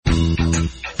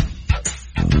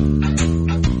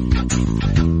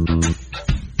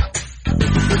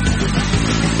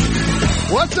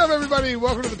up, everybody?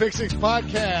 Welcome to the Pick Six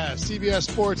Podcast, CBS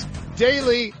Sports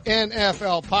Daily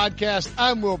NFL Podcast.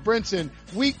 I'm Will Brinson.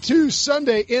 Week 2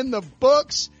 Sunday in the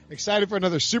books. Excited for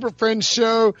another Super Friends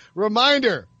show.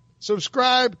 Reminder,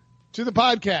 subscribe to the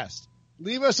podcast.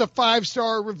 Leave us a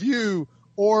 5-star review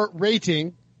or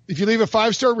rating. If you leave a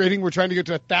 5-star rating, we're trying to get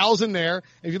to 1,000 there.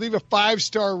 If you leave a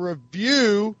 5-star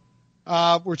review,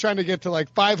 we're trying to get to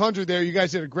like 500 there. You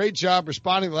guys did a great job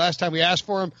responding the last time we asked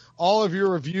for them. All of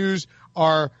your reviews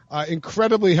are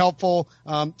incredibly helpful.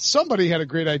 Somebody had a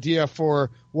great idea for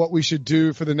what we should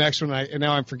do for the next one, and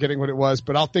now I'm forgetting what it was,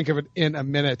 but I'll think of it in a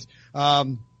minute.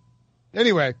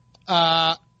 Anyway,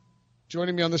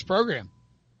 joining me on this program,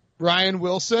 Brian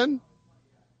Wilson,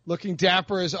 looking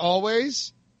dapper as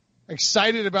always,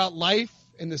 excited about life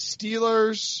and the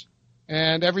Steelers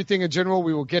and everything in general.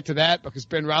 We will get to that because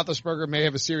Ben Roethlisberger may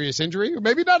have a serious injury, or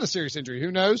maybe not a serious injury.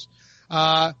 Who knows?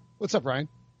 What's up, Brian?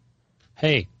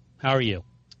 Hey. How are you?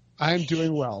 I'm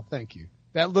doing well, thank you.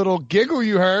 That little giggle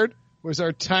you heard was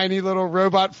our tiny little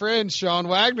robot friend, Sean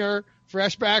Wagner,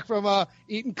 fresh back from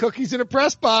eating cookies in a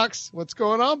press box. What's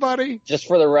going on, buddy? Just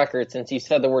for the record, since you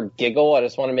said the word giggle, I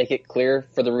just want to make it clear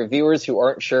for the reviewers who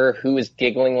aren't sure who is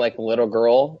giggling like a little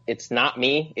girl. It's not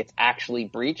me. It's actually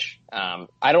Breech. I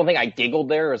don't think I giggled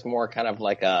there. It was more kind of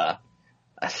like a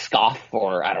scoff,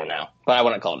 or I don't know, but I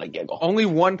wouldn't call it a giggle. Only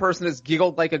one person has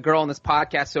giggled like a girl in this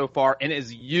podcast so far, and it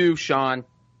is you, Sean.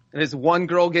 It is 1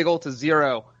 girl giggle to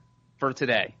 0 for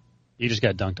today. You just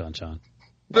got dunked on, Sean.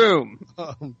 Boom.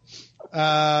 You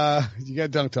got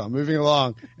dunked on. Moving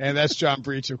along, and that's John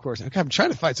Breech, of course. I'm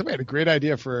trying to find somebody had a great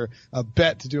idea for a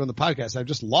bet to do on the podcast. I've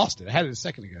just lost it. I had it a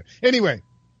second ago. Anyway,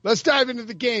 let's dive into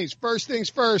the games. First things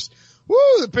first.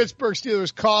 The Pittsburgh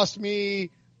Steelers cost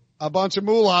me a bunch of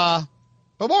moolah.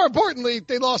 But more importantly,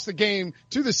 they lost the game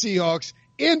to the Seahawks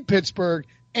in Pittsburgh,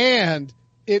 and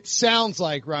it sounds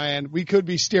like, Ryan, we could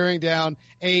be staring down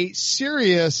a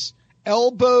serious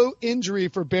elbow injury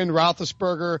for Ben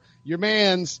Roethlisberger. Your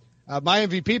man's my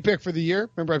MVP pick for the year.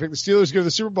 Remember, I picked the Steelers to go to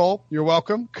the Super Bowl. You're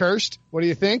welcome. Cursed. What do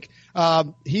you think?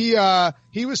 He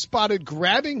was spotted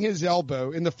grabbing his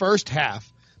elbow in the first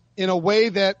half in a way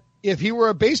that if he were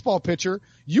a baseball pitcher,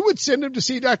 you would send him to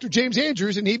see Dr. James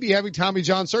Andrews and he'd be having Tommy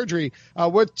John surgery.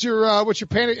 What's your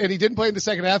panic? And he didn't play in the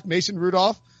second half. Mason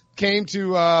Rudolph came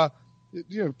to,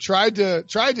 tried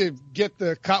to get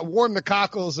warm the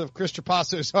cockles of Chris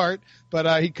Trapasso's heart,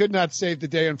 but he could not save the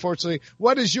day, unfortunately.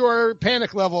 What is your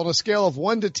panic level on a scale of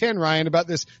 1 to 10, Ryan, about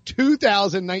this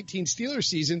 2019 Steelers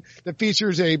season that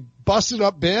features a busted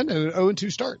up Ben and an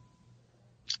 0-2 start?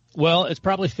 Well, it's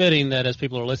probably fitting that as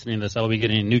people are listening to this, I will be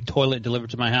getting a new toilet delivered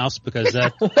to my house because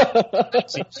that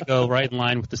seems to go right in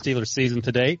line with the Steelers season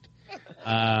to date.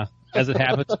 As it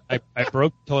happens, I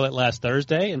broke the toilet last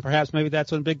Thursday, and perhaps maybe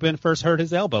that's when Big Ben first hurt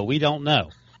his elbow. We don't know.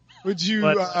 Would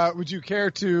you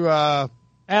care to?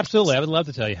 Absolutely, I would love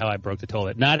to tell you how I broke the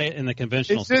toilet. Not in the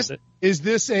conventional sense. Is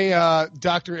this a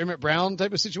Dr. Emmett Brown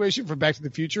type of situation from Back to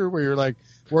the Future where you're like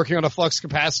working on a flux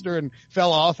capacitor and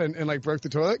fell off and like broke the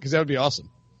toilet? Because that would be awesome.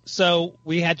 So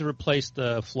we had to replace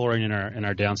the flooring in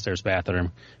our downstairs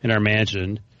bathroom in our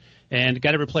mansion, and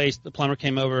got it replaced. The plumber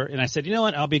came over, and I said, you know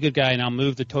what, I'll be a good guy, and I'll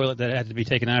move the toilet that had to be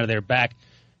taken out of there back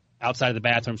outside of the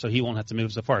bathroom so he won't have to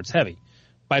move so far. It's heavy.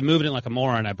 By moving it like a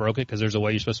moron, I broke it because there's a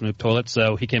way you're supposed to move toilets.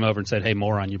 So he came over and said, hey,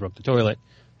 moron, you broke the toilet.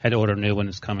 Had to order a new one.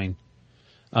 It's coming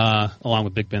along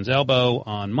with Big Ben's elbow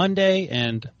on Monday,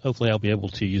 and hopefully I'll be able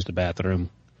to use the bathroom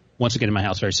once again in my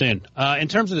house very soon. In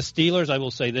terms of the Steelers, I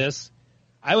will say this.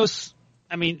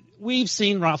 We've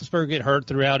seen Roethlisberger get hurt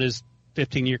throughout his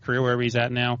 15-year career, wherever he's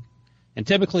at now. And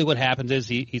typically what happens is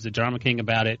he's a drama king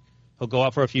about it. He'll go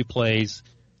out for a few plays.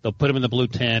 They'll put him in the blue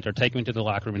tent or take him into the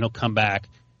locker room, and he'll come back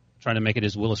trying to make it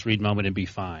his Willis Reed moment and be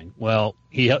fine. Well,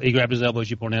 he grabbed his elbow, as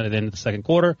you pointed out, at the end of the second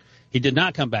quarter. He did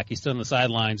not come back. He's still on the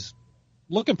sidelines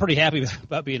looking pretty happy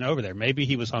about being over there. Maybe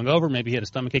he was hungover. Maybe he had a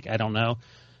stomachache. I don't know.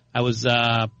 I was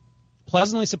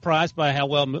pleasantly surprised by how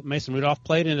well Mason Rudolph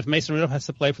played, and if Mason Rudolph has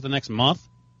to play for the next month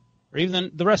or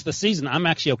even the rest of the season, I'm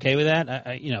actually okay with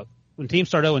that. When teams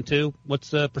start 0-2, what's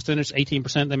the percentage?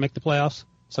 18% they make the playoffs?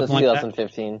 Something like that?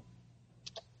 2015.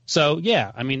 So,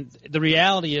 yeah, the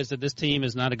reality is that this team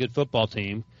is not a good football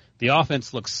team. The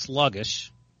offense looks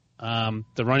sluggish. The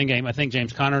running game, I think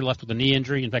James Conner left with a knee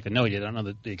injury. In fact, I know he did. I don't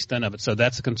know the extent of it. So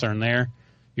that's a concern there.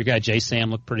 Your guy J.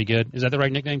 Sam looked pretty good. Is that the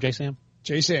right nickname, J. Sam?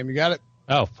 J. Sam, you got it.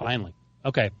 Oh, finally.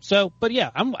 Okay. So, but yeah,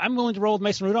 I'm willing to roll with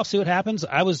Mason Rudolph, see what happens.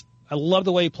 I love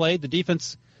the way he played. The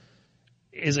defense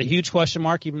is a huge question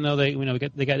mark, even though they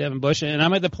got Evan Bush. And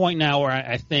I'm at the point now where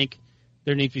I think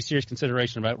there needs to be serious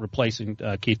consideration about replacing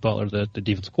Keith Butler, the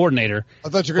defensive coordinator. I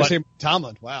thought you were going to say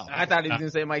Tomlin. Wow. I thought he was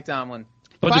going to say Mike Tomlin.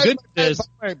 But the good news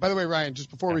is, by the way, Ryan,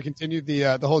 just before we continue,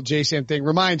 the whole JSAN thing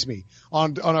reminds me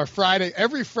on our Friday,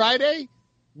 every Friday,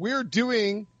 we're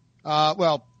doing,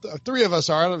 three of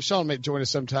us are. I don't know if Sean may join us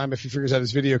sometime if he figures out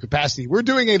his video capacity. We're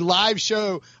doing a live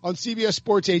show on CBS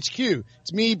Sports HQ.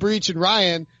 It's me, Breech, and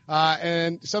Ryan,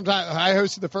 and sometime I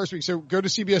hosted the first week. So go to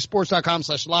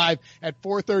cbssports.com/live at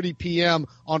 4:30 p.m.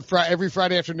 on every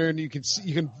Friday afternoon. You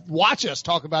can watch us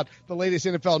talk about the latest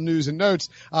NFL news and notes.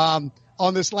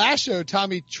 On this last show,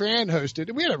 Tommy Tran hosted,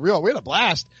 and we had a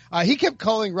blast. He kept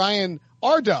calling Ryan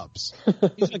R-dubs.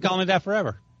 He's been calling me that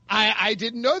forever. I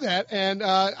didn't know that, and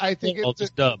I think it's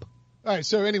just dub. All right,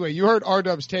 so anyway, you heard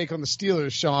R-dub's take on the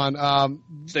Steelers, Sean.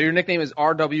 So your nickname is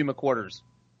R.W. McQuarters.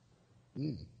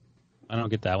 I don't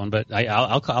get that one, but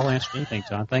I'll answer anything,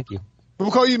 John. Thank you.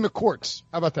 We'll call you McQuarts.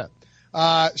 How about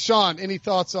that? Sean, any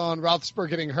thoughts on Roethlisberger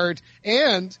getting hurt?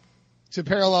 And to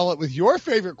parallel it with your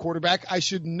favorite quarterback, I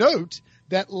should note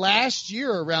that last year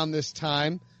around this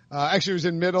time, actually it was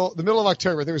in the middle of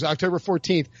October, I think it was October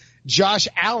 14th, Josh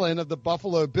Allen of the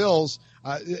Buffalo Bills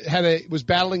was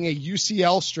battling a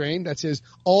UCL strain. That's his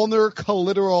ulnar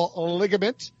collateral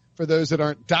ligament, for those that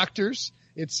aren't doctors.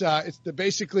 It's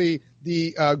basically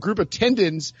the group of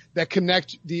tendons that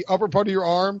connect the upper part of your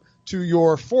arm to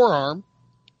your forearm,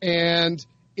 and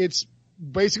it's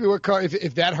basically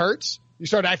if that hurts, you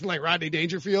start acting like Rodney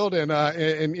Dangerfield in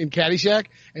Caddyshack.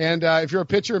 And if you're a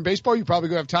pitcher in baseball, you probably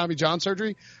go have Tommy John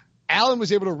surgery. Allen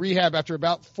was able to rehab after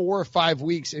about 4 or 5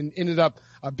 weeks and ended up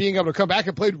being able to come back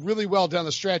and played really well down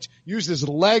the stretch, used his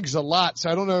legs a lot. So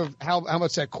I don't know how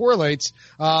much that correlates.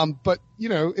 But,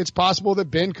 it's possible that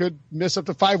Ben could miss up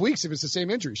to 5 weeks if it's the same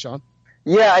injury, Sean.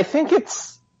 Yeah, I think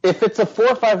if it's a 4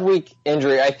 or 5 week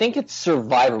injury, I think it's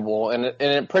survivable. And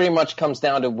it pretty much comes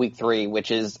down to week 3,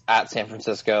 which is at San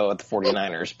Francisco at the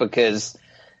 49ers, because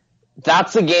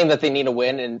that's a game that they need to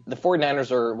win, and the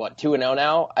 49ers are, 2-0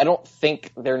 now? I don't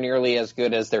think they're nearly as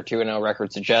good as their 2-0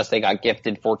 record suggests. They got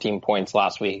gifted 14 points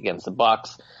last week against the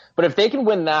Bucs. But if they can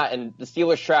win that, and the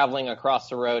Steelers traveling across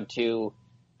the road to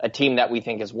a team that we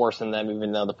think is worse than them,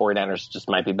 even though the 49ers just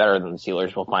might be better than the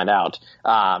Steelers, we'll find out.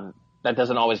 That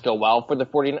doesn't always go well for the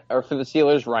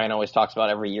Steelers. Ryan always talks about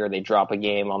every year they drop a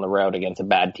game on the road against a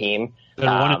bad team. They're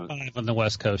 1-5 on the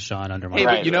West Coast, Sean.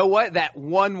 But you know what? That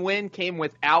one win came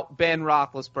without Ben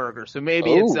Roethlisberger, so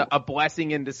maybe it's a blessing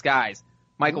in disguise.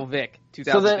 Michael Vick,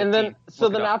 2015. So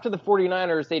then after the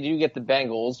 49ers, they do get the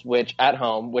Bengals, which at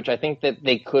home, which I think that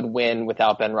they could win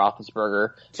without Ben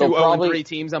Roethlisberger. 2-0-3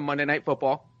 teams on Monday Night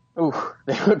Football.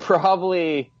 They would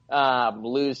probably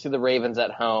lose to the Ravens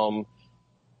at home.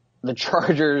 The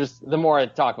Chargers, the more I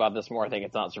talk about this, the more I think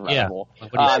it's not survivable.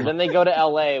 Yeah. Then they go to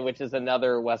LA, which is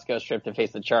another West Coast trip to face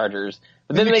the Chargers.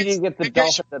 But then they get the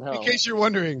Dolphins at home. In case you're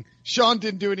wondering, Sean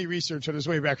didn't do any research on his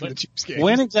way back from the Chiefs game.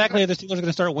 When exactly are the Steelers going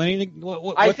to start winning?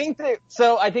 I think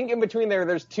in between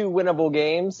there's 2 winnable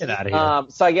games. Get out of here.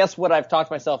 So I guess what I've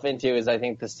talked myself into is I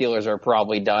think the Steelers are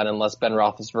probably done unless Ben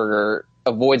Roethlisberger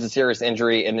avoids a serious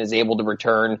injury and is able to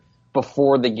return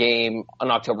before the game on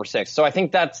October 6th. So I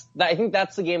think that's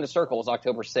the game to circle is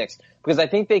October 6th, because I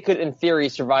think they could, in theory,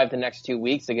 survive the next 2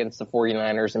 weeks against the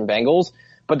 49ers and Bengals,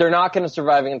 but they're not going to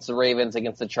survive against the Ravens,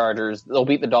 against the Chargers. They'll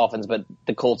beat the Dolphins, but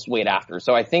the Colts wait after.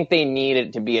 So I think they need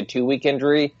it to be a 2-week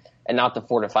injury and not the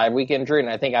 4 to 5 week injury. And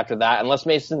I think after that, unless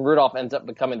Mason Rudolph ends up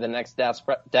becoming the next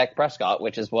Dak Prescott,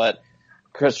 which is what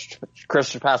Chris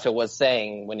Trapasco was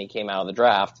saying when he came out of the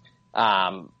draft,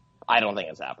 I don't think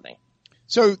it's happening.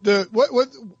 So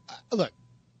look,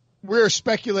 we're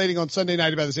speculating on Sunday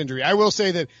night about this injury. I will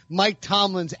say that Mike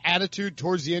Tomlin's attitude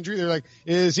towards the injury, they're like,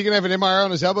 is he going to have an MRI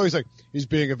on his elbow? He's like, he's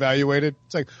being evaluated.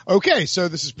 It's like, okay, so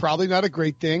this is probably not a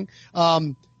great thing.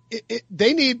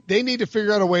 They need to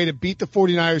figure out a way to beat the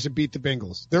 49ers and beat the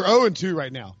Bengals. They're 0-2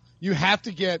 right now. You have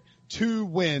to get 2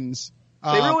 wins.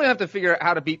 They really have to figure out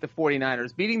how to beat the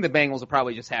 49ers. Beating the Bengals will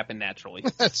probably just happen naturally.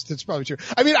 That's probably true.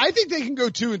 I mean, I think they can go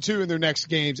 2-2 in their next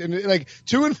games, and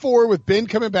 2-4 with Ben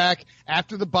coming back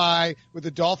after the bye, with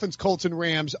the Dolphins, Colts, and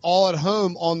Rams all at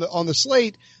home on the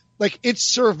slate. Like, it's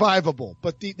survivable,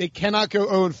 but they cannot go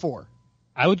 0-4.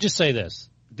 I would just say this.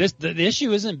 The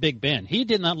issue isn't Big Ben. He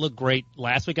did not look great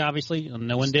last week, obviously.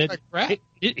 No one did.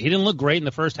 He didn't look great in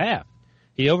the first half.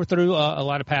 He overthrew a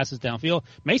lot of passes downfield.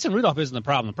 Mason Rudolph isn't the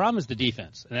problem. The problem is the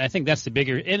defense. And I think that's the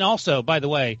bigger – and also, by the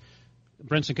way,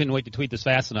 Brinson couldn't wait to tweet this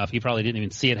fast enough. He probably didn't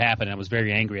even see it happen, and I was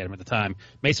very angry at him at the time.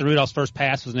 Mason Rudolph's first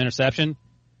pass was an interception.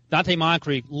 Dante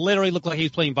Moncrief literally looked like he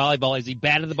was playing volleyball as he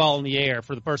batted the ball in the air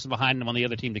for the person behind him on the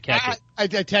other team to catch it. I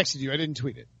texted you. I didn't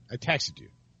tweet it. I texted you.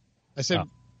 I said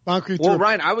Moncrief. Well,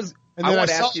 Ryan, I want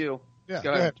to ask you. Yeah,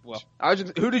 go ahead. Well,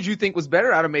 who did you think was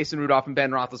better out of Mason Rudolph and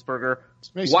Ben Roethlisberger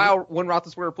when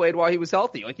Roethlisberger played while he was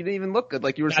healthy? Like, he didn't even look good,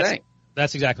 like you were saying.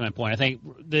 That's exactly my point. I think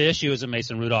the issue isn't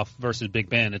Mason Rudolph versus Big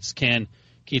Ben. It's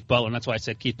Keith Butler, and that's why I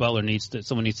said Keith Butler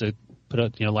someone needs to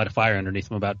put light a fire underneath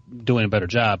him about doing a better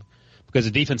job, because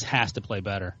the defense has to play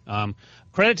better.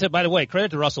 Credit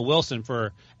to Russell Wilson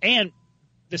and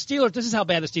the Steelers. This is how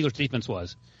bad the Steelers defense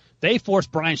was. They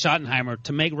forced Brian Schottenheimer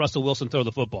to make Russell Wilson throw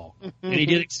the football, and he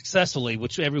did it successfully,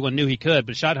 which everyone knew he could,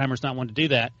 but Schottenheimer's not one to do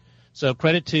that. So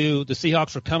credit to the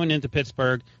Seahawks for coming into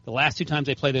Pittsburgh. The last 2 times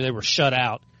they played there, they were shut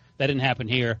out. That didn't happen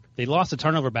here. They lost a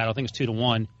turnover battle. I think it's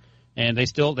 2-1, and they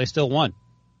still won.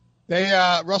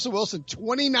 Russell Wilson,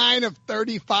 29 of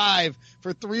 35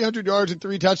 for 300 yards and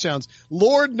 3 touchdowns.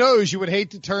 Lord knows you would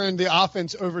hate to turn the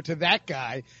offense over to that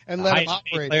guy and let him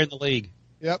operate. Player in the league.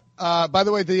 Yep. By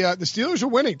the way, the Steelers are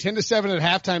winning 10-7 at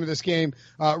halftime of this game.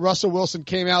 Russell Wilson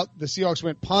came out. The Seahawks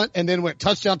went punt and then went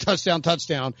touchdown, touchdown,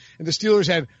 touchdown. And the Steelers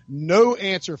had no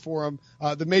answer for him.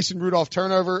 The Mason Rudolph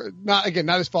turnover, not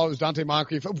his fault. It was Dante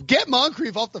Moncrief. Get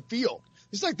Moncrief off the field.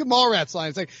 It's like the Mallrats line.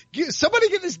 It's like, somebody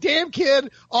get this damn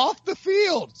kid off the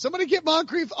field. Somebody get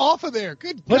Moncrief off of there.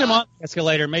 Good. Put him on the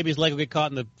escalator. Maybe his leg will get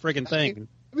caught in the friggin' thing.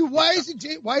 I mean, why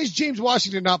is James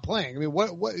Washington not playing? I mean,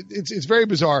 it's very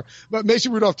bizarre. But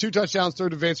Mason Rudolph, 2 touchdowns, throw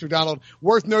to Vance McDonald.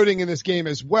 Worth noting in this game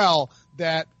as well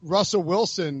that Russell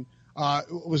Wilson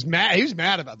was mad. He was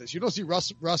mad about this. You don't see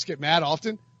Russ get mad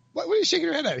often. What are you shaking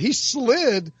your head at? He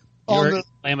slid on the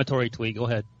inflammatory tweet. Go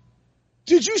ahead.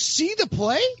 Did you see the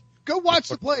play? Go watch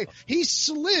the play. He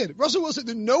slid. Russell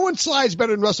Wilson, no one slides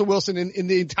better than Russell Wilson in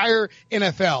the entire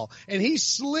NFL. And he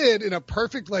slid in a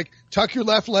perfect, like, tuck your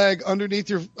left leg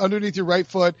underneath your right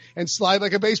foot and slide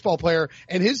like a baseball player.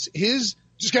 And his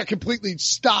just got completely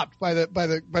stopped by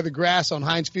the grass on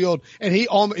Heinz Field. And he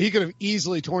could have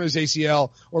easily torn his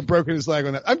ACL or broken his leg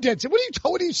on that. I'm dead.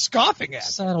 What are you scoffing at?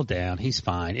 Settle down. He's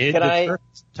fine.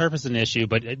 Turf is an issue,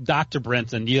 but Dr.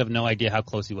 Brinson, you have no idea how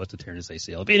close he was to tearing his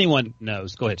ACL. If anyone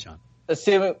knows, go ahead, Sean.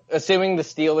 Assuming the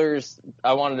Steelers,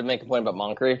 I wanted to make a point about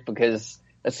Moncrief, because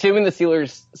assuming the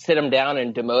Steelers sit him down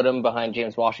and demote him behind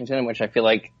James Washington, which I feel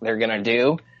like they're going to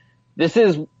do, this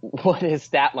is what his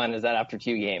stat line is at after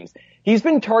 2 games. He's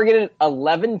been targeted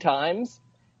 11 times.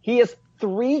 He has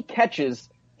 3 catches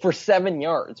for 7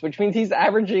 yards, which means he's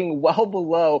averaging well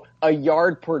below a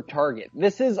yard per target.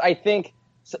 This is, I think,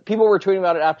 people were tweeting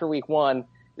about it after week 1.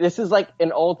 This is like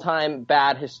an all-time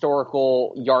bad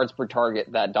historical yards per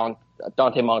target that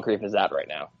Dante Moncrief is at right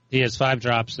now. He has 5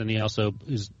 drops, and he also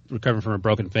is recovering from a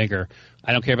broken finger.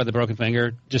 I don't care about the broken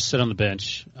finger. Just sit on the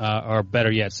bench, or better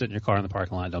yet, sit in your car in the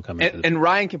parking lot. Don't come in. And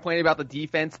Ryan complaining about the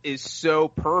defense is so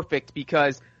perfect,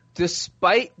 because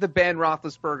despite the Ben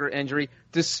Roethlisberger injury,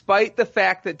 despite the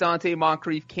fact that Dante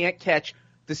Moncrief can't catch,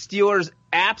 the Steelers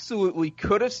absolutely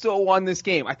could have still won this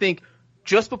game. I think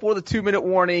just before the 2-minute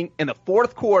warning in the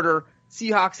 4th quarter,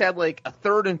 Seahawks had like a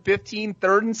 3rd and 15,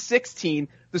 3rd and 16.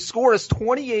 The score is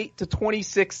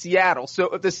 28-26 Seattle.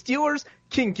 So if the Steelers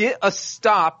can get a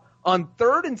stop on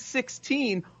 3rd and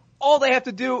 16, all they have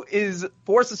to do is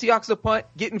force the Seahawks to punt,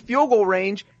 get in field goal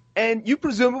range, and you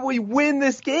presumably win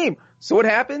this game. So what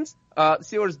happens?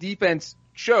 Steelers defense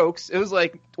chokes. It was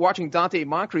like watching Dante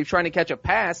Moncrief trying to catch a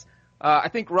pass. I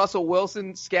think Russell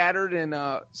Wilson scattered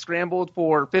and scrambled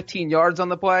for 15 yards on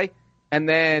the play. And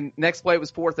then next play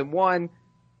was 4th and 1.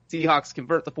 Seahawks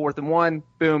convert the 4th and 1.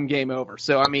 Boom, game over.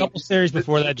 So, I mean, a couple series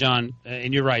before that, John,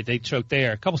 and you're right, they choked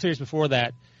there. A couple series before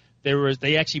that,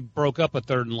 they actually broke up a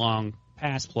 3rd and long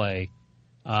pass play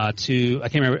I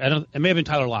can't remember. It may have been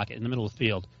Tyler Lockett in the middle of the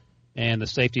field, and the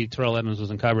safety Terrell Edmonds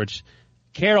was in coverage.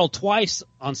 Carroll twice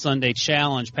on Sunday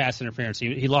challenged pass interference.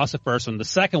 He lost the first one. The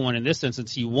second one, in this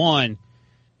instance, he won.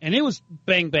 And it was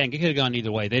bang, bang. It could have gone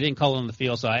either way. They didn't call it on the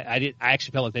field, so I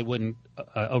actually felt like they wouldn't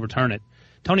overturn it.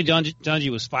 Tony Dungy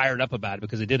was fired up about it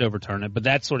because they did overturn it, but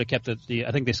that sort of kept I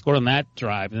think they scored on that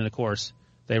drive, and then, of course,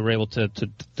 they were able to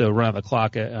run out the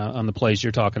clock on the plays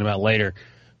you're talking about later.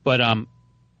 But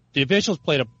the officials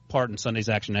played a part in Sunday's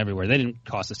action everywhere. They didn't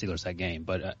cost the Steelers that game,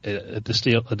 but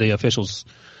the officials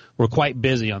were quite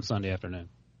busy on Sunday afternoon.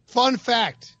 Fun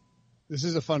fact. This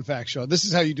is a fun fact, Sean. This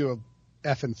is how you do a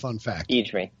effing fun fact.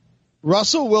 Teach me.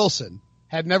 Russell Wilson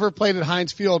had never played at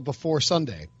Heinz Field before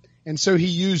Sunday, and so he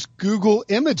used Google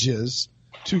Images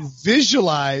to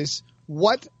visualize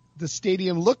what the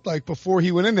stadium looked like before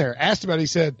he went in there. Asked about it, he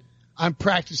said, I'm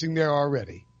practicing there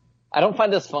already. I don't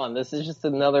find this fun. This is just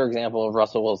another example of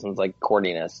Russell Wilson's, like,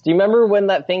 corniness. Do you remember when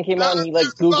that thing came out and he, like,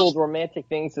 Googled romantic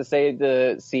things to say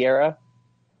to Sierra?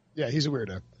 Yeah, he's a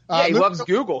weirdo. Yeah, he loves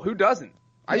Google. Who doesn't?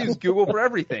 I use Google for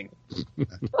everything.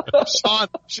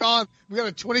 Sean, we got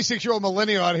a 26-year-old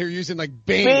millennial out here using like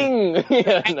Bing.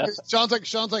 Yeah, no.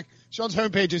 Sean's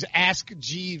homepage is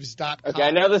askjeeves.com. Okay,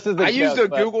 I know this is the I used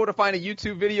joke, but- Google to find a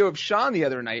YouTube video of Sean the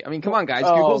other night. I mean, come on, guys.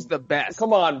 Google's the best.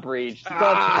 Come on, Breach.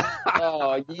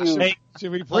 Oh, you. Hey,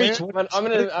 Should we play Breech, it? I'm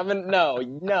gonna,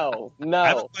 no. I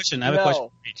have a question.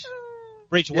 Breech.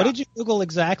 Breech, what did you Google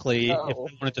exactly if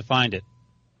you wanted to find it?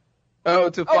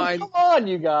 To find. Come on,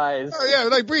 you guys. Oh, yeah,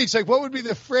 like Breach, like what would be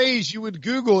the phrase you would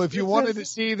Google if you wanted to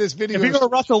see this video? If you go to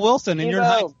Russell Wilson and you're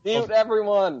high Mute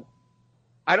everyone.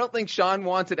 I don't think Sean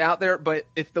wants it out there, but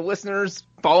if the listeners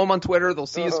follow him on Twitter, they'll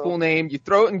see his full name. You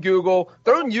throw it in Google,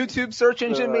 throw it in YouTube search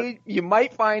engine, maybe you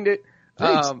might find it.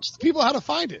 Breach, people how to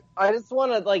find it. I just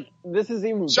want to, this is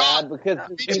even Sean, bad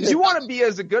because If you want to be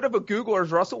as good of a Googler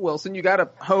as Russell Wilson, you got to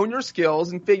hone your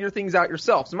skills and figure things out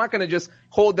yourself. So I'm not going to just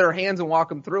hold their hands and walk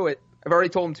them through it. I've already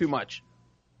told them too much.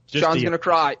 Sean's going to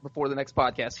cry before the next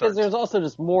podcast starts. Because there's also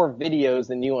just more videos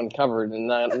than you uncovered, and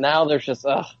now there's just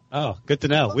Oh, good to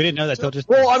know. We didn't know that till just.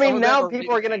 Well, I Some mean, of now them are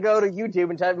people are going to go to YouTube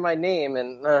and type in my name,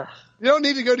 and You don't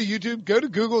need to go to YouTube. Go to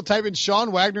Google, type in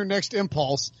Sean Wagner Next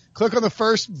Impulse, click on the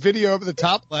first video up at the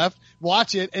top left,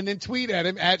 watch it, and then tweet at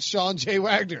him at Sean J.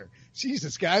 Wagner.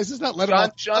 Jesus, guys, this is not letting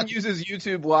off. Sean uses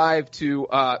YouTube Live to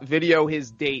video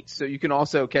his dates, so you can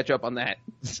also catch up on that.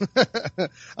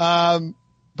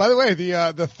 By the way,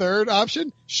 the third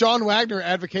option, Sean Wagner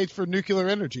advocates for nuclear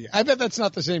energy. I bet that's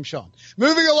not the same Sean.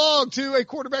 Moving along to a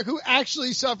quarterback who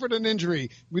actually suffered an injury.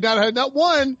 We not had not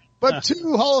one, but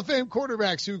two Hall of Fame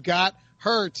quarterbacks who got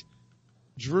hurt.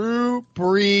 Drew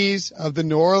Brees of the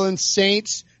New Orleans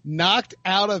Saints knocked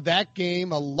out of that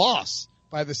game, a loss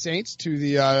by the Saints to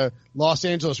the Los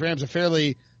Angeles Rams, a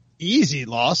fairly easy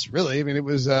loss, really. I mean, it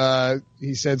was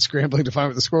he said scrambling to find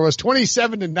what the score was,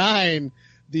 27-9.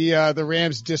 The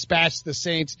Rams dispatched the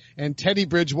Saints, and Teddy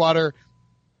Bridgewater,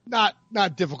 not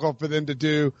difficult for them to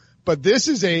do, but this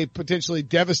is a potentially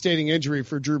devastating injury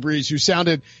for Drew Brees, who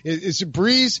sounded, it's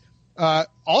Brees,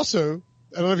 also,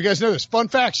 I don't know if you guys know this, fun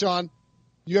fact, Sean,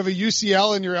 you have a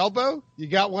UCL in your elbow, you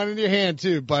got one in your hand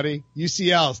too, buddy.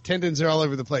 UCLs, tendons are all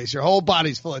over the place. Your whole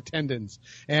body's full of tendons.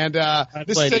 And,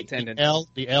 this is the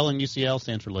L in UCL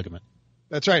stands for ligament.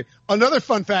 That's right. Another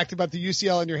fun fact about the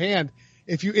UCL in your hand,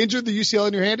 if you injured the UCL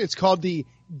in your hand, it's called the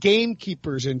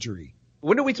gamekeeper's injury.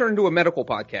 When do we turn into a medical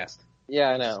podcast? yeah,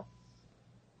 I know.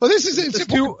 Well, this is it's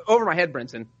too over my head,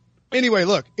 Brinson. Anyway,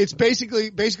 look, it's basically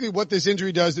what this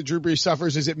injury does that Drew Brees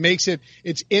suffers is it makes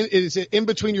it's in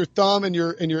between your thumb and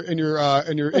your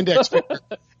index finger,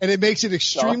 and it makes it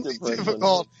extremely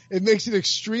difficult. It makes it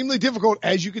extremely difficult,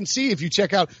 as you can see if you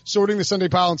check out Sorting the Sunday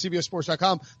Pile on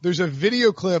CBSSports.com. There's a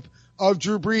video clip of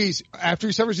Drew Brees after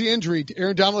he suffers the injury.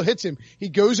 Aaron Donald hits him. He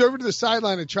goes over to the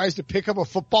sideline and tries to pick up a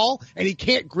football, and he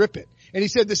can't grip it. And he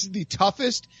said this is the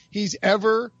toughest he's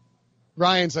ever.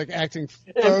 Ryan's like acting.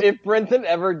 If Brinson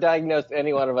ever diagnosed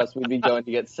any one of us, we'd be going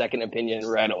to get second opinion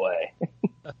right away.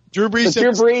 Drew Brees.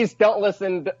 Drew Brees, don't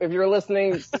listen. If you're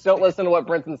listening, don't listen to what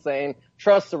Brinson's saying.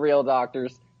 Trust the real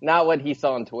doctors, not what he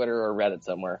saw on Twitter or Reddit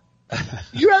somewhere.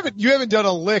 You haven't done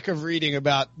a lick of reading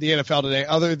about the NFL today,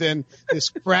 other than this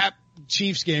crap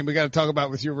Chiefs game we got to talk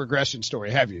about with your regression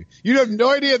story, have you? You have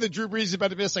no idea that Drew Brees is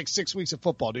about to miss like 6 weeks of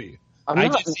football, do you? I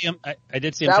did see him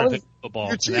try to pick football.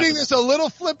 You're treating this a little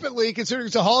flippantly, considering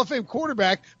it's a Hall of Fame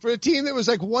quarterback for a team that was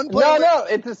like one play. No,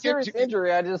 it's a serious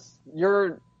injury.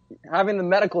 You're having the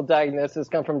medical diagnosis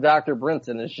come from Dr.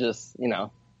 Brinson is just, a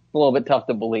little bit tough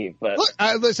to believe. But look,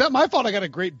 it's not my fault. I got a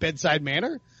great bedside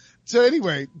manner. So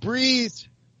anyway, Brees'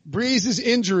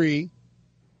 injury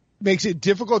makes it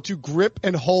difficult to grip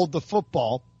and hold the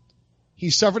football. He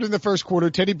suffered in the first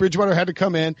quarter. Teddy Bridgewater had to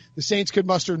come in. The Saints could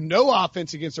muster no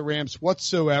offense against the Rams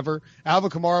whatsoever. Alvin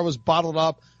Kamara was bottled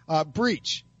up.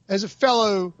 Breech, as a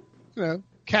fellow,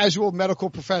 casual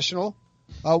medical professional,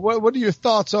 what are your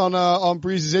thoughts on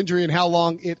Brees' injury and how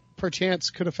long it perchance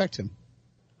could affect him?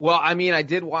 Well, I mean, I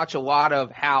did watch a lot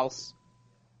of House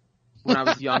when I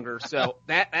was younger, so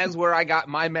that's where I got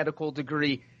my medical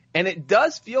degree. And it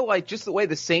does feel like, just the way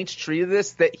the Saints treated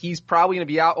this, that he's probably going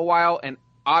to be out a while. And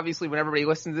obviously, when everybody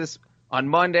listens to this on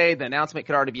Monday, the announcement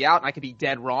could already be out, and I could be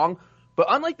dead wrong. But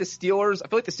unlike the Steelers, I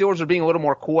feel like the Steelers are being a little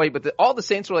more coy, but all the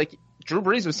Saints were like, Drew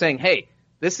Brees was saying, hey,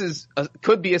 this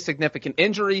could be a significant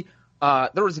injury.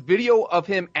 There was a video of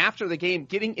him after the game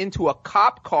getting into a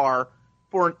cop car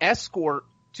for an escort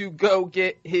to go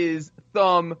get his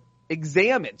thumb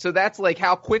examined. So that's like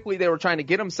how quickly they were trying to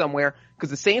get him somewhere, because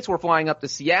the Saints were flying up to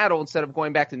Seattle instead of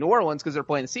going back to New Orleans because they're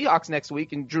playing the Seahawks next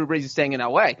week, and Drew Brees is staying in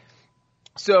L.A.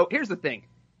 So here's the thing.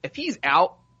 If he's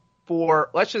out for,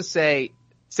 let's just say,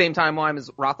 same timeline as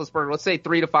Roethlisberger, let's say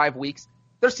 3 to 5 weeks,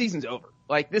 their season's over.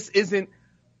 Like, this isn't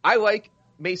 – I like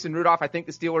Mason Rudolph. I think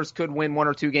the Steelers could win 1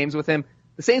 or 2 games with him.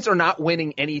 The Saints are not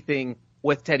winning anything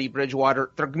with Teddy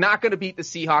Bridgewater. They're not going to beat the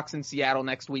Seahawks in Seattle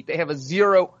next week. They have a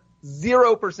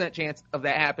 0% chance of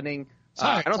that happening. It's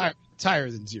higher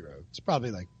than 0. It's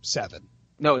probably like 7.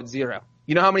 No, it's 0.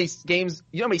 You know how many games?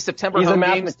 You know how many September He's home a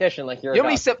games? mathematician, like you're. You know how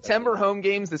many September home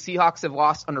games the Seahawks have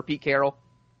lost under Pete Carroll?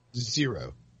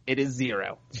 0. It is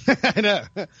 0. I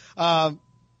know.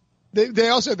 They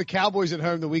also had the Cowboys at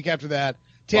home the week after that.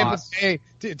 Tampa Bay,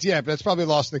 but that's probably a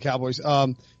loss to the Cowboys.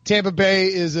 Tampa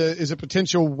Bay is a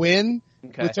potential win.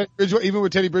 Okay. With Teddy Bridgewater, even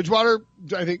with Teddy Bridgewater,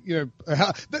 I think,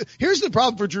 here's the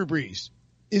problem for Drew Brees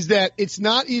is that it's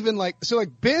not even like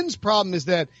Ben's problem is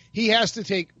that he has to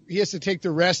take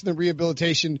the rest and the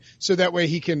rehabilitation so that way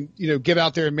he can, get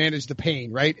out there and manage the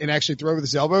pain, right? And actually throw with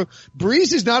his elbow.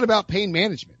 Brees is not about pain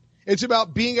management. It's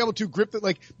about being able to grip it.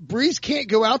 Like, Brees can't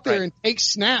go out there and take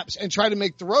snaps and try to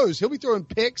make throws. He'll be throwing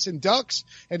picks and ducks,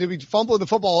 and he'll be fumbling the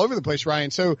football all over the place, Ryan.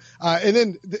 So,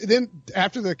 and then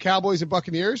after the Cowboys and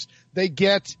Buccaneers, they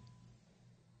get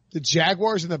the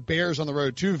Jaguars and the Bears on the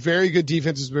road. 2 very good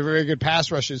defenses with very good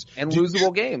pass rushes. And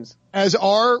losable games. As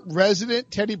our resident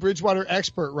Teddy Bridgewater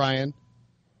expert, Ryan,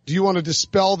 do you want to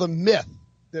dispel the myth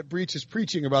that Breech is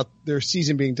preaching about their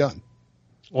season being done?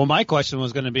 Well, my question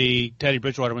was going to be Teddy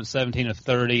Bridgewater went 17 of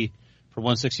 30 for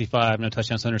 165, no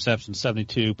touchdowns, interceptions,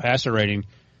 72 passer rating.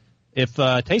 If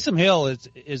Taysom Hill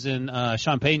is in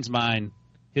Sean Payton's mind,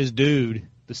 his dude,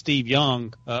 the Steve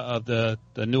Young of the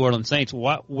New Orleans Saints,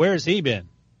 where has he been?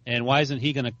 And why isn't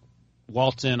he going to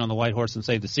waltz in on the white horse and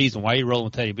save the season? Why are you rolling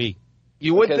with Teddy B?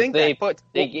 You would think they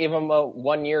gave him a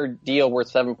 1-year deal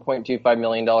worth $7.25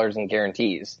 million in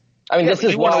guarantees. I mean, this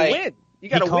is is why win. You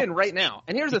got to win right now.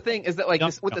 And here's the thing: is that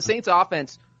with the Saints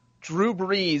offense, Drew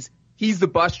Brees, he's the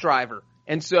bus driver,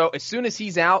 and so as soon as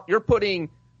he's out, you're putting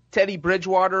Teddy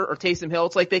Bridgewater or Taysom Hill.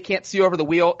 It's like they can't see over the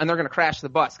wheel, and they're going to crash the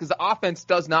bus because the offense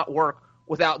does not work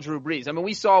without Drew Brees. I mean,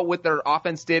 we saw what their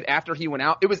offense did after he went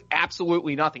out. It was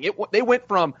absolutely nothing. They went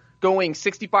from going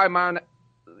 65 in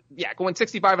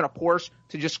a Porsche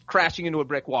to just crashing into a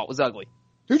brick wall. It was ugly.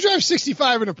 Who drives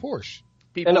 65 in a Porsche?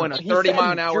 People in a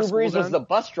 30-mile-an-hour Drew Brees was the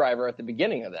bus driver at the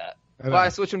beginning of that. Well, I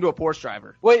switched him to a Porsche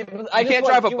driver. Wait, I can't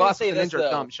drive a bus with an injured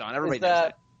thumb, Sean. Everybody knows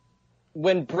that.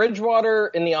 When Bridgewater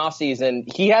in the offseason,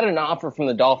 he had an offer from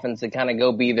the Dolphins to kind of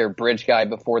go be their bridge guy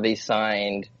before they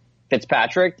signed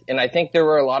Fitzpatrick. And I think there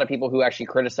were a lot of people who actually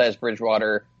criticized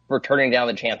Bridgewater for turning down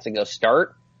the chance to go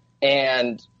start.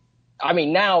 And I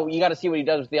mean, now you got to see what he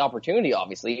does with the opportunity,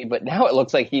 obviously. But now it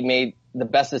looks like he made the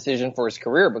best decision for his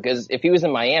career, because if he was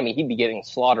in Miami, he'd be getting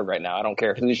slaughtered right now. I don't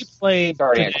care who's starting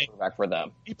at quarterback for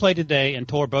them. He played today and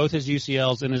tore both his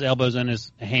UCLs and his elbows and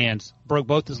his hands, broke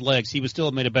both his legs. He would still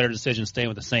have made a better decision staying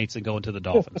with the Saints and going to the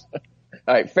Dolphins.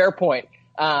 All right, fair point.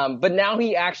 But now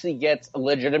he actually gets a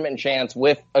legitimate chance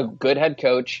with a good head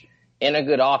coach and a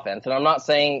good offense. And I'm not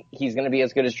saying he's going to be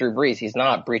as good as Drew Brees. He's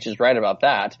not. Breech is right about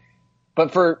that.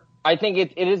 But I think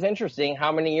it is interesting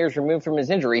how many years removed from his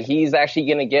injury, he's actually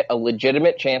going to get a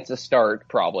legitimate chance to start,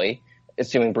 probably,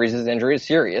 assuming Brees' injury is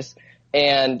serious.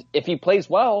 And if he plays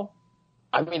well,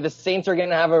 I mean, the Saints are going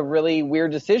to have a really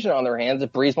weird decision on their hands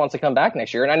if Brees wants to come back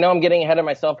next year. And I know I'm getting ahead of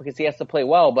myself because he has to play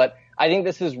well, but I think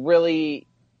this is really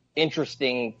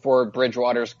interesting for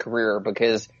Bridgewater's career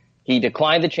because he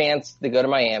declined the chance to go to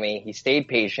Miami. He stayed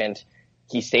patient.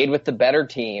 He stayed with the better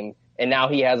team. And now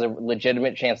he has a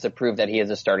legitimate chance to prove that he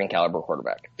is a starting caliber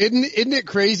quarterback. Isn't it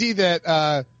crazy that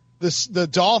the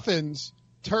Dolphins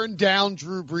turned down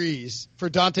Drew Brees for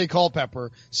Dante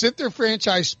Culpepper, sent their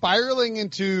franchise spiraling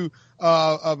into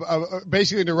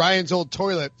basically into Ryan's old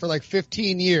toilet for like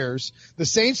 15 years. The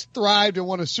Saints thrived and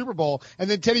won a Super Bowl, and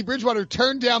then Teddy Bridgewater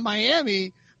turned down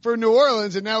Miami for New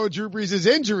Orleans, and now with Drew Brees'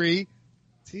 injury,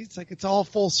 see, it's like it's all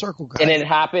full circle, guys. And it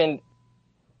happened.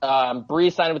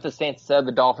 Brees signed with the Saints instead of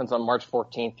the Dolphins on March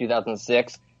 14th,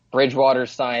 2006. Bridgewater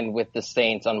signed with the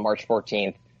Saints on March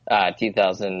 14th,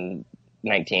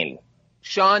 2019.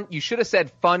 Sean, you should have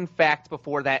said fun fact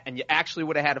before that, and you actually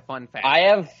would have had a fun fact. I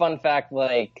have fun fact,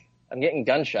 like, I'm getting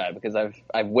gun shy because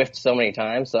I've whiffed so many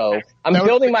times, so I'm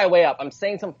building my way up. I'm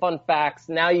saying some fun facts.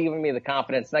 Now you're giving me the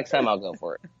confidence. Next time I'll go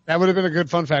for it. That would have been a good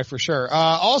fun fact for sure.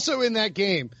 Also in that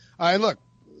game, and look,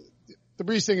 the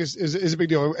Brees thing is a big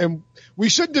deal, and we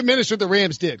shouldn't diminish what the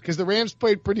Rams did because the Rams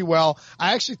played pretty well.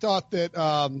 I actually thought that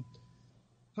I don't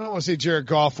want to say Jared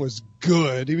Goff was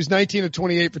good. He was 19 of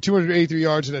 28 for 283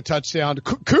 yards and a touchdown.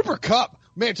 Cooper Kupp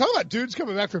Man, talk about dudes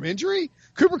coming back from injury.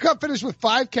 Cooper Kupp finished with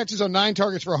 5 catches on 9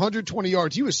 targets for 120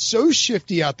 yards. He was so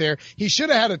shifty out there. He should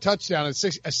have had a touchdown, a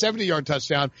 70-yard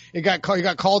touchdown. He got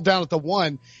called down at the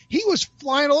 1. He was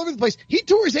flying all over the place. He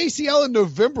tore his ACL in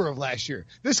November of last year.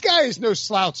 This guy is no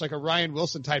slouch like a Ryan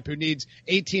Wilson type who needs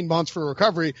 18 months for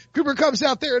recovery. Cooper Kupp's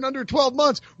out there in under 12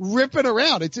 months ripping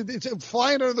around. It's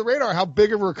flying under the radar how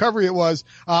big of a recovery it was.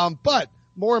 But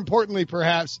more importantly,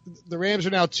 perhaps, the Rams are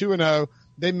now 2-0.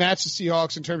 They match the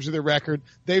Seahawks in terms of their record.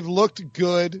 They've looked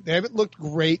good. They haven't looked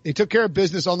great. They took care of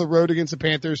business on the road against the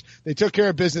Panthers. They took care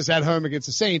of business at home against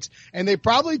the Saints. And they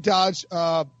probably dodged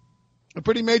a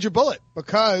pretty major bullet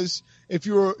because if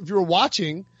you were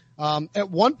watching, at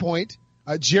one point,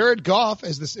 Jared Goff,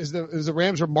 as the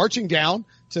Rams were marching down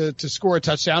to score a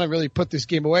touchdown and really put this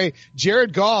game away,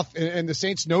 Jared Goff and the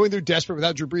Saints, knowing they're desperate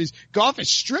without Drew Brees, Goff is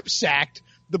strip sacked.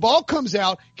 The ball comes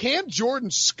out. Cam Jordan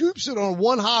scoops it on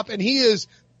one hop, and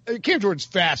Cam Jordan's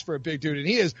fast for a big dude, and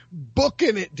he is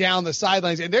booking it down the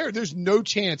sidelines. And there's no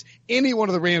chance any one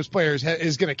of the Rams players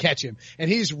is going to catch him. And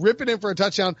he's ripping in for a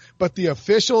touchdown, but the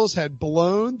officials had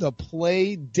blown the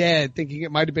play dead, thinking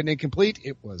it might have been incomplete.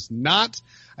 It was not.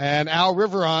 And Al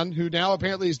Riveron, who now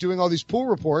apparently is doing all these pool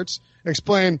reports,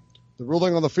 explained the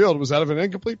ruling on the field was out of an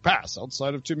incomplete pass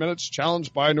outside of 2 minutes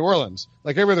challenged by New Orleans.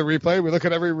 Like every other replay, we look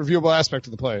at every reviewable aspect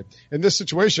of the play. In this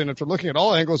situation, after looking at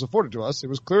all angles afforded to us, it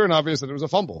was clear and obvious that it was a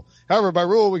fumble. However, by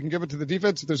rule, we can give it to the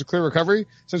defense if there's a clear recovery.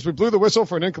 Since we blew the whistle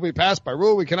for an incomplete pass, by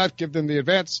rule, we cannot give them the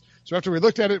advance. So after we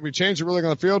looked at it, we changed the ruling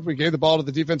on the field. We gave the ball to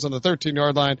the defense on the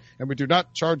 13-yard line, and we do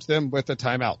not charge them with a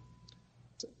timeout.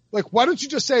 Like, why don't you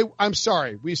just say, I'm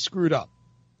sorry, we screwed up?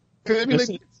 I mean,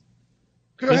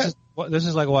 go ahead. This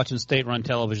is like watching state-run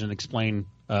television explain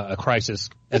a crisis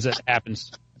as it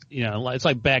happens. You know, it's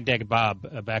like Baghdad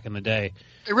Bob back in the day.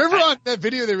 Hey, Riveron, that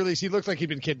video they released, he looked like he'd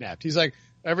been kidnapped. He's like,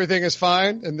 everything is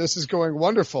fine, and this is going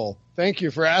wonderful. Thank you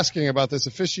for asking about this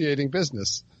officiating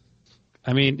business.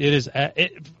 I mean, it is.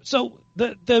 So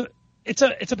it's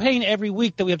a pain every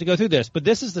week that we have to go through this. But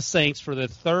this is the Saints for the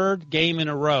 3rd game in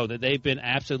a row that they've been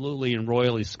absolutely and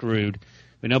royally screwed.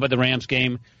 We know about the Rams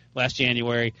game last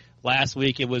January. Last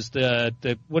week it was what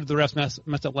did the refs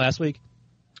mess up last week?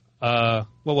 What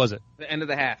was it? The end of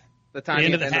the half. The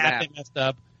end of the half they messed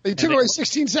up. They took away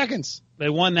 16 seconds. They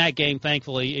won that game,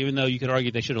 thankfully, even though you could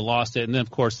argue they should have lost it. And then, of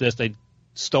course, they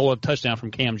stole a touchdown from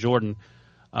Cam Jordan,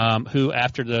 who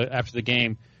after the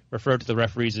game referred to the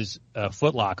referees as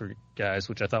Foot Locker guys,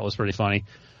 which I thought was pretty funny.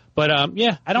 But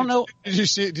yeah, I don't know. Did you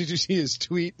see his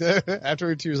tweet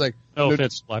afterwards? He was like, "No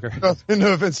offense, Foot Locker."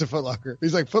 No offense to Foot Locker.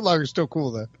 He's like, Foot Locker's still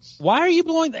cool though. Why are you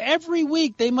blowing every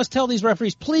week? They must tell these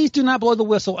referees, please do not blow the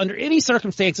whistle under any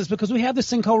circumstances, because we have this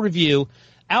thing called review.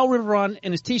 Al Riveron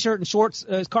in his t-shirt and shorts,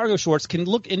 his cargo shorts, can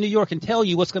look in New York and tell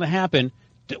you what's going to happen.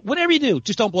 Whatever you do,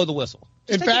 just don't blow the whistle.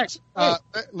 In fact,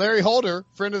 Larry Holder,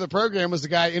 friend of the program, was the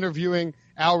guy interviewing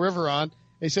Al Riveron.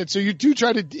 He said, so you do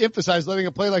try to emphasize letting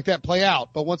a play like that play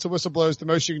out, but once the whistle blows, the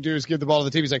most you can do is give the ball to the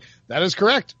team. He's like, that is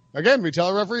correct. Again, we tell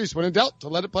our referees when in doubt to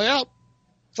let it play out.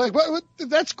 It's like, what,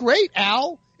 that's great,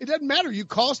 Al. It doesn't matter. You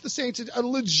cost the Saints a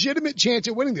legitimate chance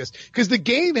at winning this because the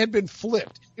game had been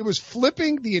flipped. It was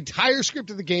flipping the entire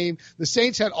script of the game. The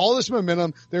Saints had all this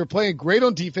momentum. They were playing great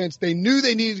on defense. They knew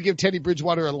they needed to give Teddy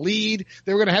Bridgewater a lead.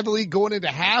 They were going to have the lead going into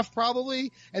half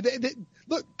probably. And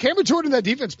look, Cameron Jordan, that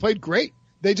defense played great.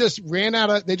 They just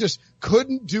they just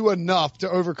couldn't do enough to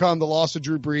overcome the loss of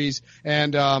Drew Brees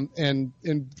and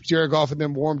Jared Goff and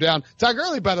them warmed down. Todd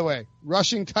Gurley, by the way,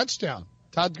 rushing touchdown.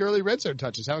 Todd Gurley red zone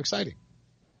touches. How exciting.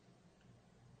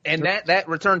 And that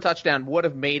return touchdown would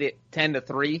have made it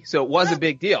 10-3. So it was a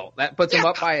big deal. That puts them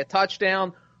up by a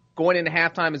touchdown going into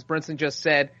halftime, as Brinson just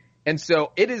said. And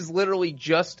so it is literally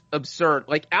just absurd.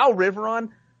 Like Al Riveron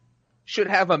should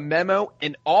have a memo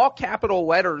in all capital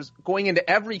letters going into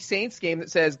every Saints game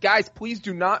that says, guys, please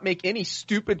do not make any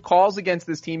stupid calls against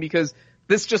this team because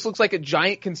this just looks like a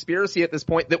giant conspiracy at this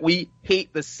point that we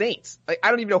hate the Saints. Like,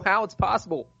 I don't even know how it's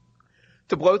possible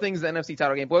to blow things in the NFC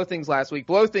title game, blow things last week,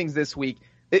 blow things this week.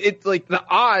 It's like the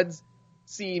odds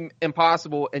seem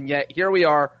impossible, and yet here we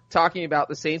are talking about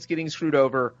the Saints getting screwed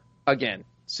over again.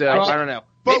 So I don't know.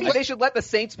 Maybe they should let the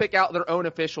Saints pick out their own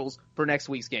officials for next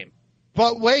week's game.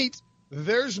 But wait.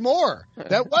 There's more.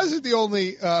 That wasn't the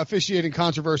only officiating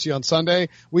controversy on Sunday.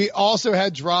 We also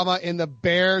had drama in the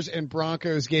Bears and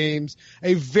Broncos games.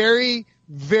 A very,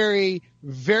 very,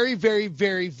 very, very,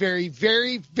 very, very,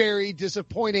 very, very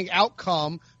disappointing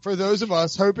outcome for those of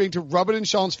us hoping to rub it in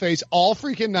Sean's face all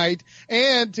freaking night.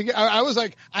 And I was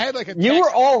like, I had like a text. You were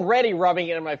already rubbing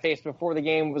it in my face before the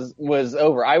game was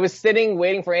over. I was sitting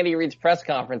waiting for Andy Reid's press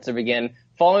conference to begin,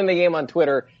 following the game on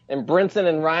Twitter, and Brinson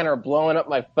and Ryan are blowing up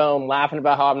my phone, laughing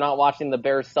about how I'm not watching the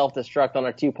Bears self-destruct on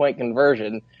a 2-point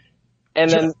conversion.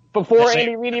 And then before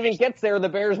Andy Reid even gets there, the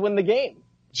Bears win the game.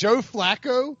 Joe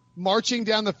Flacco marching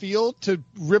down the field to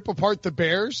rip apart the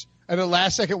Bears at a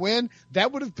last-second win,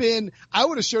 that would have been – I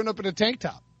would have shown up in a tank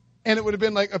top. And it would have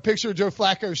been like a picture of Joe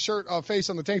Flacco's shirt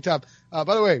face on the tank top.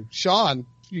 By the way, Sean,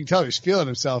 you can tell he's feeling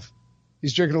himself.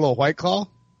 He's drinking a little White Claw.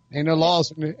 Ain't no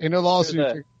laws. Ain't no laws.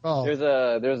 There's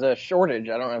a shortage.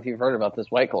 I don't know if you've heard about this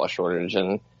White Claw shortage,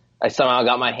 and I somehow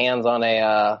got my hands on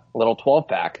a little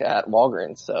 12-pack at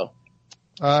Walgreens. So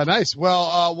nice.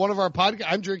 Well, one of our podcasts.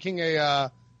 I'm drinking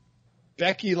a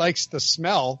Becky Likes the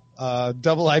Smell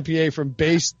double IPA from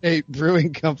Bay State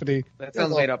Brewing Company. That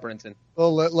sounds made up, Brinson.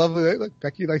 Oh, lovely. Look,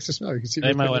 Becky likes the smell. You can see.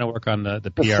 They might want to work on the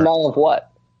PR. The smell of what?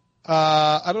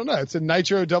 I don't know. It's a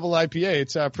nitro double IPA.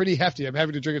 It's pretty hefty. I'm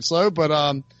happy to drink it slow,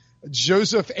 but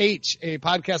Joseph H., a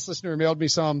podcast listener, mailed me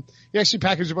some. He actually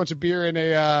packaged a bunch of beer in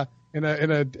an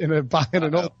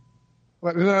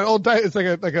old it's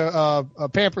like a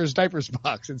Pampers diapers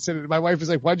box, and sent it. My wife was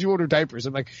like, "Why'd you order diapers?"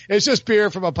 I'm like, "It's just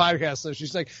beer from a podcast." So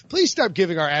she's like, "Please stop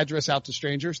giving our address out to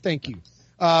strangers. Thank you."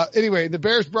 Anyway, the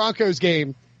Bears Broncos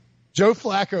game, Joe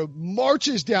Flacco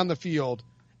marches down the field.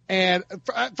 And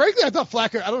frankly, I thought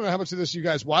Flacco, I don't know how much of this you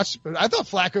guys watched, but I thought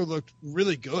Flacco looked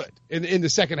really good in the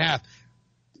second half.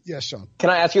 Yes, Sean.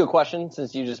 Can I ask you a question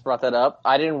since you just brought that up?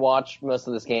 I didn't watch most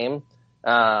of this game.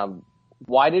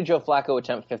 Why did Joe Flacco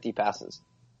attempt 50 passes?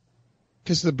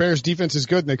 Because the Bears defense is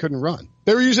good and they couldn't run.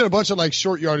 They were using a bunch of like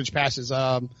short yardage passes.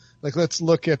 Let's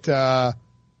look at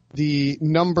the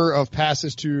number of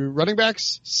passes to running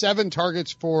backs. 7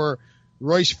 targets for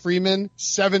Royce Freeman,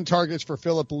 7 targets for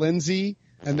Phillip Lindsay.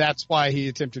 And that's why he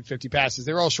attempted 50 passes.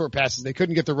 They were all short passes. They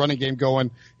couldn't get the running game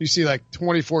going. You see like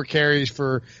 24 carries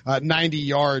for 90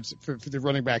 yards for the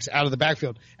running backs out of the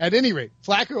backfield. At any rate,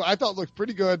 Flacco, I thought, looked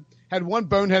pretty good. Had one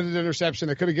boneheaded interception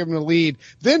that could have given him a lead.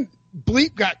 Then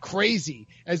bleep got crazy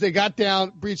as they got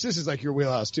down. Breech, this is like your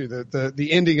wheelhouse too, the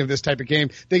ending of this type of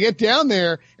game. They get down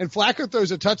there and Flacco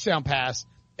throws a touchdown pass.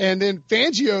 And then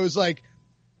Fangio's like,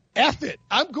 F it.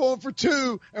 I'm going for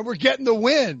 2 and we're getting the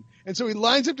win. And so he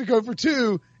lines up to go for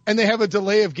 2, and they have a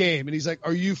delay of game. And he's like,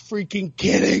 are you freaking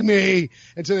kidding me?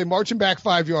 And so they march him back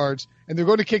 5 yards, and they're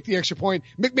going to kick the extra point.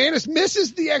 McManus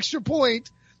misses the extra point,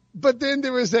 but then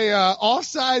there was a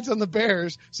offsides on the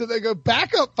Bears, so they go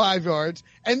back up 5 yards,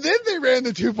 and then they ran the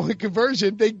 2-point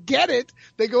conversion. They get it.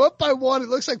 They go up by 1. It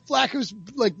looks like Flacco's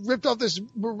like ripped off this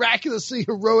miraculously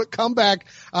heroic comeback,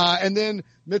 and then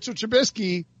Mitchell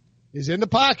Trubisky is in the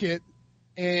pocket.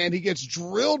 And he gets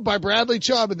drilled by Bradley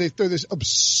Chubb, and they throw this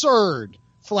absurd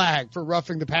flag for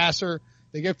roughing the passer.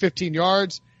 They get 15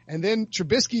 yards, and then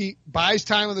Trubisky buys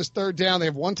time on this 3rd down. They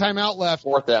have 1 timeout left.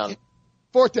 4th down.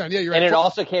 4th down, yeah, you're right. And it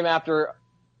also came after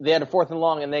they had a 4th and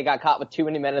long, and they got caught with too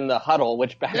many men in the huddle,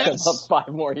 which backed them up 5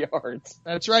 more yards.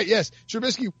 That's right, yes.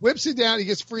 Trubisky whips it down. He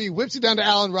gets free, whips it down to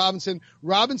Allen Robinson.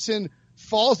 Robinson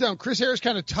falls down. Chris Harris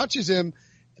kind of touches him.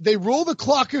 They rule the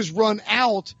clock as run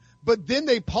out. But then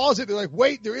they pause it. They're like,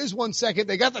 wait, there is 1 second.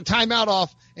 They got the timeout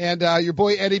off, and your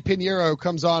boy Eddie Pinheiro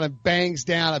comes on and bangs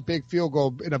down a big field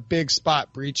goal in a big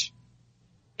spot. Breech.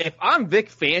 If I'm Vic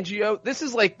Fangio, this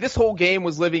is like this whole game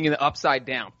was living in the upside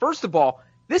down. First of all,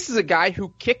 this is a guy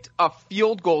who kicked a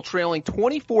field goal trailing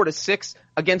 24-6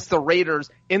 against the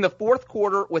Raiders in the 4th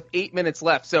quarter with 8 minutes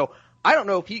left. So I don't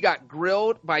know if he got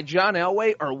grilled by John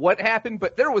Elway or what happened,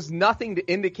 but there was nothing to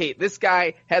indicate this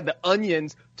guy had the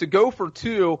onions to go for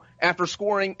 2 after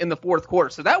scoring in the 4th quarter.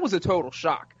 So that was a total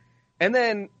shock. And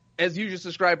then, as you just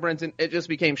described, Brinson, it just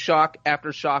became shock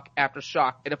after shock after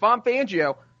shock. And if I'm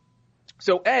Fangio,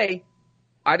 so A,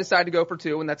 I decided to go for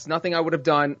 2, and that's nothing I would have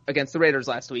done against the Raiders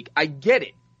last week. I get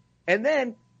it. And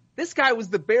then this guy was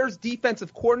the Bears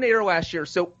defensive coordinator last year,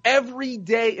 so every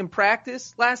day in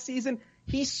practice last season,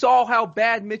 he saw how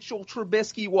bad Mitchell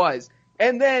Trubisky was.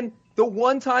 And then the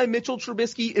one time Mitchell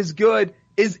Trubisky is good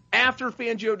is after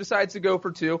Fangio decides to go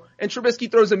for 2, and Trubisky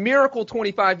throws a miracle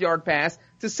 25-yard pass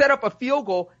to set up a field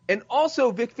goal. And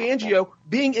also Vic Fangio,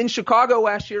 being in Chicago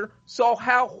last year, saw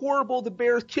how horrible the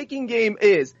Bears' kicking game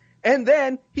is. And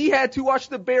then he had to watch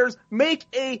the Bears make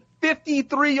a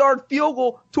 53-yard field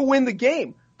goal to win the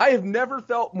game. I have never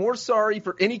felt more sorry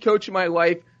for any coach in my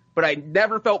life, but I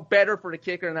never felt better for the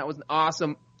kicker, and that was an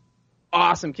awesome,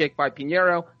 awesome kick by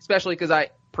Pinheiro, especially because I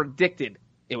predicted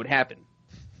it would happen.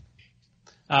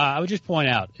 I would just point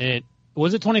out,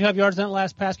 was it 25 yards on that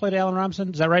last pass play to Allen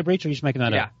Robinson? Is that right, Breech, or are you just making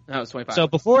that up? Yeah, that was 25. So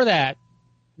before that,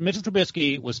 Mitchell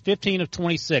Trubisky was 15 of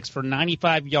 26 for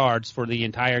 95 yards for the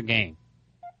entire game.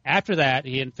 After that,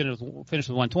 he had finished with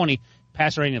 120,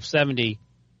 passer rating of 70,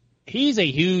 he's a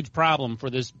huge problem for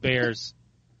this Bears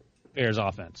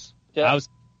offense. Yeah.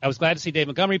 I was glad to see Dave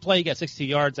Montgomery play. He got 62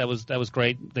 yards. That was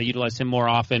great. They utilized him more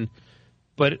often.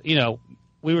 But,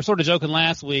 we were sort of joking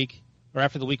last week or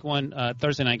after the week 1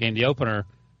 Thursday night game, the opener.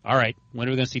 All right, when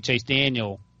are we going to see Chase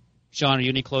Daniel? Sean, are you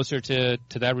any closer to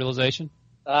that realization?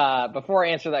 Before I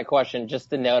answer that question,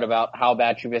 just a note about how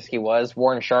bad Trubisky was.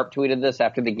 Warren Sharp tweeted this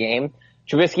after the game.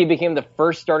 Trubisky became the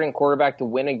first starting quarterback to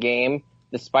win a game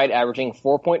despite averaging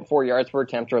 4.4 yards per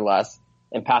attempt or less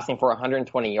and passing for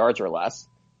 120 yards or less.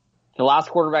 The last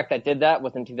quarterback that did that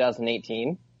was in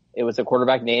 2018. It was a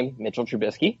quarterback named Mitchell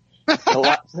Trubisky.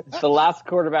 The last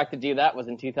quarterback to do that was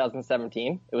in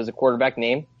 2017. It was a quarterback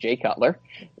named Jay Cutler.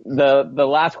 The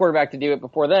last quarterback to do it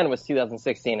before then was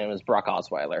 2016, and it was Brock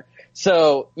Osweiler.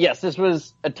 So, yes, this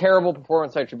was a terrible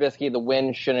performance by Trubisky. The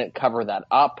win shouldn't cover that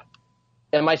up.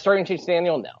 Am I starting Chase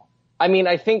Daniel? No. I mean,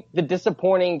 I think the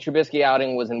disappointing Trubisky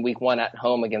outing was in week 1 at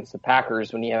home against the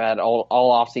Packers when you had all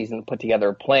offseason to put together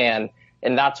a plan,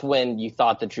 and that's when you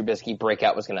thought the Trubisky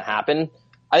breakout was going to happen.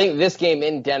 I think this game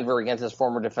in Denver against his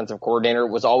former defensive coordinator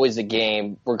was always a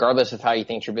game, regardless of how you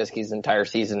think Trubisky's entire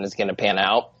season is going to pan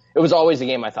out. It was always a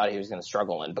game I thought he was going to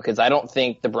struggle in because I don't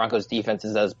think the Broncos defense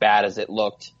is as bad as it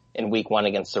looked in week 1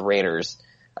 against the Raiders.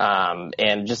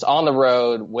 And just on the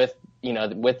road with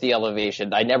the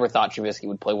elevation, I never thought Trubisky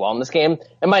would play well in this game.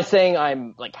 Am I saying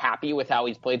I'm happy with how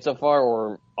he's played so far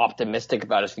or optimistic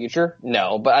about his future?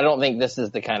 No, but I don't think this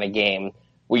is the kind of game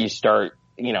where you start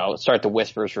the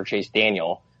whispers for Chase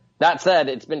Daniel. That said,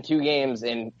 it's been 2 games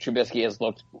and Trubisky has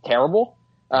looked terrible.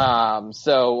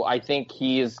 So I think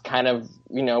he is kind of,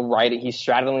 right. He's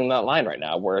straddling that line right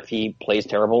now where if he plays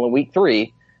terrible in week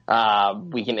 3,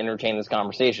 we can entertain this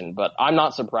conversation. But I'm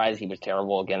not surprised he was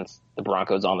terrible against the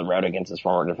Broncos on the road against his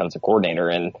former defensive coordinator.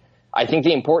 And I think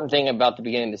the important thing about the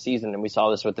beginning of the season, and we saw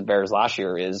this with the Bears last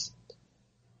year, is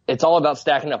it's all about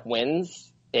stacking up wins.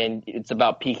 And it's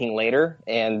about peaking later.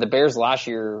 And the Bears last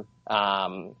year,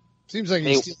 seems like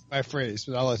you steal my phrase,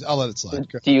 but I'll let it slide.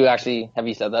 Do you actually have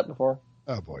you said that before?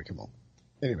 Oh boy, come on.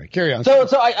 Anyway, carry on. So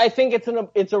I think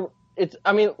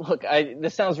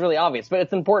this sounds really obvious, but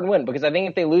it's an important win because I think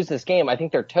if they lose this game, I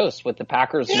think they're toast with the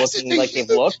Packers looking like they've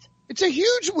looked. It's a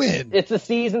huge win. It's a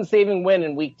season-saving win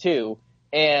in week 2,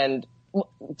 and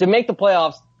to make the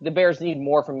playoffs, the Bears need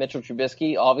more from Mitchell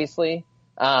Trubisky, obviously.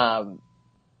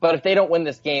 But if they don't win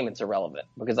this game, it's irrelevant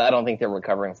because I don't think they're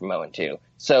recovering from 0-2.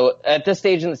 So at this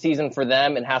stage in the season for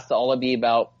them, it has to all be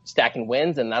about stacking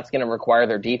wins, and that's going to require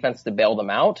their defense to bail them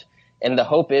out. And the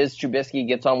hope is Trubisky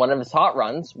gets on one of his hot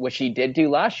runs, which he did do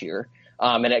last year,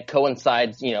 and it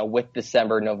coincides, with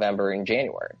December, November, and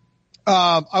January.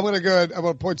 I'm going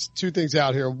to point 2 things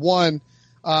out here. One,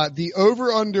 the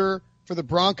over-under for the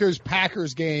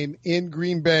Broncos-Packers game in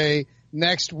Green Bay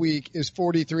next week is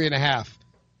 43.5.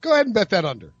 Go ahead and bet that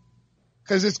under,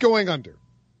 because it's going under.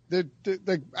 I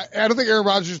don't think Aaron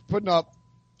Rodgers is putting up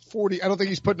 40. I don't think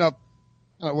he's putting up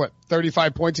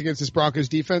 35 points against this Broncos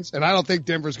defense, and I don't think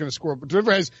Denver's going to score. But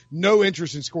Denver has no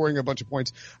interest in scoring a bunch of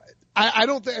points. I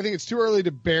think it's too early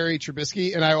to bury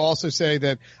Trubisky, and I will also say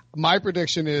that my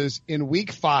prediction is in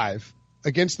Week 5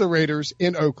 against the Raiders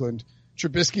in Oakland,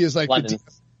 Trubisky is London.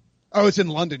 It's in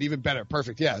London, even better,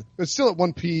 perfect, yeah. It's still at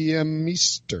 1 p.m.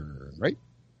 Eastern, right?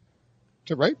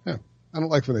 Right? Yeah. I don't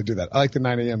like when they do that. I like the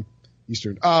 9 a.m.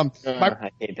 Eastern. I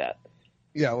hate that.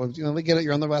 Yeah, well, we get it.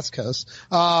 You're on the West Coast.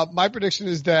 My prediction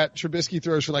is that Trubisky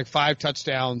throws for 5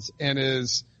 touchdowns and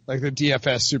is the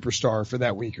DFS superstar for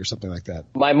that week or something like that.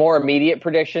 My more immediate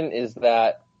prediction is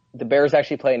that the Bears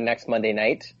actually play next Monday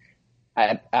night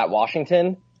at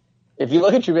Washington. If you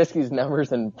look at Trubisky's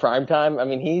numbers in primetime, I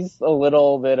mean, he's a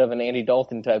little bit of an Andy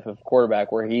Dalton type of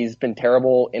quarterback where he's been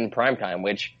terrible in primetime,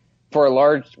 which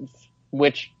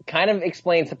kind of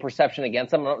explains the perception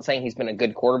against him. I'm not saying he's been a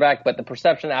good quarterback, but the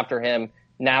perception after him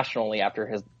nationally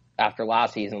after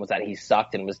last season was that he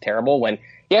sucked and was terrible when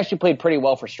he actually played pretty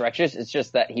well for stretches. It's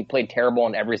just that he played terrible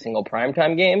in every single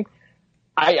primetime game.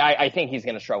 I think he's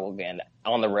going to struggle again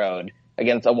on the road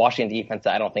against a Washington defense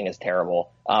that I don't think is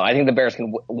terrible. I think the Bears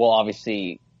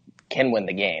can win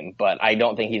the game, but I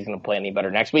don't think he's going to play any better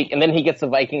next week. And then he gets the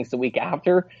Vikings the week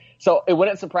after. So it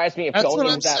wouldn't surprise me if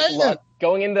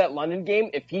going into that London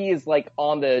game, if he is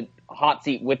on the hot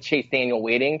seat with Chase Daniel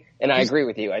waiting, and I agree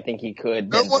with you, I think he could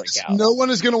break out. No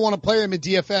one is going to want to play him in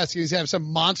DFS. He's having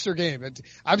some monster game.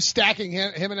 I'm stacking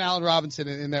him and Allen Robinson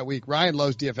in that week. Ryan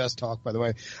loves DFS talk, by the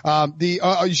way.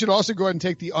 You should also go ahead and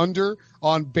take the under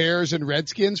on Bears and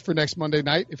Redskins for next Monday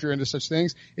night if you're into such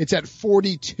things. It's at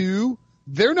 42.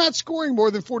 They're not scoring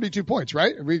more than 42 points,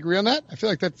 right? We agree on that? I feel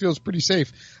like that feels pretty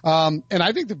safe. And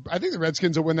I think the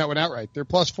Redskins will win that one outright. They're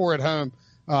 +4 at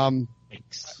home.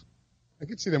 I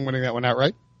could see them winning that one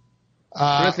outright.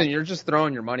 Brinson, you're just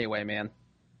throwing your money away, man.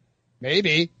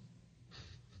 Maybe.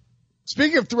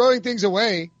 Speaking of throwing things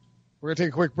away, we're going to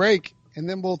take a quick break, and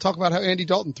then we'll talk about how Andy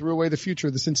Dalton threw away the future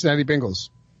of the Cincinnati Bengals.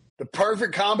 The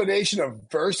perfect combination of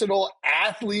versatile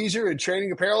athleisure and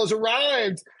training apparel has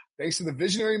arrived. Thanks to the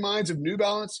visionary minds of New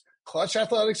Balance, Clutch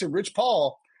Athletics, and Rich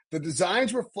Paul, the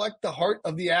designs reflect the heart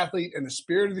of the athlete and the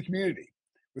spirit of the community.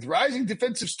 With rising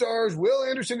defensive stars Will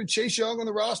Anderson and Chase Young on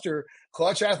the roster,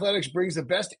 Clutch Athletics brings the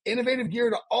best innovative gear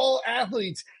to all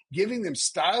athletes, giving them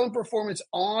style and performance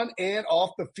on and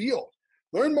off the field.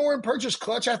 Learn more and purchase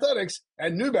Clutch Athletics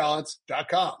at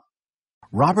newbalance.com.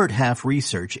 Robert Half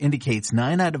research indicates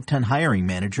 9 out of 10 hiring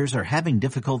managers are having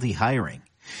difficulty hiring.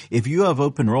 If you have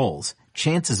open roles,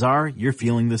 chances are you're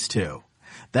feeling this too.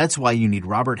 That's why you need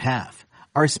Robert Half.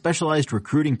 Our specialized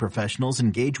recruiting professionals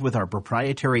engage with our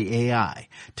proprietary AI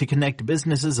to connect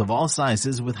businesses of all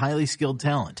sizes with highly skilled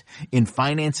talent in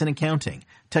finance and accounting,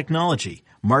 technology,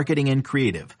 marketing and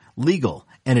creative, legal,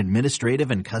 and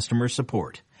administrative and customer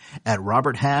support. At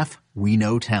Robert Half, we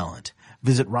know talent.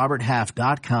 Visit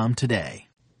roberthalf.com today.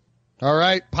 All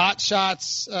right, pot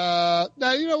shots. No,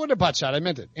 you know what, a pot shot. I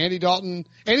meant it. Andy Dalton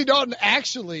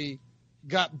actually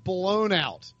got blown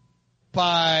out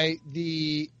by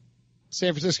the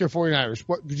San Francisco 49ers.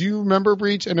 What do you remember,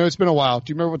 Breech? I know it's been a while.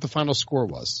 Do you remember what the final score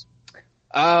was?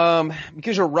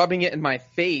 Because you're rubbing it in my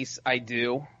face, I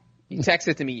do. You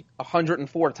texted to me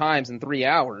 104 times in 3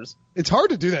 hours. It's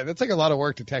hard to do that. That's like a lot of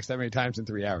work to text that many times in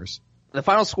 3 hours. The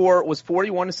final score was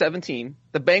 41-17.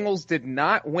 The Bengals did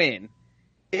not win.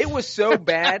 It was so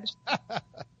bad.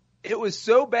 It was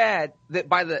so bad that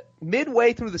by the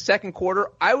midway through the second quarter,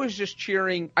 I was just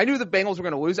cheering. I knew the Bengals were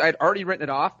going to lose. I had already written it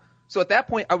off. So at that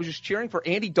point, I was just cheering for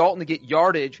Andy Dalton to get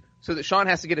yardage so that Sean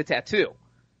has to get a tattoo.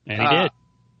 And he did.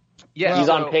 Yeah, he's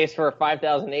on pace for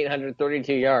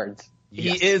 5,832 yards.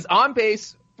 He is on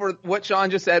pace for what Sean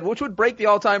just said, which would break the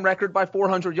all-time record by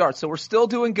 400 yards. So we're still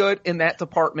doing good in that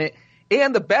department.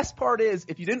 And the best part is,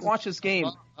 if you didn't watch this game,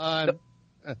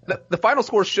 the final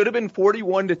score should have been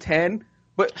 41-10,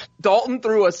 but Dalton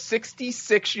threw a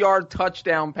 66-yard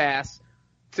touchdown pass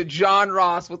to John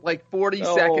Ross with like 40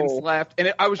 seconds left.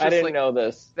 And I was just didn't know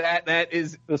this. That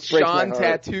is Sean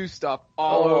tattoo stuff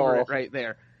all over it right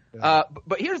there. Yeah.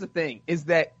 But here's the thing, is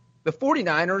that the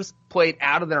 49ers played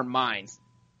out of their minds.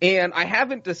 And I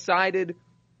haven't decided.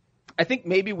 I think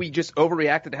maybe we just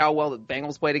overreacted to how well the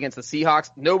Bengals played against the Seahawks.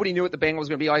 Nobody knew what the Bengals was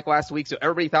going to be like last week, so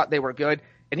everybody thought they were good.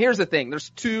 And here's the thing. There's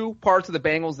two parts of the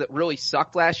Bengals that really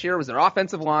sucked last year. It was their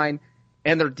offensive line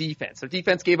and their defense. Their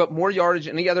defense gave up more yardage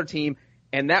than any other team,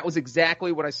 and that was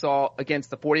exactly what I saw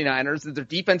against the 49ers. Their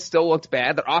defense still looked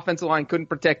bad. Their offensive line couldn't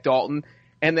protect Dalton.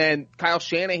 And then Kyle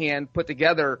Shanahan put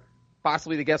together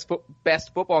possibly the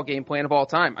best football game plan of all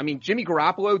time. I mean, Jimmy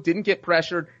Garoppolo didn't get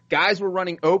pressured. Guys were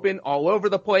running open all over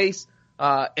the place.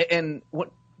 And when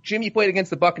Jimmy played against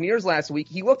the Buccaneers last week,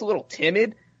 he looked a little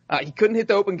timid. He couldn't hit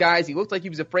the open guys. He looked like he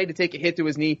was afraid to take a hit to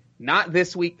his knee. Not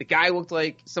this week. The guy looked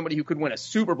like somebody who could win a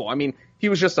Super Bowl. I mean, he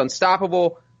was just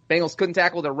unstoppable. Bengals couldn't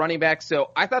tackle their running back. So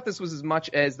I thought this was as much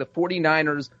as the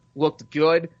 49ers looked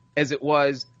good as it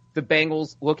was the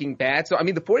Bengals looking bad. So, I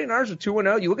mean, the 49ers are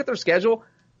 2-0. You look at their schedule.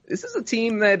 This is a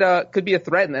team that could be a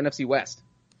threat in the NFC West.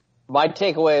 My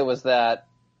takeaway was that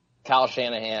Kyle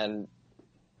Shanahan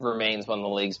remains one of the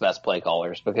league's best play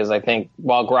callers, because I think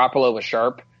while Garoppolo was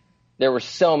sharp, there were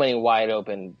so many wide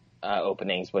open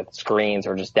openings with screens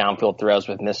or just downfield throws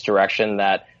with misdirection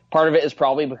that part of it is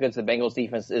probably because the Bengals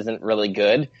defense isn't really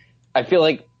good. I feel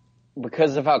like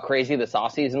because of how crazy this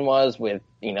offseason was with,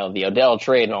 the Odell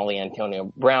trade and all the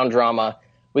Antonio Brown drama,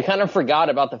 we kind of forgot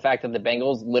about the fact that the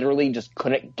Bengals literally just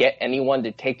couldn't get anyone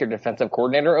to take their defensive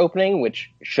coordinator opening, which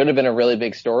should have been a really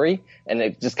big story, and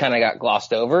it just kind of got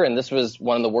glossed over. And this was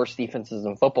one of the worst defenses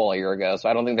in football a year ago, so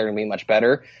I don't think they're going to be much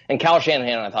better. And Kyle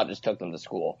Shanahan, I thought, just took them to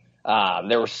school.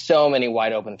 There were so many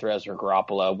wide open throws for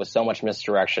Garoppolo with so much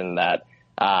misdirection that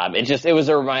it was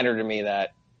a reminder to me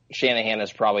that Shanahan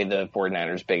is probably the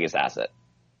 49ers' biggest asset.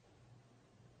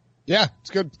 Yeah, it's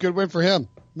good win for him.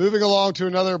 Moving along to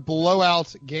another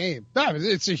blowout game. No,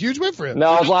 it's a huge win for him.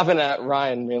 No, I was laughing at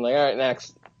Ryan being like, all right,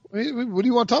 next. What do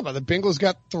you want to talk about? The Bengals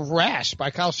got thrashed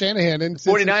by Kyle Shanahan. And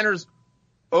 49ers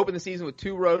opened the season with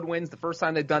 2 road wins, the first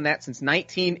time they've done that since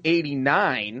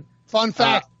 1989. Fun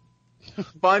fact.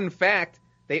 Fun fact,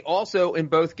 they also, in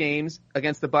both games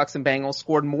against the Bucs and Bengals,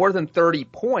 scored more than 30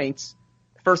 points.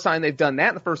 First time they've done that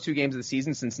in the first 2 games of the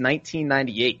season since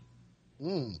 1998.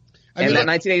 And that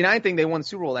 1989 thing, they won the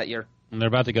Super Bowl that year. And they're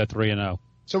about to go 3-0.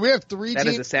 So we have 3 teams. That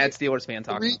is a sad Steelers fan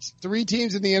talking. 3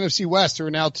 teams in the NFC West who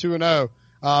are now 2-0.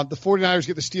 The 49ers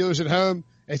get the Steelers at home,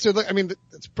 And so, I mean,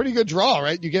 it's a pretty good draw,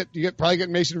 right? You probably get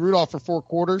Mason Rudolph for 4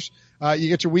 quarters. You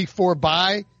get your week 4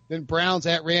 bye, then Browns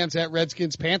at Rams at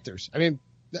Redskins, Panthers. I mean,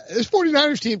 this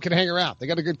 49ers team can hang around. They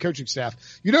got a good coaching staff.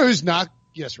 You know who's not?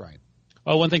 Yes, Ryan.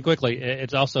 Oh, one thing quickly.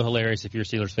 It's also hilarious if you're a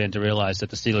Steelers fan to realize that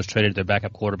the Steelers traded their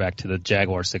backup quarterback to the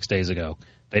Jaguars 6 days ago.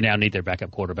 They now need their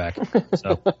backup quarterback.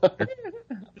 So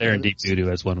they're in deep doo-doo,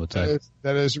 as one would say.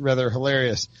 That is rather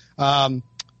hilarious.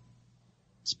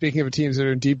 Speaking of teams that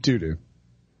are in deep doo-doo,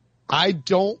 I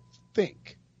don't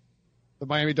think the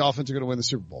Miami Dolphins are going to win the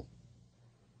Super Bowl.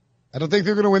 I don't think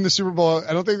they're going to win the Super Bowl.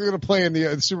 I don't think they're going to play in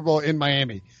the Super Bowl in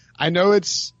Miami. I know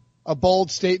it's a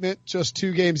bold statement just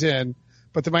 2 games in,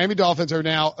 but the Miami Dolphins are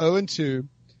now 0-2.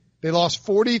 They lost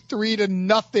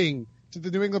 43-0 to the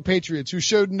New England Patriots, who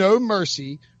showed no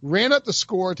mercy, ran up the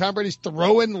score. Tom Brady's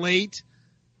throwing late.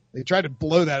 They tried to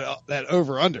blow that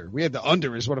over under. We had the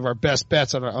under as one of our best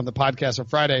bets on the podcast on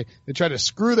Friday. They tried to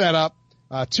screw that up.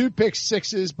 2 pick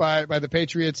sixes by the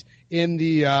Patriots in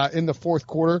the fourth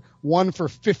quarter. 1 for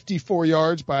 54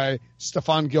 yards by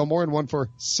Stephon Gilmore and 1 for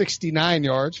 69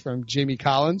 yards from Jamie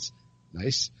Collins.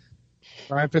 Nice.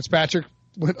 Ryan Fitzpatrick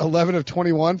went 11 of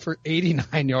 21 for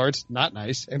 89 yards. Not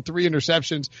nice. And 3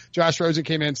 interceptions. Josh Rosen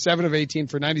came in 7 of 18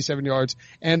 for 97 yards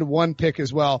and 1 pick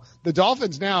as well. The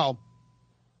Dolphins now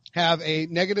have a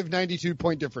negative 92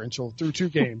 point differential through 2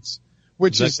 games,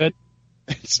 which is good?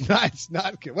 It's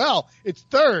not good. Well, it's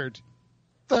third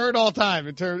all time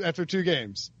after 2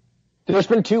 games. There's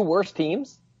been 2 worse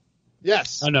teams?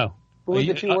 Yes. Oh, no. Who are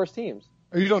the 2 worst teams?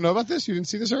 Oh, you don't know about this? You didn't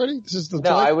see this already? This is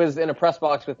No, I was in a press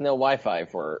box with no Wi-Fi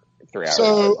for 3 hours.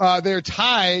 So, they're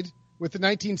tied with the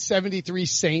 1973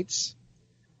 Saints,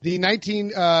 the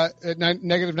negative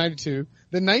 92.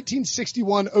 The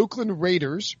 1961 Oakland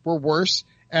Raiders were worse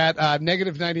at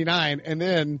negative 99. And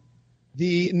then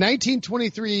the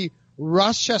 1923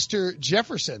 Rochester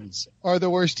Jeffersons are the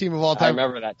worst team of all time. I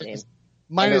remember that team.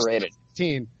 Minus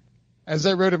 15. As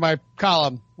I wrote in my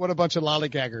column, what a bunch of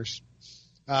lollygaggers.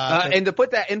 And to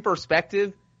put that in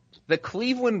perspective, the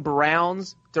Cleveland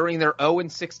Browns during their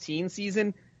 0-16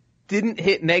 season didn't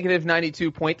hit negative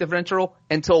 92 point differential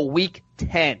until week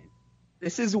 10.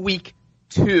 This is week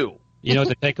 2. You know what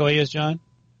the takeaway is, John?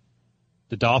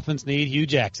 The Dolphins need Hugh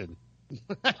Jackson.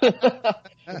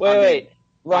 Wait.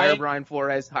 Hire Brian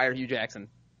Flores, hire Hugh Jackson.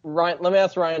 Ryan, let me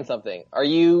ask Ryan something. Are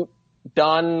you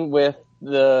done with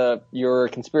your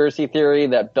conspiracy theory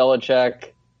that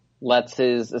Belichick lets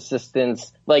his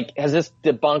assistants, has this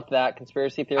debunked that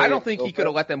conspirity theory? I don't think he could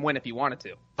have let them win if he wanted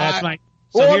to. That's my.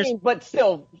 But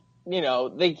still,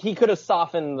 he could have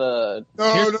softened the.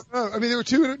 No. I mean,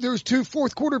 there was 2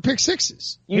 fourth quarter pick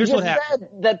sixes. You just said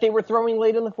that they were throwing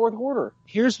late in the fourth quarter.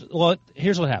 Here's what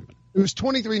happened. It was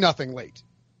 23-0 late.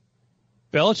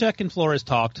 Belichick and Flores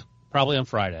talked probably on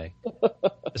Friday.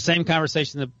 The same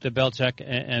conversation that Belichick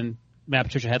and Matt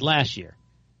Patricia had last year.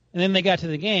 And then they got to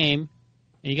the game,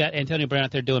 and you got Antonio Brown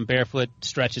out there doing barefoot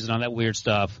stretches and all that weird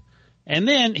stuff. And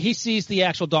then he sees the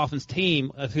actual Dolphins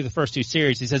team through the first 2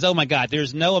 series. He says, oh, my God,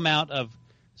 there's no amount of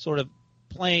sort of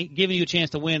giving you a chance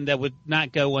to win that would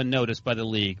not go unnoticed by the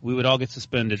league. We would all get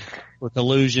suspended for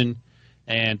collusion,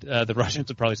 and the Russians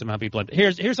would probably somehow be blamed.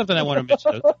 Here's something I want to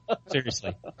mention,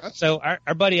 seriously. So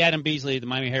our buddy Adam Beasley, the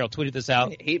Miami Herald, tweeted this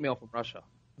out. Hate mail from Russia.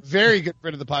 Very good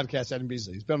friend of the podcast, Adam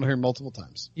Beasley. He's been on here multiple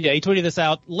times. Yeah, he tweeted this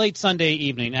out late Sunday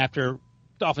evening after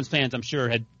Dolphins fans, I'm sure,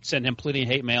 had sent him plenty of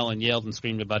hate mail and yelled and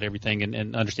screamed about everything,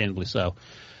 and understandably so.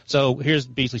 So here's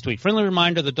Beasley's tweet. Friendly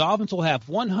reminder, the Dolphins will have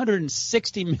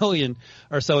 $160 million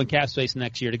or so in cap space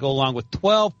next year to go along with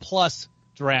 12-plus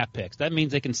draft picks. That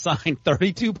means they can sign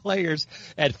 32 players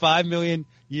at $5 million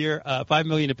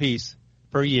apiece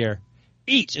per year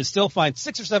each, and still find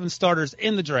 6 or 7 starters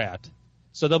in the draft.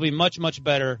 So they'll be much, much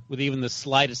better with even the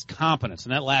slightest competence.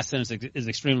 And that last sentence is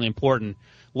extremely important.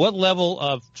 What level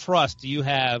of trust do you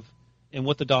have in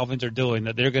what the Dolphins are doing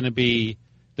that they're going to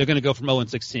go from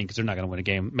 0-16 because they're not going to win a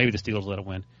game? Maybe the Steelers let it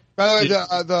win. By the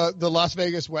way, the Las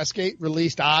Vegas Westgate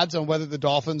released odds on whether the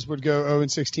Dolphins would go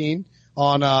 0-16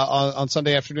 on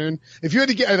Sunday afternoon. If you had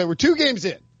to get, there were 2 games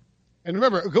in. And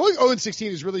remember, going 0-16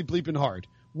 is really bleeping hard.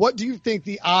 What do you think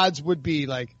the odds would be?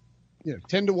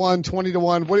 10-1,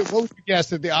 20-1. What would you guess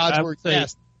that the odds were?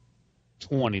 20-1.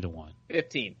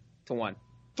 15-1.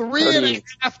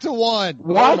 3.5-1.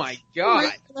 What? Oh my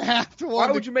God. 3.5-1.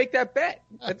 Why would you make that bet?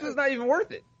 That's not even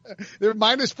worth it. They're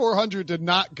minus 400 to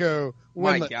not go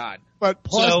winless. My God. But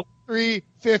plus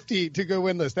 350 to go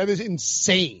winless. That is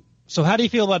insane. So how do you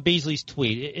feel about Beasley's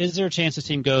tweet? Is there a chance this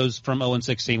team goes from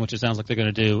 0-16, which it sounds like they're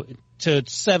going to do, to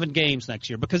 7 games next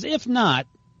year? Because if not,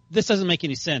 this doesn't make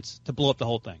any sense to blow up the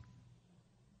whole thing.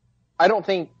 I don't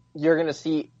think you're going to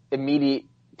see immediate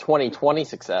 2020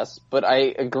 success, but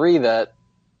I agree that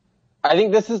I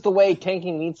think this is the way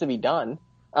tanking needs to be done.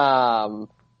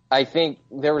 I think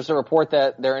there was a report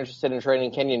that they're interested in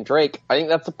trading Kenyon Drake. I think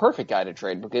that's the perfect guy to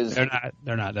trade because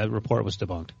they're not. That report was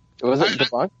debunked. Was it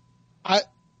debunked?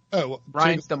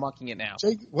 Brian's debunking it now.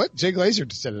 Jay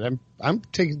Glazer said it. I'm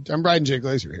riding Jay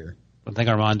Glazer here. I think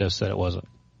Armando said it wasn't.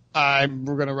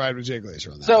 We're going to ride with Jay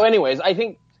Glazer on that. So anyways,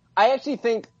 I actually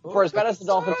think for as bad as the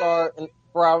Dolphins are and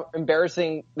for how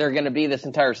embarrassing they're going to be this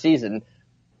entire season,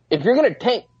 if you're going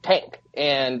to tank.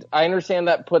 And I understand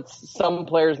that puts some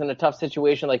players in a tough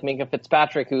situation like Minkah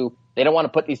Fitzpatrick, who they don't want to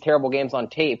put these terrible games on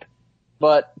tape.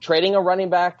 But trading a running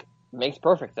back makes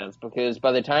perfect sense because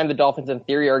by the time the Dolphins in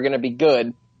theory are going to be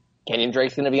good, Kenyon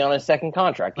Drake's going to be on his second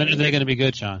contract. When are they going to be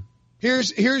good, Sean?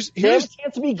 Here's they have a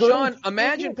chance to be good. Sean,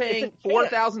 imagine paying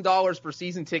 $4,000 for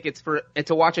season tickets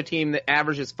to watch a team that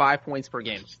averages 5 points per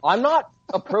game. I'm not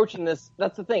approaching this.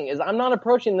 That's the thing, is I'm not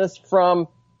approaching this from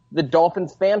the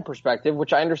Dolphins fan perspective,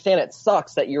 which I understand it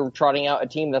sucks that you're trotting out a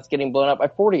team that's getting blown up by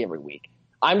 40 every week.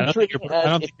 I don't think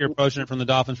you're approaching it from the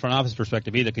Dolphins front office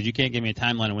perspective either, because you can't give me a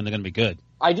timeline of when they're going to be good.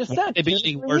 I just said they'd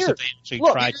be worse if they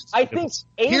actually tried. I think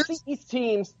AFC East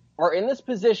teams are in this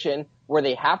position where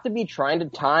they have to be trying to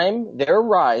time their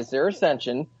rise, their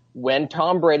ascension, when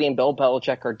Tom Brady and Bill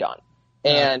Belichick are done.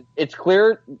 And it's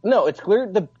clear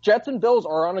the Jets and Bills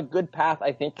are on a good path,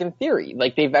 I think, in theory.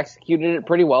 Like, they've executed it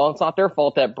pretty well. It's not their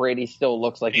fault that Brady still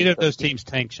looks like neither of those teams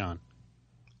tanked, Sean.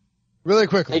 Really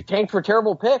quickly. They tanked for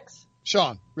terrible picks.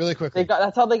 Sean, really quickly.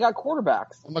 That's how they got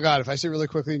quarterbacks. Oh, my God. If I say really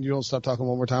quickly and you don't stop talking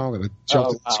one more time, I'm going to jump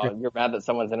to the script. You're mad that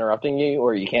someone's interrupting you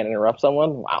or you can't interrupt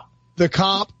someone? Wow. The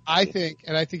comp, I think,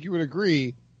 and I think you would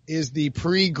agree, is the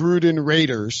pre-Gruden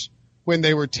Raiders when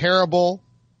they were terrible.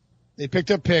 They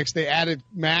picked up picks. They added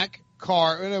Mack,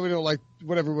 Carr. We don't like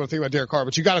whatever we want to think about Derek Carr,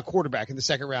 but you got a quarterback in the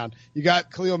second round. You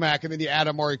got Khalil Mack, and then you add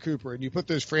Amari Cooper, and you put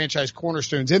those franchise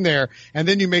cornerstones in there, and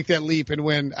then you make that leap and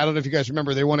win. I don't know if you guys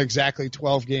remember, they won exactly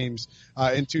 12 games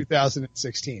in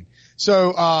 2016.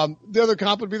 So the other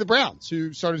comp would be the Browns,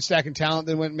 who started stacking talent,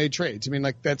 then went and made trades. I mean,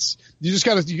 like, that's you just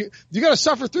got to you got to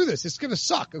suffer through this. It's going to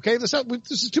suck. Okay, this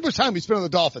is too much time we spent on the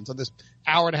Dolphins on this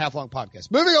hour-and-a-half long podcast.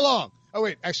 Moving along. Oh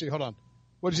wait, actually, hold on.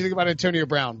 What did you think about Antonio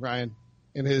Brown, Ryan,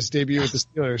 in his debut with the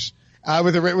Steelers,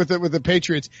 with the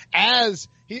Patriots? As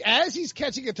he's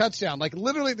catching a touchdown, like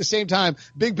literally at the same time,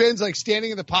 Big Ben's like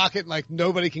standing in the pocket and like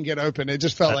nobody can get open. It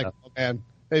just felt like, oh man,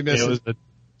 they missed it. It was a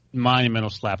monumental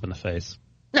slap in the face.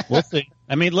 We'll see.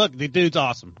 I mean, look, the dude's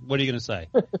awesome. What are you going to say?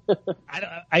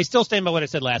 I still stand by what I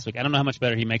said last week. I don't know how much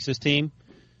better he makes his team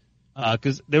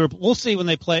because we'll see when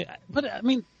they play. But I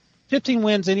mean, 15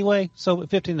 wins anyway, so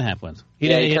 15.5 wins.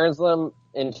 He turns them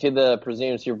into the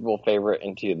presumed Super Bowl favorite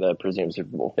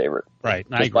Right.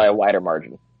 Just by a wider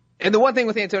margin. And the one thing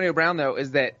with Antonio Brown, though,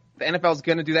 is that the NFL is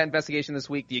going to do that investigation this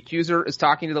week. The accuser is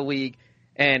talking to the league.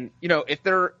 And, if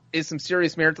there is some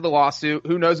serious merit to the lawsuit,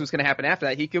 who knows what's going to happen after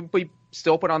that? He could be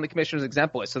still put on the commissioner's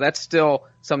exempt list. So that's still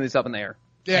something that's up in the air.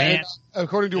 Yeah, and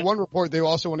according to one report, they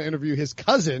also want to interview his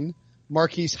cousin,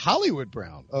 Marquise Hollywood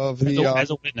Brown of the as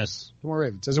a witness. Baltimore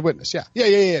Ravens, as a witness.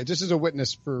 Yeah. Just as a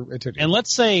witness for Antonio. And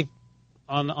let's say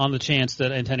on the chance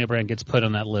that Antonio Brown gets put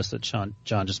on that list that John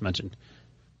just mentioned,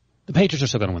 the Patriots are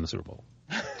still going to win the Super Bowl.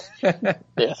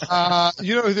 Yes.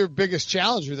 Who their biggest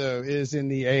challenger, though, is in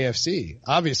the AFC.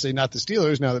 Obviously not the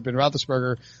Steelers now that Ben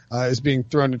Roethlisberger is being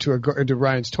thrown into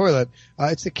Ryan's toilet.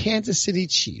 It's the Kansas City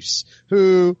Chiefs,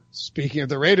 who, speaking of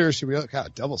the Raiders,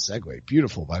 double segue,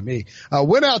 beautiful by me,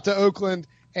 went out to Oakland,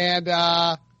 and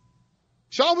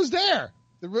Sean was there.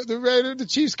 The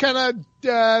Chiefs kind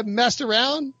of messed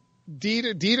around,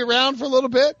 deed around for a little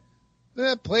bit.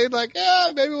 Played like,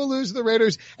 maybe we'll lose to the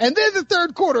Raiders. And then the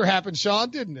third quarter happened, Sean,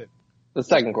 didn't it? The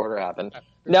second quarter happened.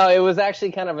 No, it was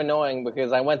actually kind of annoying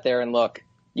because I went there and look,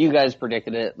 you guys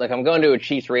predicted it. Like, I'm going to a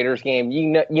Chiefs-Raiders game.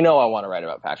 You know I want to write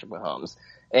about Patrick Mahomes.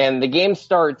 And the game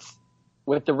starts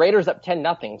with the Raiders up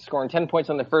 10-0, scoring 10 points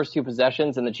on their first two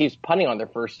possessions, and the Chiefs punting on their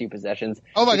first two possessions.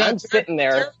 Oh, my God. I'm sitting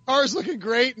there. Derek Carr's looking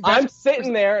great. I'm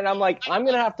sitting there, and I'm like, I'm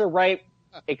going to have to write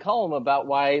a column about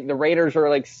why the Raiders are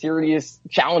like serious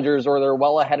challengers or they're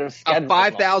well ahead of schedule. A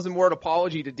 5,000 word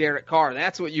apology to Derek Carr.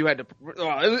 That's what you had to.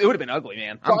 It would have been ugly,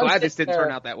 man. I'm glad this didn't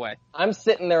turn out that way. I'm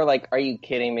sitting there like, are you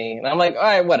kidding me? And I'm like, all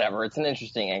right, whatever. It's an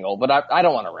interesting angle, but I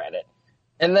don't want to read it.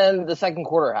 And then the second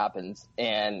quarter happens,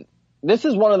 and this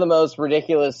is one of the most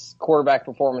ridiculous quarterback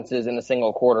performances in a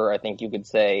single quarter, I think you could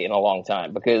say, in a long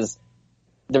time, because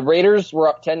the Raiders were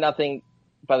up 10-0.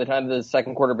 By the time the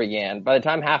second quarter began, by the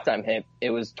time halftime hit, it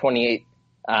was 28-10.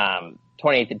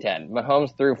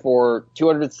 Mahomes threw for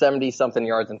 270-something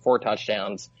yards and 4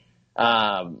 touchdowns.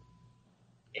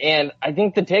 And I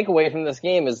think the takeaway from this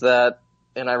game is that,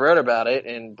 and I wrote about it,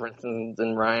 and Brinson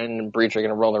and Ryan and Breech are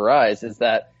going to roll their eyes, is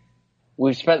that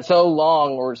we've spent so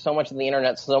long, or so much of the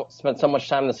internet spent so much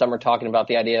time this summer talking about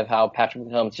the idea of how Patrick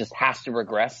Mahomes just has to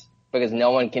regress because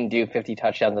no one can do 50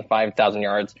 touchdowns and 5,000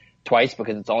 yards twice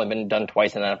because it's only been done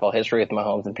twice in NFL history with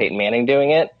Mahomes and Peyton Manning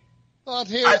doing it. But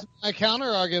here's my counter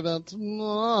argument.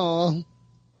 No.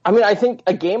 I mean, I think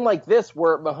a game like this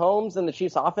where Mahomes and the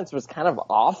Chiefs offense was kind of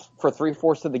off for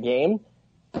 3/4 of the game,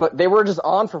 but they were just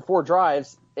on for 4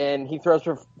 drives, and he throws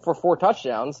for 4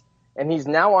 touchdowns, and he's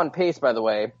now on pace, by the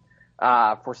way,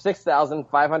 for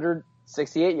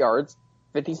 6,568 yards,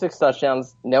 56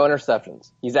 touchdowns, no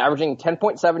interceptions. He's averaging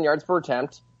 10.7 yards per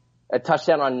attempt, a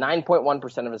touchdown on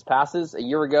 9.1% of his passes. A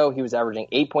year ago, he was averaging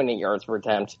 8.8 yards per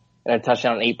attempt and a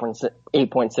touchdown on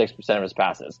 8.6% of his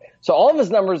passes. So all of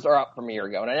his numbers are up from a year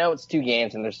ago, and I know it's 2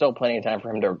 games, and there's still plenty of time for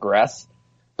him to regress.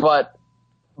 But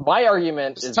my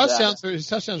argument is his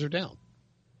touchdowns are down.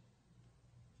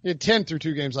 He had 10 through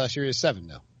 2 games last year. He has 7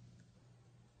 now.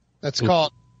 That's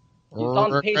called. He's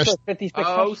on pace for 56.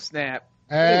 Oh, snap.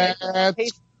 How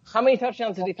many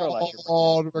touchdowns did he throw last year?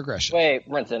 Called regression. Wait,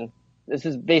 Brinson. This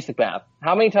is basic math.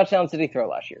 How many touchdowns did he throw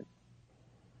last year?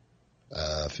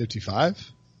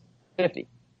 55? 50.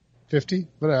 50?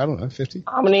 But I don't know, 50?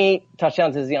 How many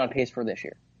touchdowns is he on pace for this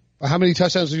year? How many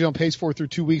touchdowns was he on pace for through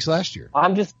 2 weeks last year?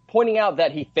 I'm just pointing out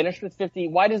that he finished with 50.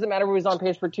 Why does it matter if he was on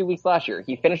pace for 2 weeks last year?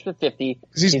 He finished with 50.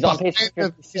 He's on pace for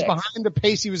 56. He's behind the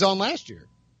pace he was on last year.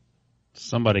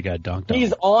 Somebody got dunked on.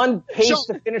 He's on pace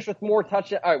to finish with more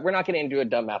touchdowns. All right, we're not getting into a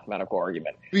dumb mathematical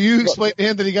argument. Will you explain to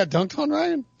him that he got dunked on,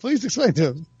 Ryan? Please explain to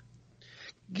him.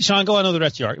 Sean, go on to the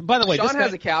rest of your argument. By the way, Sean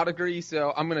has a Cal degree,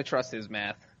 so I'm going to trust his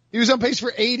math. He was on pace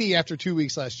for 80 after 2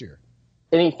 weeks last year.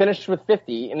 And he finished with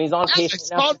 50, and he's on pace. It's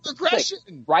called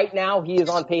regression. Right now, he is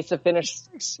on pace to finish.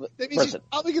 That means he's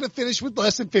probably going to finish with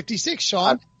less than 56,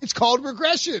 Sean. It's called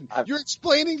regression. You're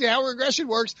explaining to how regression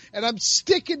works, and I'm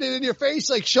sticking it in your face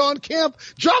like Sean Kemp,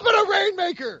 dropping a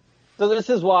rainmaker. So this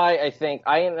is why I think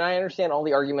I understand all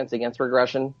the arguments against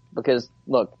regression because,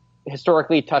 look,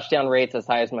 historically, touchdown rates as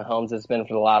high as Mahomes has been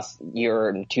for the last year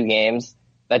and 2 games,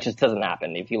 that just doesn't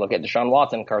happen. If you look at Deshaun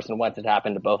Watson, Carson Wentz, it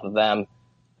happened to both of them.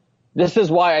 This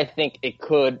is why I think it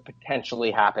could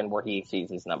potentially happen where he exceeds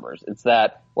these numbers. It's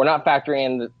that we're not factoring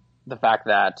in the fact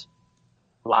that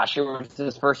last year was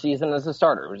his first season as a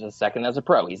starter. It was his second as a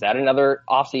pro. He's had another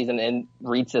offseason in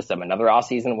Reed's system, another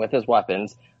offseason with his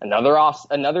weapons,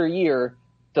 another year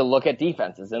to look at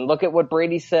defenses. And look at what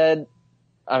Brady said.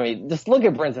 I mean, just look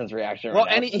at Brinson's reaction. Well,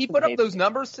 right now. and he put up those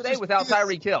numbers today without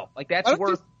Tyreek Hill. Like, that's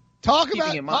worth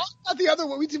keeping in mind. Talk about the other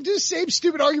one. We do the same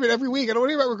stupid argument every week. I don't want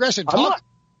to hear about regression.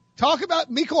 Talk about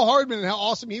Mecole Hardman and how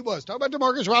awesome he was. Talk about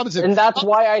DeMarcus Robinson. And that's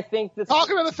why I think this. Talk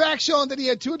about the fact, Sean, that he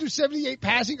had 278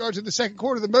 passing yards in the second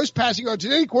quarter, the most passing yards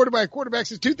in any quarterback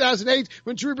since 2008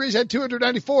 when Drew Brees had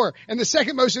 294, and the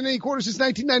second most in any quarter since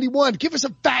 1991. Give us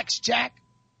some facts, Jack.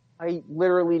 I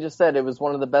literally just said it was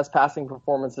one of the best passing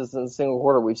performances in a single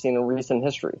quarter we've seen in recent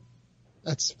history.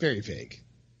 That's very vague.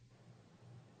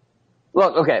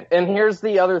 Look, okay, and here's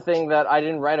the other thing that I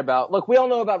didn't write about. Look, we all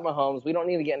know about Mahomes. We don't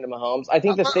need to get into Mahomes. I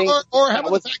think the thing. Or how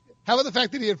about the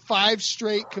fact that he had 5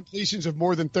 straight completions of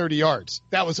more than 30 yards?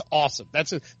 That was awesome.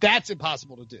 That's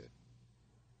impossible to do.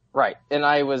 Right, and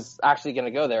I was actually going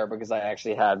to go there because I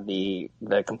actually had the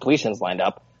completions lined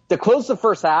up. To close the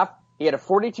first half, he had a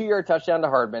 42-yard touchdown to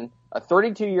Hardman, a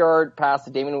 32-yard pass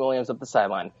to Damien Williams up the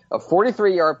sideline, a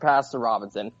 43-yard pass to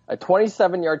Robinson, a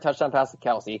 27-yard touchdown pass to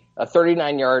Kelsey, a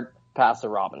 39-yard pass to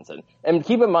Robinson. And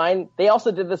keep in mind, they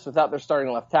also did this without their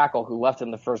starting left tackle who left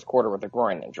in the first quarter with a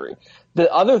groin injury.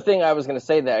 The other thing I was going to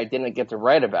say that I didn't get to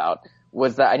write about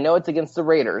was that I know it's against the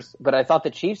Raiders, but I thought the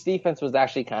Chiefs defense was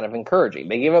actually kind of encouraging.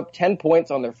 They gave up 10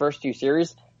 points on their first 2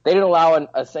 series. They didn't allow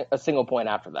a single point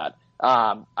after that.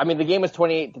 I mean, the game was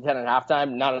 28-10 at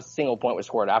halftime. Not a single point was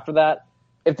scored after that.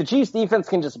 If the Chiefs defense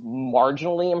can just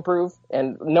marginally improve,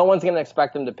 and no one's going to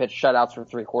expect them to pitch shutouts for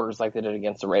 3 quarters like they did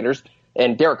against the Raiders,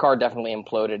 and Derek Carr definitely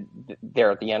imploded there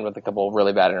at the end with a couple of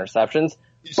really bad interceptions.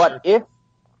 Yes, but if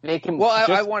they can, well,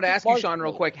 I want to ask you, Sean,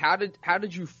 real quick. How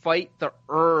did you fight the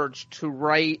urge to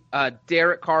write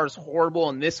Derek Carr's horrible,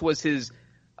 and this was his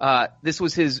Da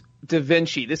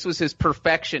Vinci. This was his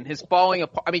perfection, his falling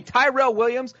apart. I mean, Tyrell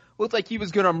Williams looked like he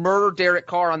was going to murder Derek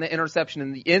Carr on the interception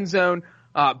in the end zone.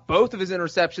 Both of his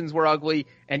interceptions were ugly,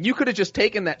 and you could have just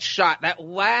taken that shot, that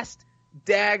last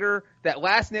dagger, that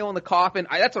last nail in the coffin.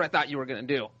 That's what I thought you were going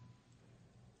to do.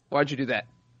 Why'd you do that?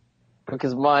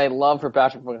 Because my love for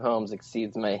Patrick Mahomes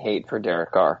exceeds my hate for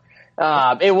Derek Carr.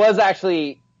 It was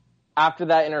actually After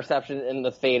that interception in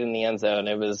the fade in the end zone,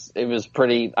 it was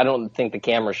pretty. I don't think the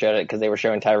camera showed it because they were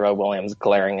showing Tyrell Williams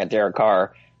glaring at Derek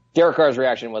Carr. Derek Carr's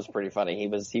reaction was pretty funny.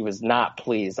 He was not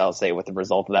pleased, I'll say, with the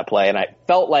result of that play, and I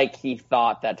felt like he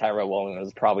thought that Tyrell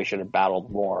Williams probably should have battled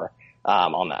more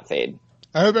on that fade.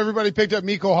 I hope everybody picked up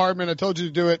Mecole Hardman. I told you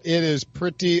to do it. It is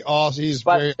pretty awesome. He's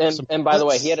very awesome. And by the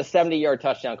way, he had a 70-yard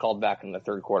touchdown called back in the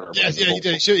third quarter. Yes, yeah, he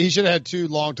did. He should have had 2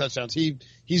 long touchdowns.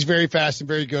 He's very fast and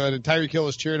very good, and Tyreek Hill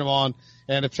is cheering him on.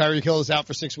 And if Tyreek Hill is out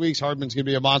for 6 weeks, Hardman's going to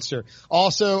be a monster.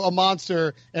 Also a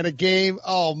monster and a game.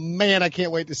 Oh, man, I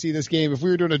can't wait to see this game. If we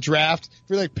were doing a draft, if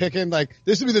we were picking,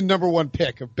 this would be the number 1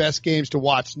 pick of best games to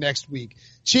watch next week.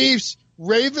 Chiefs,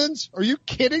 Ravens, are you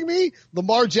kidding me?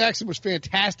 Lamar Jackson was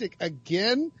fantastic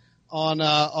again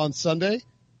on Sunday.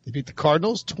 They beat the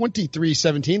Cardinals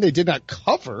 23-17. They did not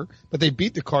cover, but they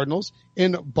beat the Cardinals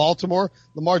in Baltimore.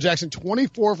 Lamar Jackson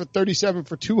 24 for 37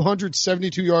 for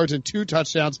 272 yards and 2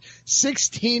 touchdowns,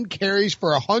 16 carries for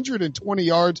 120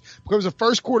 yards. Becomes the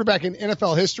first quarterback in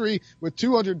NFL history with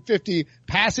 250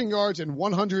 passing yards and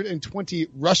 120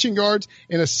 rushing yards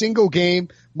in a single game.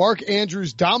 Mark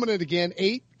Andrews dominant again,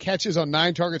 8 catches on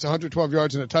 9 targets, 112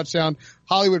 yards and a touchdown.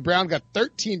 Hollywood Brown got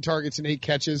 13 targets and 8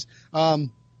 catches.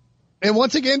 And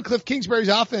once again, Cliff Kingsbury's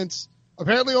offense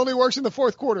apparently only works in the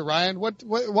fourth quarter, Ryan.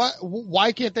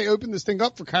 Why can't they open this thing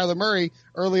up for Kyler Murray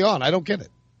early on? I don't get it.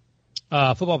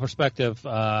 Football perspective,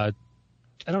 I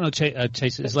don't know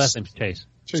Chase, his last name's Chase.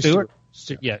 Stewart?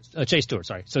 Yeah, Chase Stewart,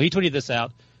 sorry. So he tweeted this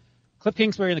out. Cliff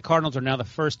Kingsbury and the Cardinals are now the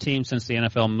first team since the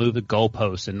NFL moved the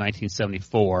goalposts in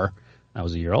 1974, I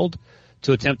was a year old,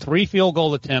 to attempt 3 field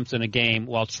goal attempts in a game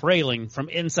while trailing from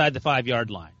inside the 5-yard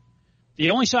line.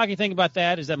 The only shocking thing about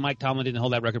that is that Mike Tomlin didn't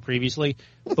hold that record previously,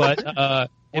 but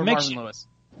it makes Marvin Lewis.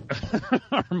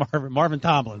 Marvin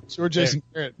Tomlin. Or Jason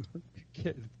Garrett.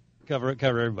 Cover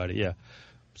everybody, yeah.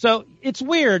 So it's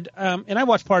weird, and I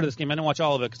watched part of this game. I didn't watch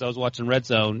all of it because I was watching Red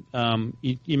Zone.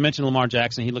 You mentioned Lamar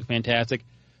Jackson. He looked fantastic.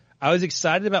 I was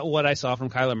excited about what I saw from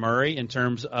Kyler Murray in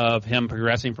terms of him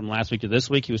progressing from last week to this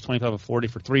week. He was 25 of 40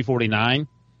 for 349,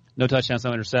 no touchdowns,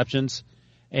 no interceptions.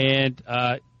 And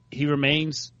he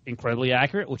remains incredibly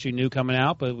accurate, which we knew coming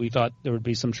out, but we thought there would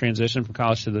be some transition from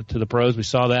college to the pros. We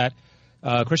saw that.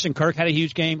 Christian Kirk had a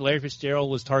huge game. Larry Fitzgerald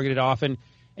was targeted often.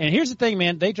 And here's the thing,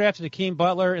 man. They drafted Akeem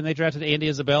Butler and they drafted Andy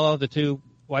Isabella, the 2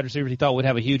 wide receivers he thought would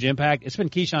have a huge impact. It's been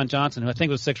Keyshawn Johnson, who I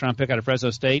think was a 6th-round pick out of Fresno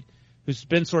State, who's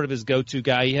been sort of his go-to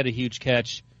guy. He had a huge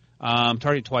catch,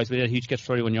 targeted twice, but he had a huge catch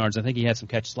for 31 yards. I think he had some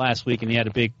catches last week, and he had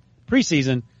a big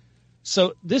preseason.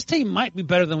 So this team might be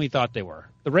better than we thought they were.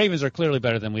 The Ravens are clearly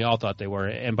better than we all thought they were,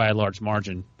 and by a large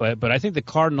margin. But I think the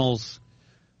Cardinals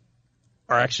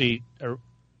are actually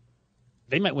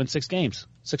they might win 6 games,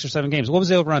 6 or 7 games. What was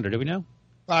the over/under? Do we know?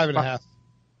 5.5.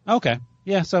 Okay,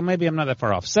 yeah. So maybe I'm not that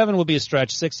far off. 7 would be a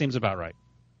stretch. 6 seems about right.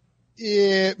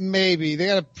 Yeah, maybe. They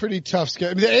got a pretty tough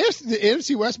schedule. I mean, the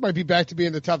NFC West might be back to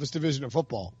being the toughest division of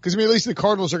football. Because, at least the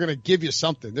Cardinals are going to give you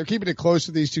something. They're keeping it close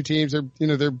to these 2 teams. They're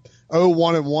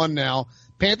 0-1-1 now.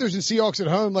 Panthers and Seahawks at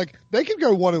home, they could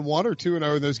go 1-1 or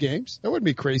 2-0 in those games. That wouldn't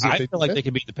be crazy. I feel like they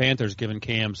could beat the Panthers given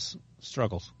Cam's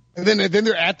struggles. And then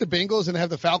they're at the Bengals and have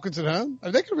the Falcons at home. I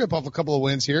mean, they could rip off a couple of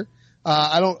wins here.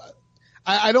 I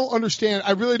don't understand.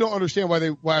 I really don't understand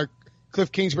why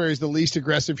Cliff Kingsbury is the least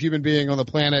aggressive human being on the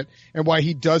planet and why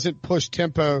he doesn't push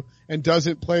tempo and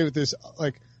doesn't play with this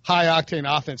high octane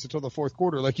offense until the fourth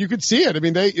quarter. You could see it. I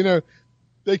mean,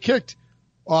 they kicked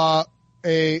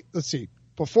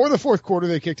before the fourth quarter,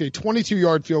 they kicked a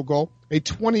 22-yard field goal, a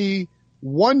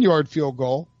 21-yard field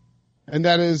goal. And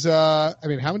that is, how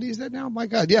many is that now? My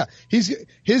God. Yeah. He's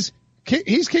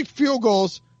kicked field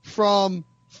goals from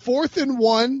 4th and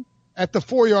 1 at the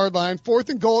 4-yard line, 4th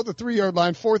and goal at the 3-yard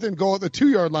line, 4th and goal at the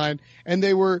 2-yard line. And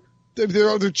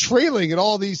they're trailing in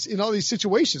all these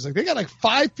situations. They got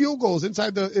 5 field goals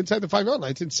inside the 5-yard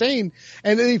line. It's insane.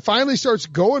 And then he finally starts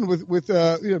going with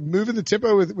moving the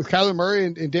tempo with Kyler Murray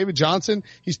and David Johnson.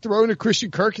 He's throwing to Christian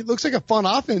Kirk. It looks like a fun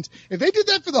offense. If they did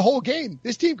that for the whole game,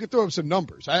 this team could throw up some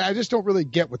numbers. I just don't really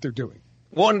get what they're doing.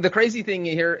 Well, and the crazy thing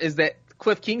here is that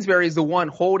Cliff Kingsbury is the one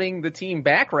holding the team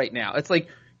back right now. It's like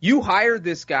you hired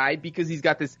this guy because he's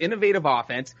got this innovative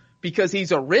offense, because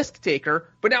he's a risk taker,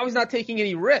 but now he's not taking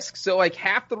any risks. So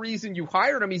half the reason you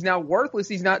hired him, he's now worthless.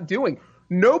 He's not doing.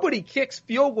 Nobody kicks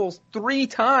field goals 3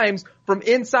 times from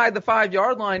inside the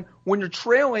 5-yard line when you're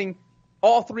trailing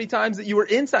all 3 times that you were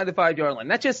inside the 5-yard line.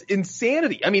 That's just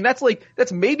insanity. I mean, that's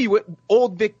maybe what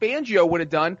old Vic Fangio would have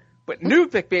done, but new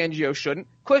Vic Fangio shouldn't.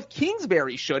 Cliff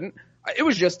Kingsbury shouldn't. It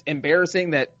was just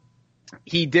embarrassing that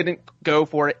he didn't go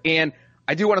for it. And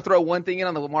I do want to throw one thing in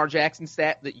on the Lamar Jackson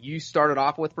stat that you started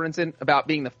off with, Brinson, about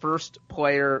being the first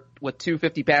player with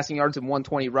 250 passing yards and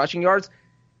 120 rushing yards.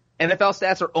 NFL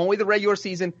stats are only the regular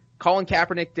season. Colin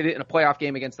Kaepernick did it in a playoff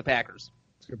game against the Packers.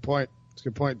 That's a good point. That's a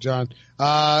good point, John.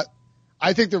 I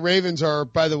think the Ravens are,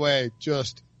 by the way,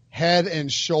 just head and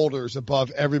shoulders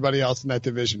above everybody else in that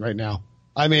division right now.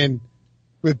 I mean,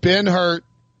 with Ben hurt,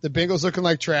 the Bengals looking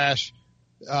like trash,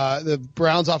 the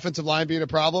Browns' offensive line being a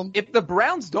problem. If the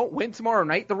Browns don't win tomorrow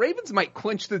night, the Ravens might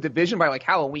clinch the division by like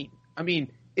Halloween. I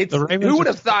mean, who would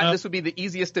have thought this would be the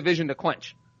easiest division to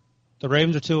clinch? The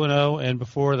Ravens are 2-0, and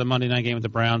before the Monday night game with the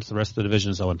Browns, the rest of the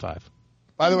division is 0-5.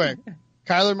 By the way,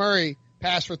 Kyler Murray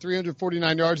passed for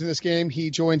 349 yards in this game. He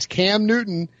joins Cam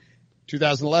Newton,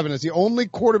 2011, as the only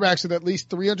quarterbacks with at least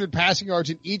 300 passing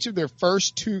yards in each of their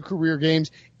first 2 career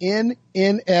games in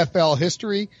NFL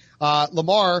history.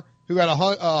 Lamar, who had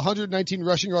 119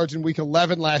 rushing yards in week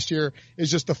 11 last year,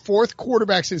 is just the 4th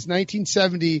quarterback since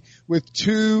 1970 with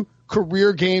 2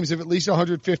 career games of at least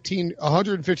 115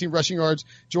 rushing yards,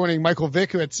 joining Michael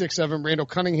Vick, who had 6 of them, Randall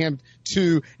Cunningham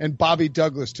 2, and Bobby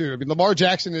Douglas 2. I mean, Lamar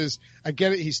Jackson is, I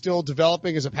get it, he's still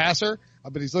developing as a passer,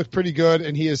 but he's looked pretty good,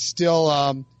 and he is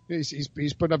still,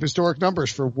 he's putting up historic numbers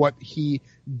for what he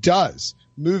does.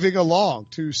 Moving along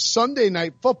to Sunday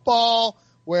Night Football,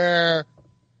 where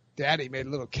Daddy made a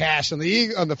little cash on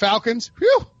the Falcons.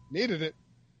 Whew, needed it.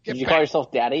 Did you call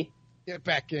yourself Daddy? Get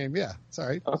back game, yeah.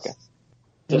 Sorry. Okay.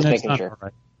 Just making sure.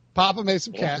 Right. Papa made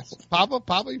some cash.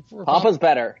 Papa's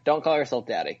better. Don't call yourself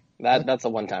Daddy. That's a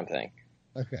one-time thing.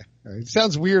 Okay. All right. It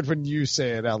sounds weird when you say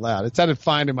it out loud. It sounded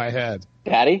fine in my head.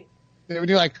 Daddy? When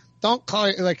you're like, don't call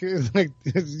it like you say.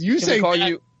 Can we call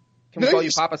you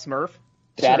Papa Smurf?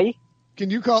 Daddy? Can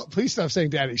you please stop saying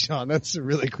Daddy, Sean. That's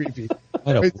really creepy.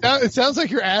 It sounds like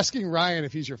you're asking Ryan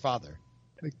if he's your father.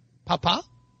 Like, Papa?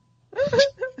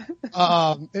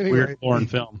 Anyway. Weird foreign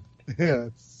film. Yeah,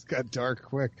 it's got dark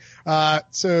quick.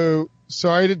 So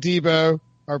sorry to Debo,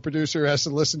 our producer, has to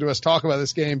listen to us talk about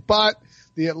this game, but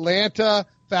the Atlanta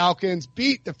Falcons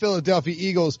beat the Philadelphia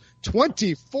Eagles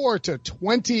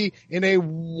 24-20 in a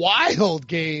wild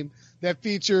game that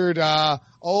featured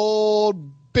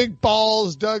old big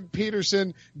balls Doug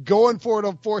Peterson going for it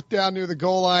on 4th down near the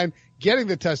goal line, getting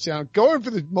the touchdown, going for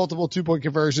the multiple 2-point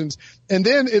conversions. And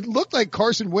then it looked like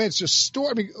Carson Wentz just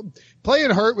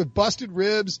playing hurt with busted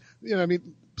ribs,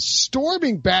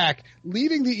 storming back,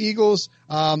 leading the Eagles.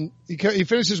 He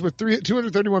finishes with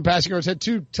 231 passing yards, had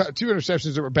two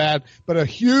interceptions that were bad, but a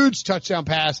huge touchdown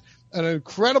pass, an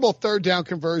incredible 3rd down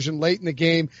conversion late in the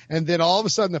game. And then all of a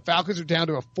sudden the Falcons are down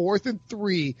to a 4th and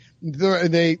 3.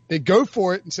 And they go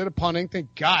for it instead of punting.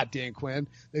 Thank God, Dan Quinn.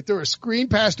 They throw a screen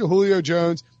pass to Julio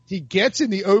Jones. He gets in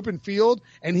the open field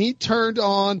and he turned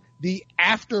on the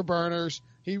afterburners.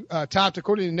 He topped,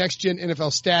 according to Next Gen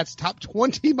NFL Stats, top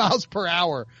 20 miles per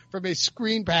hour from a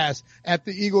screen pass at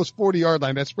the Eagles' 40-yard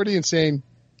line. That's pretty insane.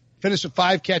 Finished with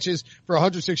 5 catches for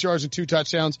 106 yards and 2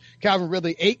 touchdowns. Calvin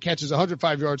Ridley, 8 catches,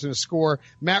 105 yards and a score.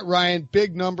 Matt Ryan,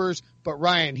 big numbers, but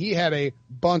Ryan, he had a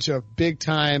bunch of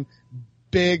big-time,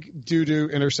 big doo-doo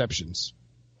interceptions.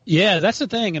 Yeah, that's the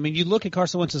thing. I mean, you look at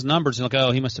Carson Wentz's numbers and look,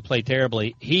 oh, he must have played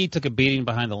terribly. He took a beating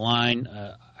behind the line.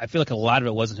 I feel like a lot of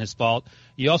it wasn't his fault.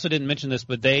 You also didn't mention this,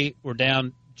 but they were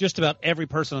down. Just about every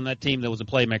person on that team that was a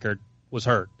playmaker was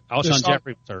hurt. Alshon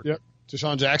Jeffrey was hurt. Yep.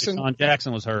 Deshaun Jackson? Deshaun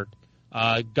Jackson was hurt.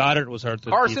 Goddard was hurt.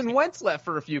 Carson Wentz left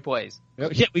for a few plays.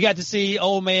 Yep. Yeah, we got to see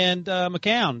old man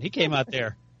McCown. He came out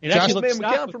there. Josh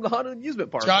McCown from the Haunted Amusement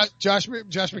Park. Josh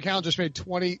McCown just made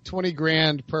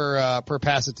 $20,000 per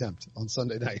pass attempt on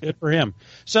Sunday night. Good for him.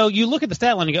 So you look at the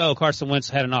stat line and go, oh, Carson Wentz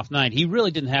had an off night. He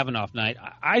really didn't have an off night.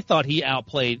 I thought he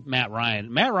outplayed Matt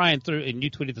Ryan. Matt Ryan threw, and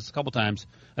you tweeted this a couple times,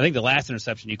 I think the last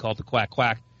interception you called the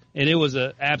quack, and it was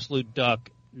an absolute duck.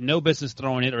 No business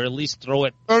throwing it, or at least throw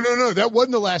it. Oh, no. That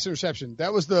wasn't the last interception.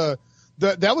 That was the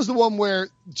one where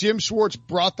Jim Schwartz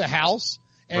brought the house.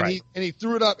 And right. he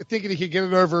threw it up thinking he could get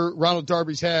it over Ronald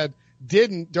Darby's head.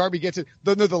 Didn't. Darby gets it.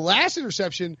 The last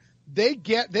interception, they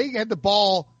had the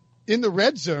ball in the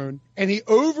red zone and he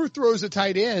overthrows a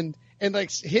tight end and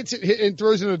hits it and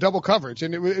throws it in a double coverage.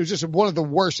 And it was just one of the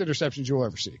worst interceptions you'll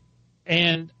ever see.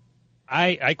 And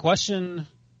I question,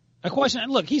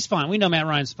 look, he's fine. We know Matt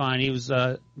Ryan's fine. He was,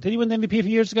 did he win the MVP a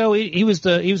few years ago? He was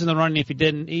in the running. If he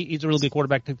didn't, he's a really good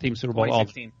quarterback to the team Super Bowl.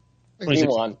 2016.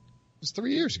 2016. It was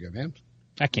 3 years ago, man.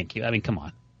 I can't keep. I mean, come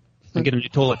on. I'm getting a new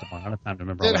toilet tomorrow. I don't have time to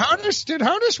remember. Did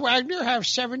Honus Wagner have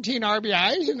 17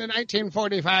 RBIs in the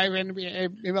 1945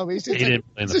 MLB season?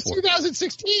 This is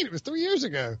 2016. It was 3 years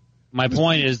ago. My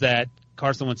point is that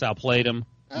Carson Wentz outplayed him.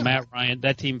 Matt Ryan,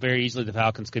 that team very easily, the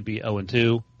Falcons could be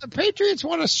 0-2. The Patriots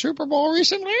won a Super Bowl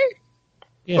recently?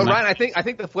 Yeah, but Ryan, I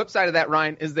think the flip side of that,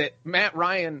 Ryan, is that Matt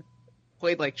Ryan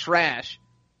played like trash,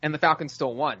 and the Falcons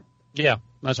still won. Yeah,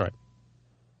 that's right.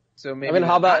 So maybe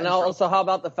how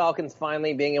about the Falcons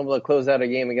finally being able to close out a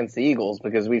game against the Eagles,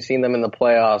 because we've seen them in the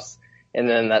playoffs, and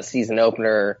then that season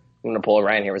opener. I'm going to pull a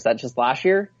Ryan here. Was that just last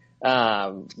year?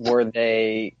 Where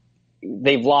they've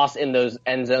lost in those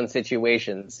end zone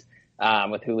situations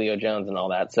with Julio Jones and all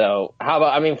that. So how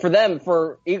about,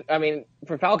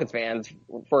 for Falcons fans,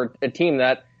 for a team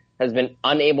that has been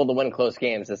unable to win close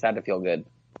games, this had to feel good.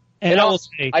 And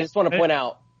I just want to point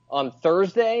out, on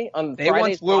Thursday, they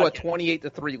once blew a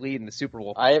 28-3 lead in the Super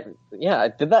Bowl.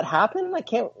 Did that happen? I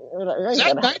can't. Was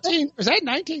that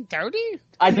 1930?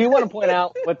 I do want to point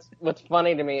out what's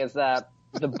funny to me is that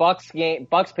the Bucks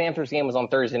Panthers game was on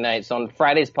Thursday night. So on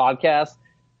Friday's podcast,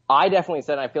 I definitely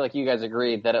said, and I feel like you guys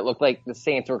agreed, that it looked like the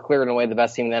Saints were clearing away the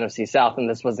best team in the NFC South, and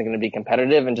this wasn't going to be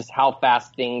competitive, and just how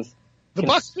fast things. The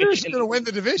Bucks are going to win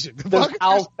the division.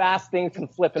 How fast things can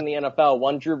flip in the NFL.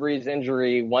 One Drew Brees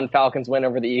injury, one Falcons win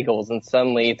over the Eagles, and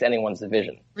suddenly it's anyone's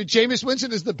division. Jameis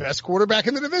Winston is the best quarterback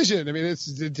in the division.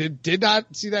 Did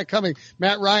not see that coming.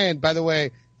 Matt Ryan, by the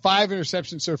way, 5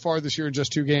 interceptions so far this year in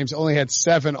just 2 games. Only had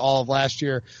 7 all of last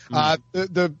year.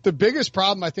 The biggest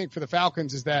problem, I think, for the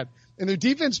Falcons is that, and their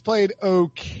defense played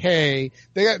okay.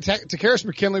 They got Takarius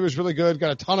McKinley was really good,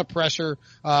 got a ton of pressure.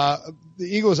 The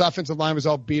Eagles' offensive line was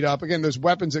all beat up. Again, those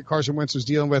weapons that Carson Wentz was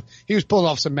dealing with, he was pulling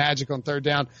off some magic on third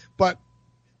down. But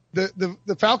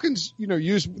the Falcons,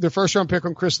 used their first round pick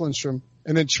on Chris Lindstrom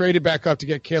and then traded back up to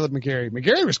get Caleb McGarry.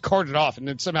 McGarry was carted off and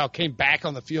then somehow came back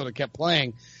on the field and kept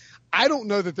playing. I don't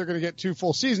know that they're going to get 2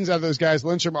 full seasons out of those guys.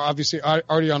 Lindstrom are obviously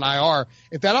already on IR.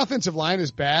 If that offensive line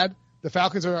is bad, the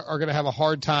Falcons are going to have a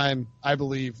hard time, I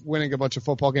believe, winning a bunch of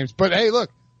football games. But hey,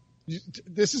 look, you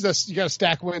got to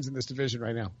stack wins in this division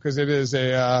right now, because it is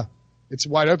it's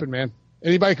wide open, man.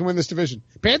 Anybody can win this division.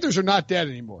 Panthers are not dead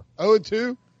anymore.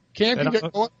 0-2. Cam can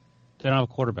get going. They don't have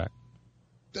a quarterback.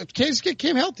 Just get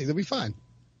Cam healthy. They'll be fine.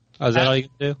 Oh, is that all you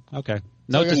can do? Okay.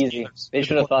 No, easy. They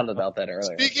should have thought about that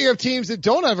earlier. Speaking of teams that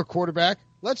don't have a quarterback,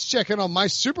 let's check in on my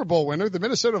Super Bowl winner, the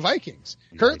Minnesota Vikings.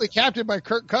 Currently captained by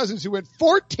Kirk Cousins, who went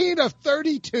 14 of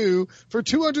 32 for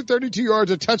 232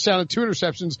 yards, a touchdown, and 2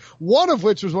 interceptions, one of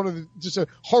which was just a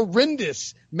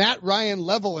horrendous Matt Ryan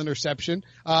level interception.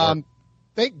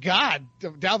 Thank God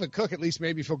Dalvin Cook at least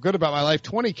made me feel good about my life.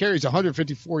 20 carries,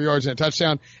 154 yards, and a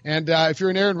touchdown. And if you're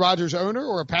an Aaron Rodgers owner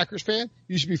or a Packers fan,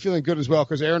 you should be feeling good as well,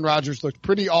 because Aaron Rodgers looked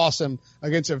pretty awesome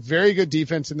against a very good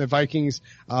defense in the Vikings.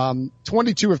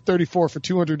 22 of 34 for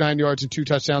 209 yards and 2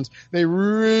 touchdowns. They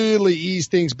really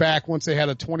eased things back once they had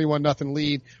a 21-0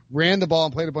 lead, ran the ball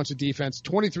and played a bunch of defense.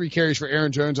 23 carries for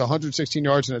Aaron Jones, 116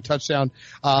 yards and a touchdown.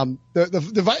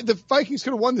 The Vikings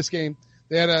could have won this game.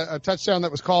 They had a touchdown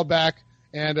that was called back,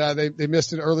 and they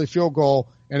missed an early field goal,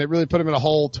 and it really put them in a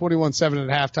hole, 21-7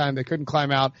 at halftime. They couldn't climb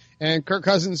out. And Kirk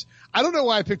Cousins, I don't know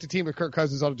why I picked a team with Kirk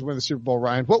Cousins on it to win the Super Bowl,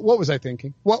 Ryan. What was I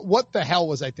thinking? What the hell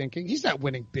was I thinking? He's not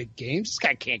winning big games. This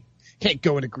guy can't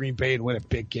go into Green Bay and win a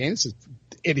big game. This is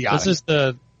idiotic. This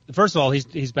is first of all,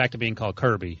 he's back to being called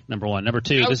Kirby, number 1. Number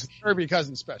 2, this is Kirby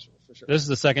Cousins special, for sure. This is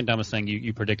the second dumbest thing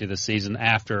you predicted this season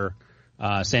after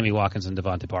Sammy Watkins and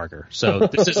Devontae Parker. So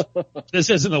this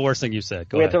isn't the worst thing you said.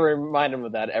 Go ahead. We have to remind him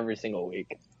of that every single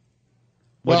week.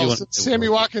 Sammy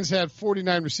Watkins had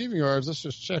 49 receiving yards. Let's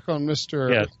just check on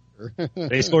Mr. Yeah.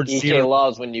 They scored EJ 0.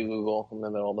 loves when you Google in the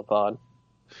middle of the pod.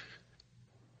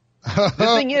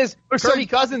 The thing is, Kirby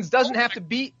Cousins doesn't have to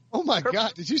beat. Oh my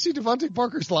God! Did you see Devontae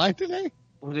Parker's line today?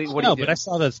 No, but I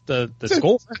saw the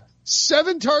score.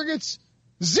 7 targets,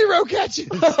 0 catches.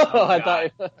 I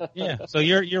thought. Yeah, so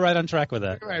you're right on track with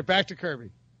that. All right, back to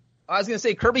Kirby. I was going to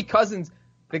say, Kirby Cousins,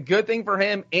 the good thing for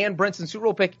him and Brinson Super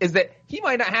Bowl pick is that he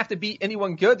might not have to beat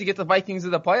anyone good to get the Vikings to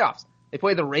the playoffs. They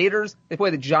play the Raiders, they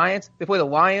play the Giants, they play the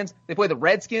Lions, they play the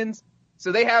Redskins.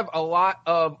 So they have a lot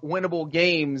of winnable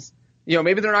games.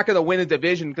 Maybe they're not going to win a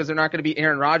division because they're not going to beat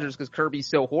Aaron Rodgers because Kirby's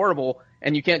so horrible,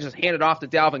 and you can't just hand it off to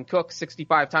Dalvin Cook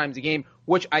 65 times a game,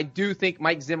 which I do think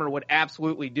Mike Zimmer would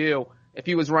absolutely do if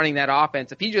he was running that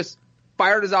offense. If he just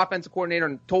fired his offensive coordinator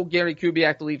and told Gary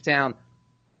Kubiak to leave town,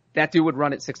 that dude would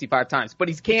run it 65 times. But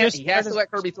he can't. He has to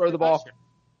let Kirby throw the ball.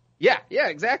 Yeah,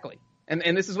 exactly.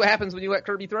 And this is what happens when you let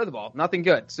Kirby throw the ball. Nothing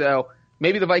good. So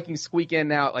maybe the Vikings squeak in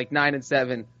now at like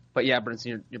 9-7. But yeah,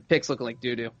 Brinson, your pick's looking like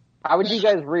doo-doo. How would you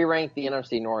guys re-rank the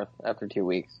NFC North after 2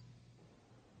 weeks?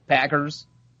 Packers,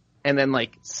 and then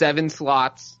like 7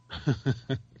 slots,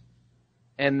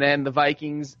 and then the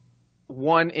Vikings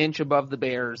 1 inch above the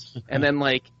Bears, and then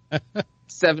like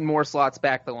 7 more slots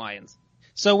back the Lions.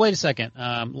 So wait a second.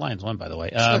 Lions won, by the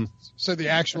way. So the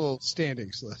actual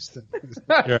standings list.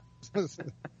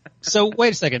 So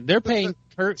wait a second. They're paying.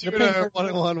 They're paying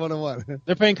 1-1.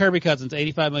 They're paying Kirby Cousins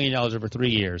 $85 million over 3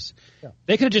 years. Yeah.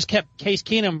 They could have just kept Case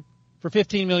Keenum for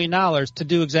 $15 million to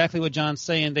do exactly what John's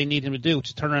saying they need him to do, which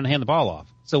is turn around and hand the ball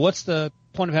off. So what's the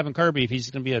point of having Kirby if he's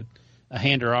going to be a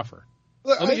hander offer?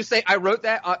 Let me just say, I wrote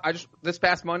that this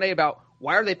past Monday about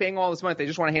why are they paying all this money? They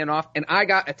just want to hand off. And I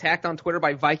got attacked on Twitter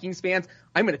by Vikings fans.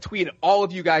 I'm going to tweet at all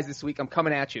of you guys this week. I'm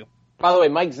coming at you. By the way,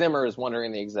 Mike Zimmer is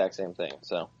wondering the exact same thing.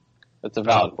 So it's a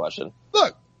valid question.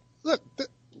 Look.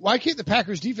 Why can't the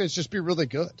Packers defense just be really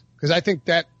good? Because I think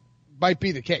that might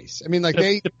be the case. I mean, like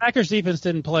the Packers defense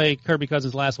didn't play Kirby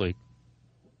Cousins last week.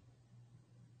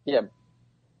 Yeah.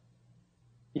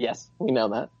 Yes, we know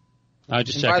that. I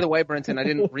just by the way, Brinson, I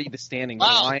didn't read the standings.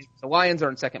 Wow. The Lions are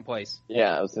in second place.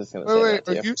 Yeah, I was just going to say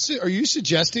that too. Are you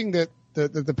suggesting that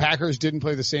the Packers didn't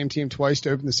play the same team twice to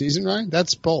open the season, Ryan?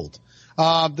 That's bold.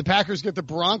 The Packers get the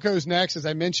Broncos next, as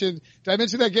I mentioned. Did I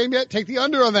mention that game yet? Take the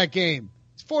under on that game.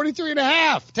 It's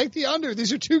 43.5. Take the under.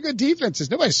 These are two good defenses.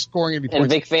 Nobody's scoring any points.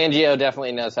 And Vic Fangio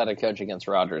definitely knows how to coach against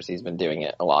Rodgers. He's been doing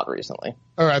it a lot recently.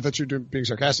 All right, I thought you were being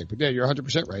sarcastic, but yeah, you're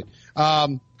 100% right.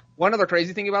 One other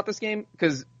crazy thing about this game,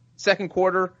 because second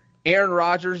quarter, Aaron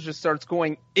Rodgers just starts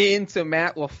going into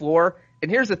Matt LaFleur.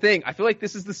 And here's the thing. I feel like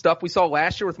this is the stuff we saw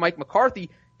last year with Mike McCarthy,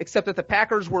 except that the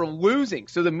Packers were losing.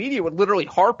 So the media would literally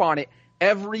harp on it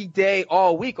every day,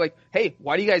 all week. Like, hey,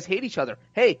 why do you guys hate each other?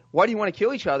 Hey, why do you want to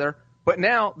kill each other? But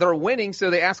now they're winning, so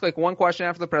they ask like one question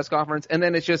after the press conference, and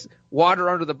then it's just water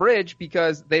under the bridge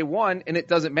because they won, and it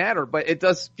doesn't matter. But it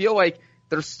does feel like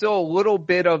there's still a little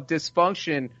bit of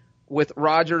dysfunction with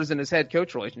Rodgers and his head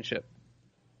coach relationship.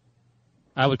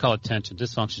 I would call it tension.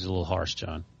 Dysfunction is a little harsh,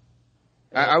 John.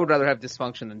 I would rather have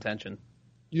dysfunction than tension.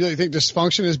 You think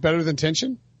dysfunction is better than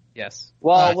tension? Yes.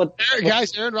 Well,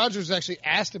 guys, Aaron Rodgers was actually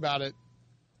asked about it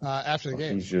after the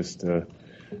game. He's just,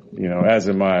 as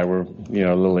am I. We're,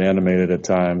 a little animated at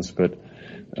times, but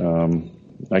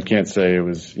I can't say it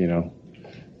was, we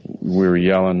were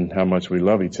yelling how much we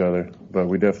love each other, but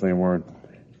we definitely weren't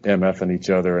MFing each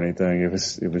other or anything.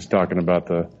 It was talking about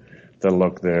the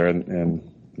look there and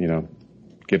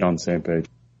get on the same page.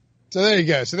 So there you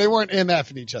go. So they weren't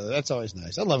MFing each other. That's always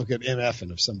nice. I love a good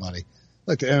MFing of somebody. I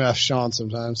like to MF Sean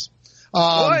sometimes.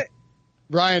 What?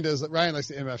 Ryan does. Ryan likes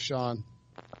to MF Sean.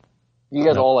 You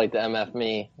guys all like to MF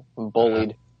me. I'm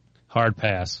bullied. Hard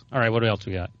pass. All right, what else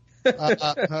we got?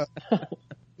 Yeah.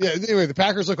 Anyway, the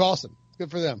Packers look awesome.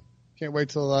 Good for them. Can't wait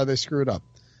till they screw it up.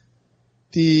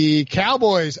 The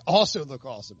Cowboys also look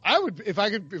awesome. I would, if I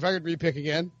could repick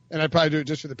again, and I'd probably do it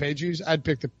just for the page views, I'd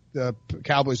pick the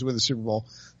Cowboys to win the Super Bowl.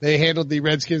 They handled the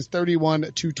Redskins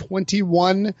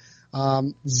 31-21.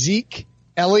 Zeke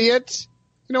Elliott.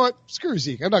 You know what? Screw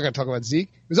Zeke. I'm not going to talk about Zeke.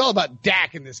 It was all about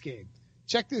Dak in this game.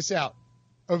 Check this out.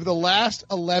 Over the last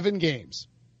 11 games,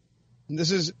 and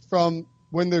this is from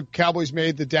when the Cowboys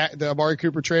made the Amari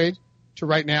Cooper trade to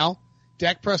right now,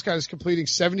 Dak Prescott is completing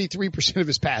 73% of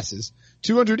his passes,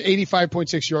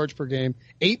 285.6 yards per game,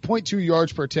 8.2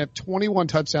 yards per attempt, 21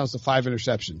 touchdowns to 5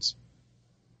 interceptions.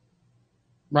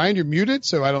 Ryan, you're muted,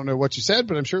 so I don't know what you said,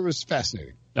 but I'm sure it was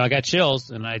fascinating. No, I got chills,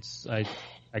 and I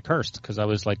cursed because I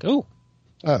was like, ooh.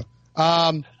 Oh.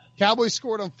 Cowboys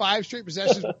scored on 5 straight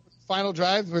possessions final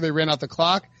drive where they ran out the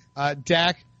clock.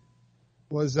 Dak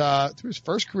was through his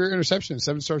first career interception in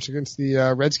 7 starts against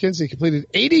the Redskins. He completed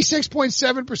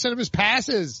 86.7% of his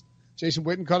passes. Jason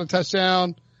Witten caught a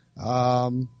touchdown.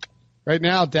 Right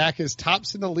now, Dak is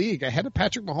tops in the league, ahead of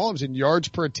Patrick Mahomes in yards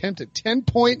per attempt at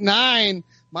 10.9.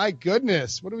 My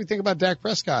goodness. What do we think about Dak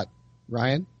Prescott,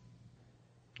 Ryan?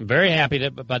 I'm very happy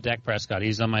about Dak Prescott.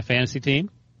 He's on my fantasy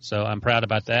team, so I'm proud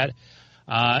about that.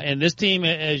 And this team,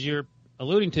 as you're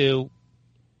alluding to,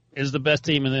 is the best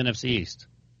team in the NFC East.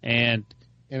 And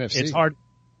NFC. It's hard.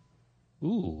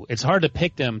 It's hard to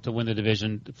pick them to win the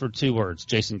division for 2 words,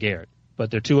 Jason Garrett. But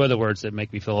there are 2 other words that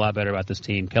make me feel a lot better about this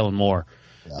team, Kellen Moore.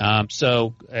 Yeah.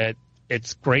 So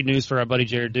it's great news for our buddy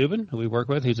Jared Dubin, who we work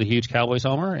with, who's a huge Cowboys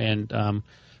homer. And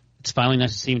it's finally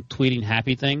nice to see him tweeting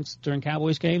happy things during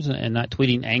Cowboys games and not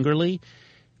tweeting angrily.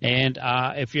 And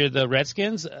if you're the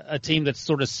Redskins, a team that's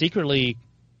sort of secretly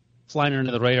flying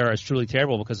under the radar is truly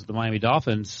terrible because of the Miami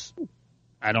Dolphins,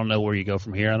 I don't know where you go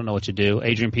from here. I don't know what you do.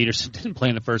 Adrian Peterson didn't play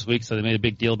in the first week, so they made a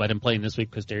big deal about him playing this week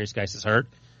because Darius Geis is hurt.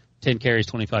 10 carries,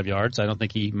 25 yards. I don't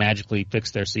think he magically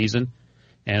fixed their season.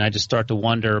 And I just start to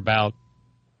wonder about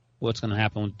what's going to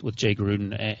happen with Jay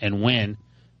Gruden and when.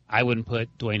 I wouldn't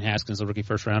put Dwayne Haskins, the rookie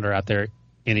first-rounder, out there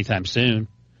anytime soon.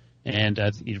 And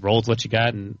you roll with what you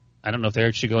got, and I don't know if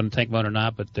they should go into tank mode or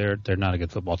not, but they're not a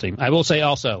good football team. I will say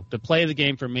also, the play of the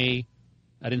game for me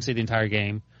I didn't see the entire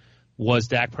game, was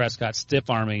Dak Prescott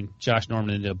stiff-arming Josh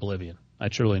Norman into oblivion. I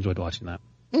truly enjoyed watching that.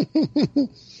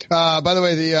 By the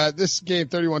way, this game,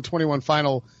 31-21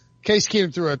 final, Case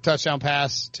Keenum threw a touchdown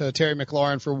pass to Terry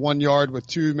McLaurin for 1 yard with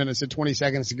 2 minutes and 20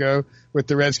 seconds to go with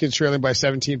the Redskins trailing by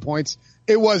 17 points.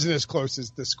 It wasn't as close as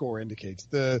the score indicates.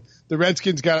 The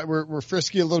Redskins were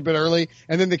frisky a little bit early,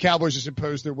 and then the Cowboys just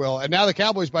imposed their will. And now the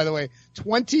Cowboys, by the way,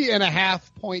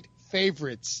 20.5-point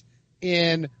favorites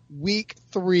in week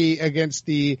 3 against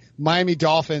the Miami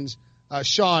Dolphins.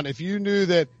 Sean, if you knew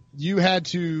that you had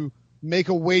to make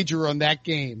a wager on that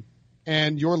game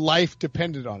and your life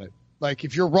depended on it, like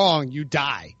if you're wrong, you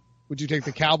die, would you take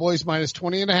the Cowboys minus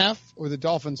 20.5 or the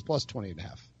Dolphins plus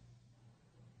 20.5?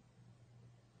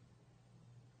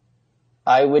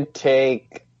 I would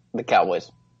take the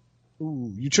Cowboys.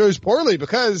 Ooh, you chose poorly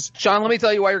because Sean, let me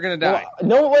tell you why you're going to die.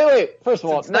 No, wait. First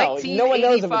of all, no one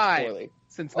knows if it's poorly.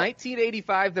 Since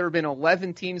 1985, there have been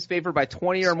 11 teams favored by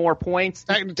 20 or more points.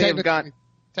 Technically,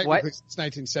 what? It's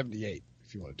 1978.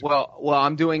 If you want to do well,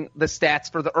 I'm doing the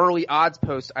stats for the early odds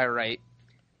post I write.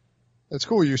 That's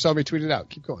cool. You saw me tweet it out.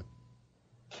 Keep going.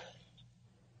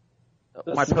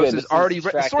 My post is already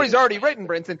written. The story's already written,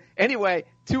 Brinson. Anyway,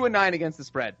 2-9 against the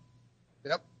spread.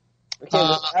 Yep.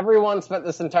 Okay, everyone spent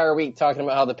this entire week talking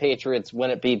about how the Patriots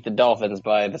wouldn't beat the Dolphins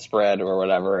by the spread or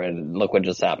whatever, and look what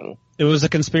just happened. It was a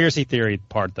conspiracy theory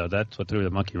part, though. That's what threw the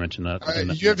monkey wrench in that.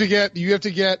 You have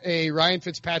to get a Ryan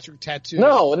Fitzpatrick tattoo.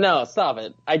 No, stop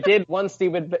it. I did one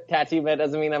stupid tattoo bet.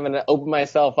 Doesn't mean I'm going to open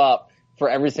myself up for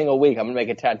every single week. I'm going to make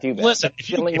a tattoo bet. Listen, that's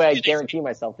the only way I guarantee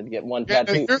myself to get one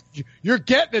tattoo. You're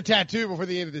getting a tattoo before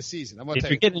the end of the season. If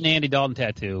you're getting an Andy Dalton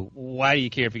tattoo, why do you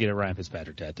care if you get a Ryan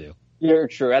Fitzpatrick tattoo? You're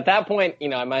true. At that point,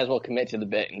 I might as well commit to the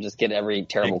bit and just get every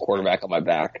terrible quarterback on my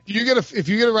back. If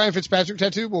you get a Ryan Fitzpatrick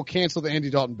tattoo, we'll cancel the Andy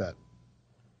Dalton bet.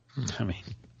 I mean,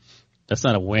 that's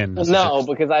not a win. No,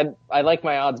 because I like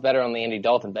my odds better on the Andy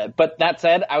Dalton bet. But that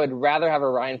said, I would rather have a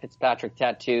Ryan Fitzpatrick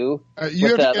tattoo with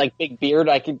a big beard.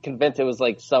 I could convince it was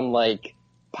like some like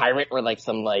pirate or like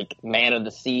some like man of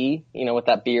the sea, with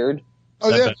that beard.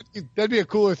 Oh, that'd be a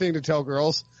cooler thing to tell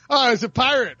girls. Oh, it's a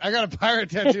pirate. I got a pirate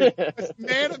tattoo. It's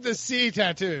man of the sea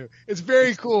tattoo. It's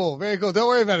very cool. Very cool. Don't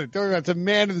worry about it. It's a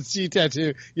man of the sea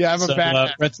tattoo. Yeah, I'm a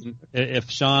bad Brinson, if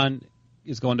Sean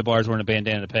is going to bars wearing a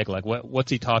bandana and a peg, like what's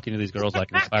he talking to these girls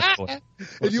like in his fireplace?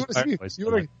 You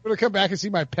want to come back and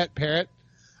see my pet parrot?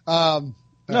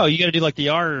 No, you got to do like the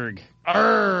arg.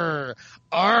 Arr,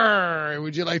 arr.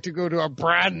 Would you like to go to a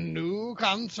brand new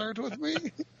concert with me?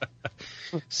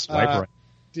 Swipe right.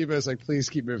 Debo's like, please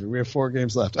keep moving. We have 4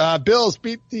 games left. Bills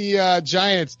beat the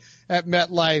Giants at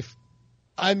MetLife.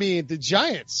 I mean, the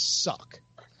Giants suck.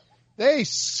 They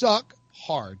suck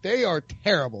hard. They are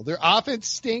terrible. Their offense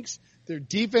stinks. Their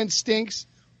defense stinks.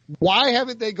 Why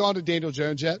haven't they gone to Daniel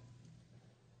Jones yet?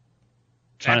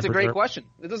 That's a great question.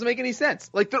 It doesn't make any sense.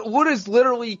 Like, what is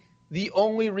literally the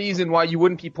only reason why you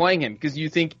wouldn't be playing him? Because you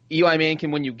think Eli Manning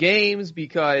can win you games,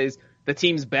 because the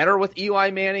team's better with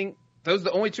Eli Manning. Those are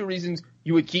the only 2 reasons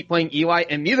you would keep playing Eli,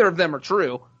 and neither of them are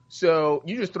true. So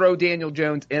you just throw Daniel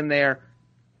Jones in there.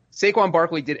 Saquon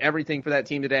Barkley did everything for that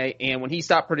team today, and when he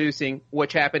stopped producing,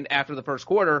 which happened after the first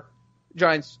quarter,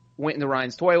 Giants went into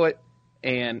Ryan's toilet,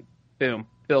 and boom,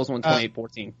 Bills won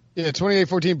 28-14. Yeah,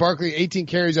 28-14. Barkley, 18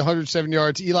 carries, 107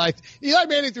 yards. Eli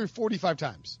Manning threw 45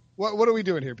 times. What are we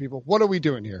doing here, people? What are we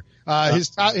doing here?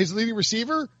 His leading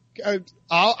receiver.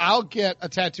 I'll get a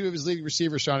tattoo of his leading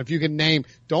receiver, Sean. If you can name,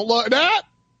 don't look.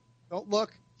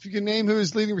 If you can name who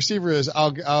his leading receiver is,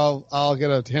 I'll get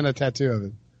a henna tattoo of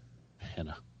it.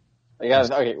 Henna.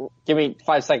 Guys, okay, give me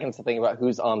 5 seconds to think about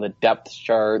who's on the depth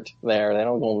chart there. They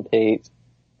don't go on Tate.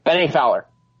 Benny Fowler.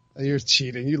 You're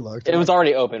cheating. You looked. It was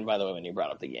already open, by the way, when you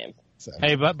brought up the game. So.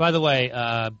 Hey, by the way,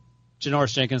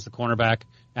 Janoris Jenkins, the cornerback,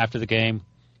 after the game,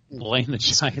 blamed the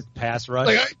Giants pass rush.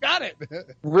 I got it.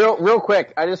 Real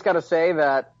quick, I just got to say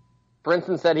that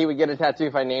Brinson said he would get a tattoo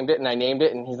if I named it, and I named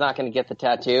it, and he's not going to get the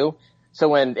tattoo. So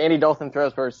when Andy Dalton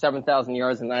throws for 7,000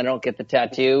 yards and I don't get the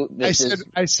tattoo, this is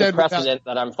the precedent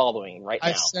that I'm following right now.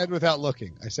 I said without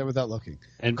looking.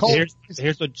 And Cole,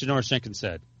 here's what Janoris Jenkins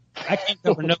said. I can't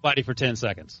cover nobody for 10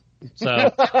 seconds. So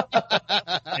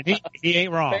and he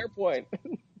ain't wrong. Fair point.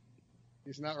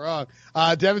 He's not wrong.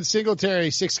 Devin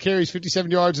Singletary, 6 carries, 57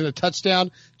 yards, and a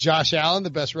touchdown. Josh Allen, the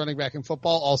best running back in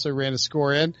football, also ran a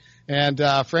score in. And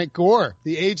Frank Gore,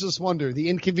 the ageless wonder, the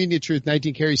inconvenient truth,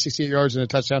 19 carries, 68 yards, and a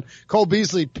touchdown. Cole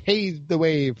Beasley paved the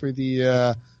way for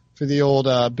the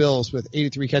old Bills with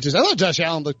 83 catches. I thought Josh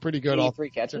Allen looked pretty good. 83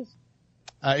 catches?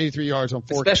 83 yards on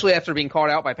 4 Especially after being called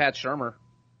out by Pat Shurmur.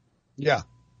 Yeah.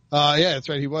 Yeah, that's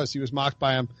right. He was mocked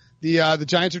by him The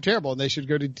Giants are terrible, and they should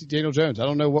go to Daniel Jones. I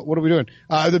don't know what are we doing.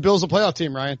 The Bills a playoff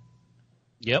team, Ryan.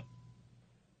 Yep.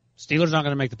 Steelers aren't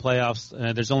going to make the playoffs.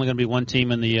 There's only going to be one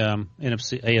team in the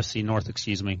AFC North.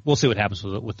 Excuse me. We'll see what happens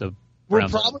with the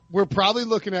Browns. We're probably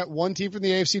looking at one team from the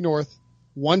AFC North,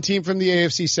 one team from the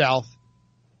AFC South,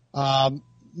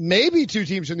 maybe two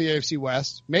teams from the AFC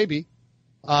West, maybe.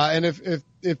 And if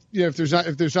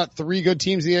there's not three good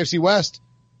teams in the AFC West,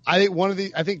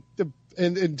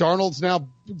 and Darnold's now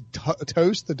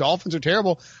toast. The Dolphins are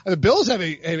terrible. And the Bills have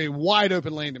a wide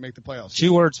open lane to make the playoffs.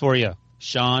 2 words for you: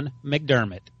 Sean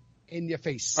McDermott. In your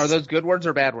face. Are those good words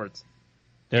or bad words?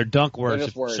 They're dunk words.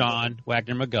 Just words. Sean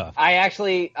Wagner-McGough.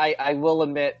 I will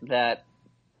admit that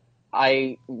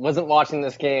I wasn't watching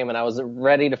this game and I was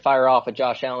ready to fire off a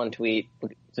Josh Allen tweet,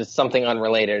 just something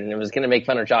unrelated, and it was going to make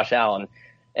fun of Josh Allen.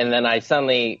 And then I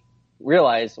suddenly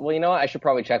realized, well, you know what? I should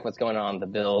probably check what's going on in the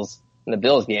Bills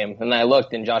game. And then I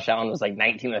looked, and Josh Allen was like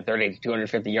 19 to 30 to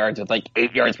 250 yards with like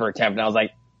 8 yards per attempt. And I was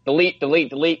like,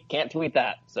 delete. Can't tweet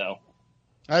that. So.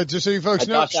 Just so you folks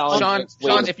know, Sean,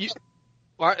 if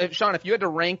you had to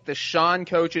rank the Sean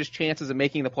coach's chances of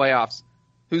making the playoffs,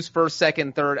 who's first,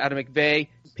 second, third out of McVay,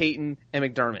 Peyton, and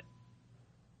McDermott?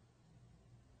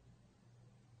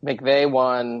 McVay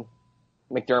 1,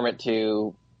 McDermott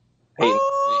 2, Peyton 3.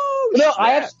 Oh, no,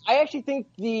 I actually think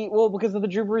because of the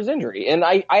Drew Brees injury, and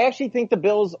I actually think the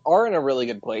Bills are in a really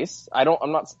good place. I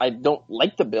don't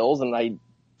like the Bills, and I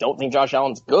don't think Josh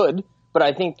Allen's good, but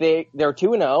I think they're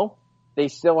 2-0. They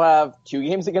still have 2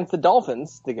 games against the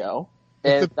Dolphins to go.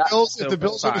 And if the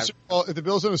Bills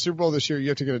win a Super Bowl this year, you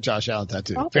have to get a Josh Allen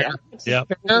tattoo. Okay. Fair? Yeah.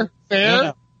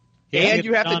 Fair? Yeah. And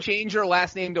you have to change your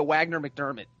last name to Wagner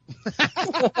McDermott.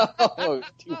 Oh,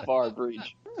 too far,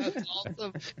 Breech. That's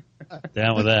awesome.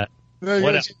 Down with that. No, you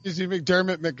got to change to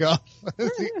McDermott McGough.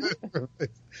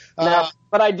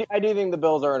 But I do think the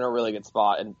Bills are in a really good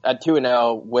spot, and at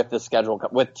 2-0 with the schedule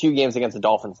with 2 games against the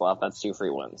Dolphins left, that's 2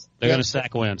 free wins. They're going to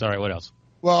stack wins. All right, what else?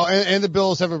 Well, and the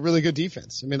Bills have a really good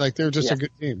defense. I mean, like they're just a good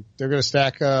team. They're going to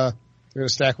stack. They're going to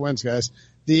stack wins, guys.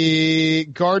 The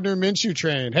Gardner Minshew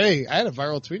train. Hey, I had a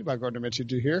viral tweet about Gardner Minshew.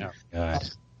 Do you hear? Oh, God.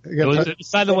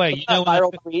 By the way, you know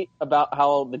viral tweet about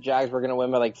how the Jags were going to win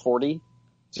by like 40.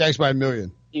 Jags by 1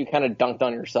 million. You kind of dunked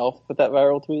on yourself with that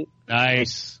viral tweet.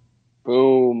 Nice.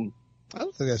 Boom. I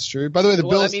don't think that's true. By the way, the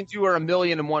Bills. That means you were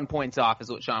 1,000,001 points off, is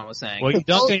what Sean was saying. Well, you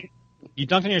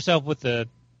dunked on yourself with the.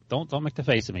 Don't make the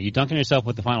face at me. You dunked on yourself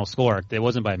with the final score. It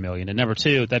wasn't by 1 million. And number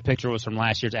 2, that picture was from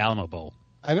last year's Alamo Bowl.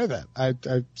 I know that. I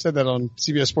said that on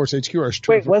CBS Sports HQ.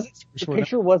 Wait, the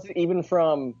picture wasn't even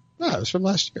from? No, it was from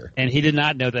last year. And he did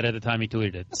not know that at the time he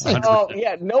tweeted it. 100%. Oh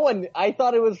yeah, no one. I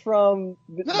thought it was from.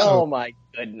 No. Oh my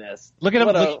goodness! Look at him.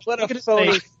 What a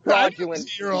phony,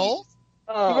 fraudulent. Year-old.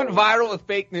 You went viral with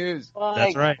fake news.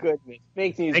 That's right. Goodness,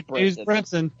 fake news. Fake news,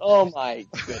 Brinson. Oh my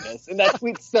goodness! And that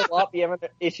tweet's still up. You haven't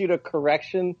issued a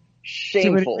correction.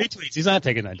 Shameful. Retweets. He's not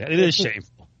taking that down. It is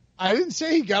shameful. I didn't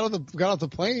say he got off the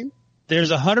plane.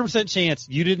 There's 100% chance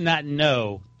you did not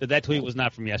know that tweet was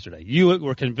not from yesterday. You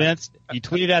were convinced. You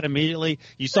tweeted out immediately.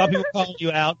 You saw people calling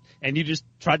you out, and you just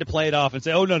tried to play it off and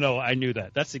say, "Oh no, I knew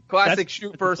that." That's classic.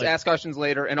 Shoot first, ask questions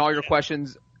later, and all your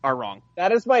questions are wrong.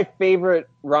 That is my favorite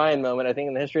Ryan moment, I think,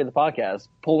 in the history of the podcast.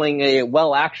 Pulling a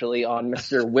well, actually, on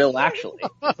Mr. Will Actually.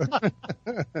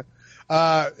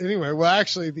 Anyway, well,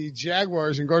 actually, the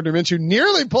Jaguars and Gardner Minshew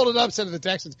nearly pulled an upset of the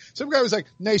Texans. Some guy was like,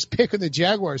 "Nice pick on the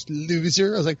Jaguars,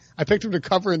 loser." I was like, "I picked him to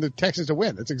cover and the Texans to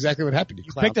win." That's exactly what happened.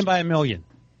 You picked him by 1 million.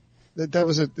 That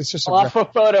was it's just off a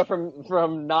photo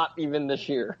from not even this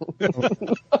year.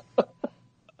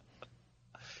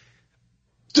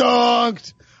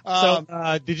 Dunked.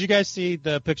 So, did you guys see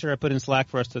the picture I put in Slack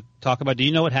for us to talk about? Do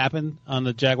you know what happened on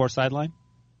the Jaguar sideline?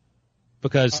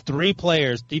 Because 3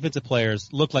 players, defensive players,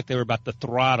 looked like they were about to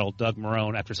throttle Doug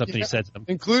Marrone after something he said to them.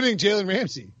 Including Jalen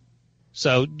Ramsey.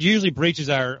 So usually Breech is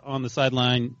our on the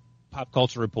sideline pop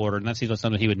culture reporter, and that seems like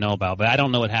something he would know about. But I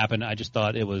don't know what happened. I just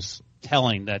thought it was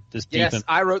telling that this defense. Yes,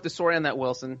 I wrote the story on that,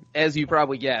 Wilson, as you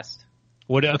probably guessed.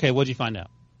 What'd you find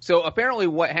out? So apparently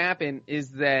what happened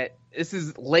is that this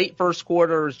is late first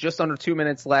quarter, just under 2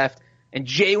 minutes left, and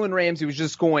Jalen Ramsey was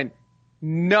just going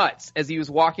nuts as he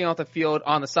was walking off the field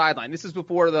on the sideline. This is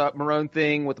before the Marrone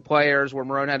thing with the players where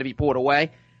Marrone had to be pulled away.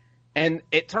 And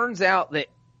it turns out that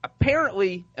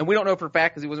apparently, and we don't know for a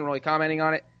fact because he wasn't really commenting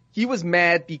on it, he was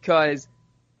mad because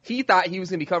he thought he was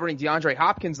going to be covering DeAndre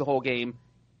Hopkins the whole game,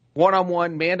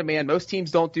 one-on-one, man-to-man. Most teams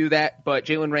don't do that, but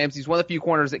Jalen Ramsey's one of the few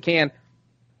corners that can.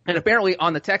 And apparently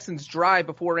on the Texans' drive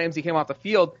before Ramsey came off the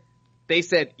field, they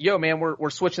said, "Yo, man, we're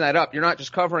switching that up. You're not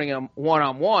just covering him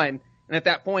one-on-one." And at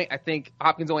that point, I think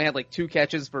Hopkins only had like 2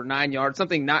 catches for 9 yards,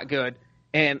 something not good.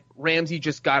 and Ramsey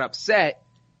just got upset.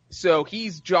 So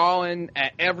he's jawing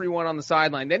at everyone on the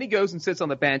sideline. Then he goes and sits on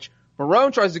the bench.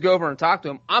 Marrone tries to go over and talk to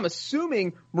him. I'm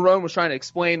assuming Marrone was trying to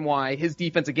explain why his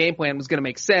defensive game plan was going to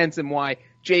make sense and why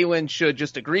Jalen should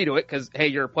just agree to it because, hey,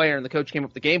 you're a player and the coach came up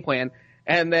with the game plan.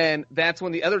 And then that's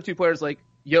when the other two players like,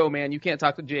 yo, man, you can't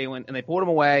talk to Jalen. And they pulled him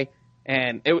away,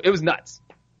 and it was nuts.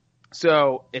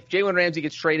 So if Jalen Ramsey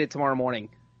gets traded tomorrow morning,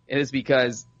 it is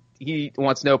because he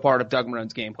wants no part of Doug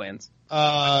Marrone's game plans.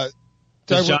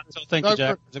 Does John still think the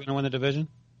Jaguars are going to win the division?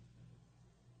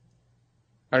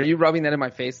 Are you rubbing that in my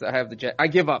face that I have the Jets? I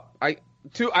give up. I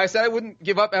said I wouldn't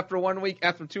give up after 1 week,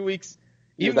 after 2 weeks.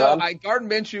 Even though Gardner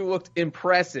Minshew looked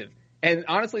impressive. And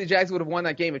honestly, the Jags would have won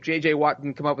that game if J.J. Watt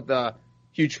didn't come up with the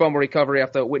huge fumble recovery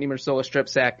after the Whitney Merciless strip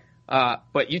sack.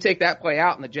 But you take that play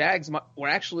out, and the Jags were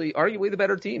actually arguably the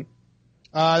better team.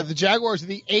 The Jaguars are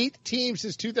the 8th team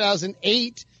since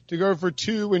 2008 to go for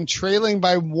 2 when trailing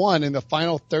by 1 in the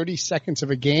final 30 seconds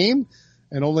of a game.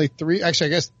 And only 3, actually, I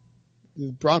guess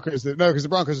the Broncos, because the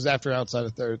Broncos was after outside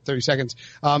of 30 seconds.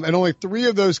 And only 3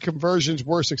 of those conversions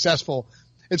were successful.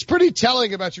 It's pretty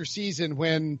telling about your season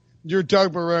when you're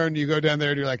Doug Marrone, you go down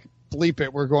there and you're like, bleep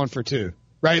it, we're going for 2,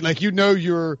 right? Like, you know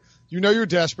you're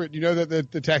desperate. You know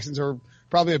that the Texans are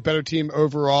probably a better team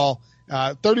overall.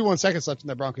 31 seconds left in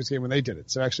that Broncos game when they did it.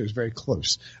 So actually it was very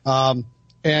close.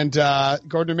 And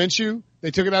Gardner Minshew,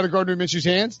 they took it out of Gardner Minshew's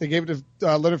hands. They gave it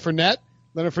to Leonard Fournette.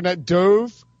 Leonard Fournette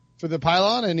dove for the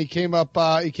pylon, and he came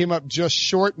up just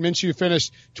short. Minshew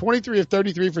finished 23 of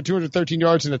 33 for 213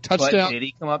 yards and a touchdown. But did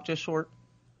he come up just short?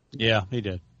 Yeah, he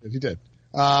did. He did.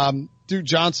 Duke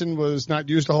Johnson was not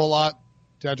used a whole lot.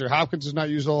 DeAndre Hopkins was not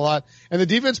used a whole lot. And the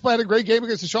defense played a great game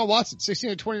against Deshaun Watson,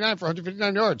 16 of 29 for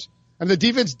 159 yards. And the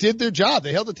defense did their job.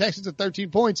 They held the Texans at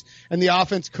 13 points, and the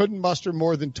offense couldn't muster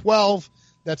more than 12.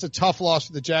 That's a tough loss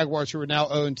for the Jaguars, who are now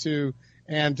 0-2,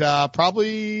 and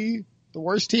probably the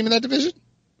worst team in that division.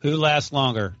 Who lasts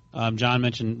longer? John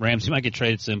mentioned Ramsey might get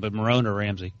traded soon, but Marrone or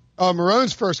Ramsey?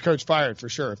 Marrone's first coach fired for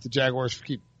sure if the Jaguars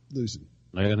keep losing.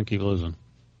 They're going to keep losing.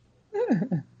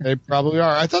 They probably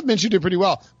are. I thought Minshew did pretty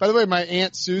well. By the way, my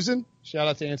Aunt Susan, shout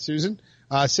out to Aunt Susan,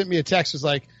 sent me a text. Was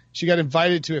like, she got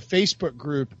invited to a Facebook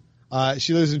group.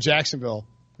 She lives in Jacksonville.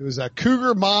 It was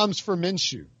Cougar Moms for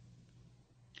Minshew.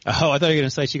 Oh, I thought you were going to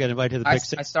say she got invited to the Pick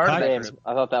Six. I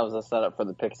thought that was a setup for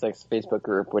the Pick Six Facebook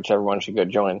group, which everyone should go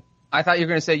join. I thought you were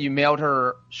going to say you mailed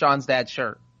her Sean's dad's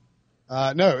shirt.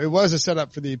 No, it was a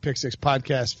setup for the Pick Six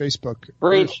podcast Facebook.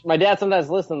 Breech, my dad sometimes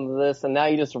listens to this, and now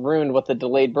you just ruined what the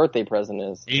delayed birthday present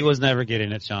is. He was never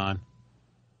getting it, Sean.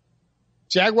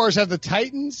 Jaguars have the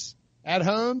Titans at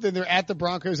home, then they're at the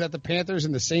Broncos, at the Panthers,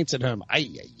 and the Saints at home.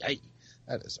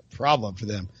 That is a problem for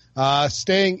them.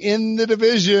 Staying in the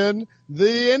division,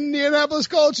 the Indianapolis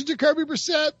Colts and Jacoby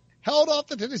Brissett held off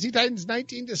the Tennessee Titans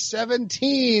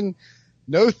 19-17.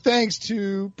 No thanks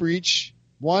to Breech.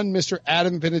 One, Mr.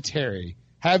 Adam Vinatieri.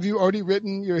 Have you already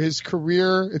written his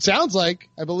career? It sounds like,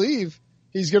 I believe,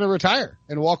 he's going to retire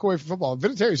and walk away from football.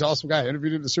 Vinatieri's an awesome guy. I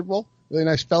interviewed him at the Super Bowl. Really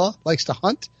nice fella. Likes to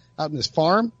hunt out in his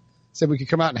farm. Said we could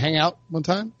come out and hang out one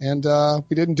time, and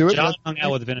we didn't do it. John hung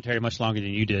out with Vinatieri much longer than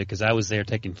you did because I was there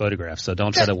taking photographs, so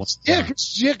don't try to...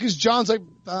 because John's like,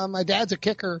 my dad's a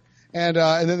kicker. And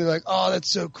then they're like, oh, that's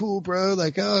so cool, bro.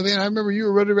 Like, oh, man, I remember you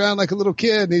were running around like a little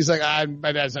kid. And he's like,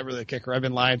 my dad's not really a kicker. I've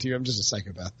been lying to you. I'm just a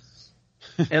psychopath.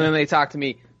 And then they talk to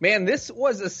me. Man, this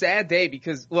was a sad day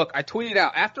because, look, I tweeted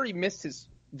out after he missed his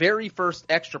very first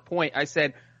extra point, I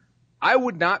said, I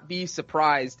would not be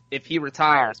surprised if he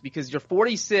retires because you're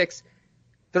 46.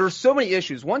 There are so many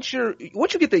issues. Once you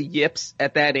get the yips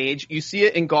at that age, you see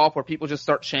it in golf where people just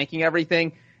start shanking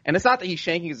everything. And it's not that he's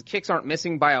shanking because the kicks aren't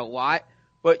missing by a lot.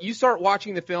 But you start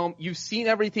watching the film, you've seen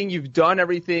everything, you've done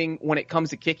everything when it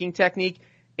comes to kicking technique,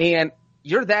 and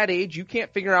you're that age, you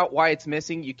can't figure out why it's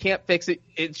missing, you can't fix it.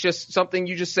 It's just something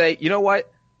you just say, you know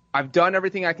what, I've done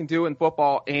everything I can do in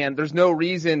football, and there's no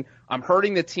reason I'm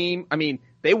hurting the team. I mean,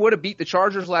 they would have beat the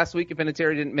Chargers last week if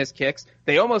Vinatieri didn't miss kicks.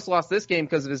 They almost lost this game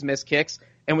because of his missed kicks.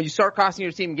 And when you start costing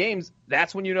your team games,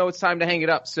 that's when you know it's time to hang it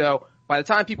up. So by the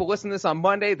time people listen to this on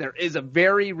Monday, there is a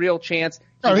very real chance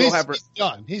he's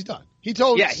done. He's done. He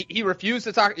told. Yeah, he refused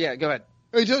to talk. Yeah, go ahead.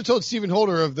 He told Stephen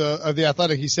Holder of the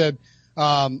Athletic. He said,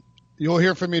 "You'll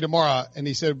hear from me tomorrow." And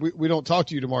he said, "We don't talk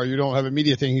to you tomorrow. You don't have a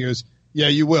media thing." He goes, "Yeah,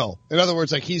 you will." In other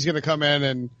words, like he's going to come in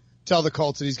and tell the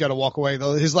Colts that he's got to walk away.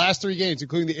 His last 3 games,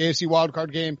 including the AFC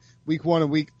wildcard game, week 1 and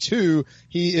week 2,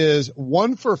 he is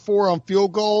 1 for 4 on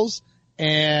field goals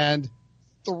and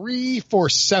 3 for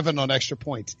 7 on extra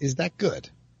points. Is that good?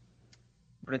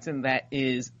 Brinson, that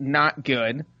is not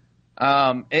good.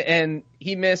 And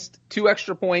he missed 2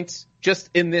 extra points just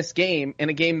in this game, in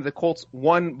a game the Colts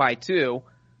won by 2.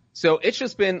 So it's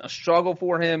just been a struggle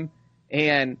for him.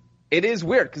 And it is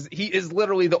weird because he is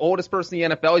literally the oldest person in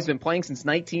the NFL. He's been playing since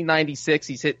 1996.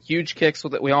 He's hit huge kicks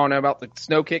that we all know about, the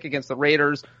snow kick against the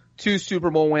Raiders, 2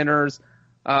 Super Bowl winners.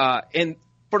 And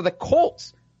for the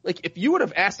Colts, like if you would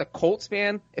have asked a Colts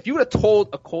fan, if you would have told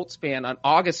a Colts fan on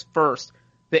August 1st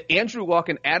that Andrew Luck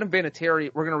and Adam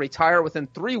Vinatieri were going to retire within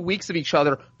 3 weeks of each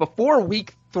other before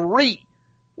week 3,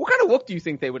 what kind of look do you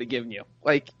think they would have given you?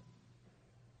 Like,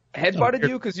 headbutted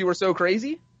you because you were so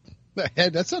crazy?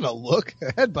 That's not a look.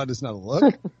 A headbutt is not a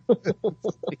look.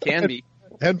 It can be.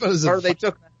 Headbutt is or they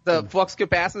took the flux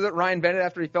capacitors at Ryan Bennett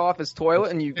after he fell off his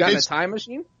toilet and you got in a time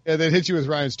machine? Yeah, they'd hit you with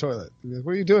Ryan's toilet.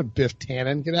 What are you doing, Biff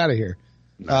Tannen? Get out of here.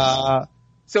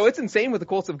 So it's insane what the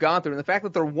Colts have gone through. And the fact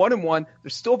that they're 1-1, they're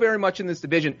still very much in this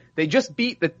division. They just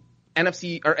beat the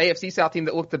NFC or AFC South team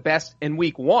that looked the best in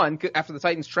week 1 after the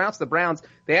Titans trounced the Browns.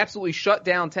 They absolutely shut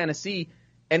down Tennessee.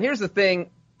 And here's the thing.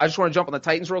 I just want to jump on the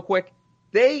Titans real quick.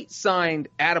 They signed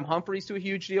Adam Humphries to a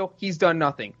huge deal. He's done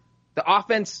nothing. The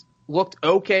offense looked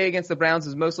okay against the Browns,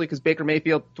 is mostly because Baker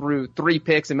Mayfield threw 3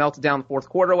 picks and melted down the fourth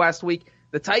quarter last week.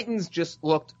 The Titans just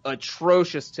looked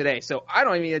atrocious today. So I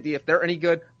don't have any idea if they're any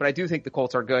good, but I do think the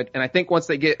Colts are good. And I think once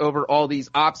they get over all these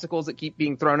obstacles that keep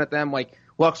being thrown at them, like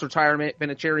Luck's retirement,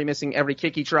 Vinatieri missing every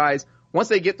kick he tries, once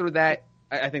they get through that,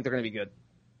 I think they're going to be good.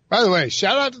 By the way,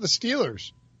 shout out to the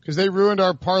Steelers because they ruined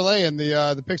our parlay in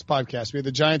the Picks podcast. We had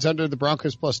the Giants under, the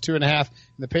Broncos plus 2.5, and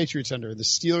the Patriots under. The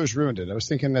Steelers ruined it. I was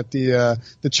thinking that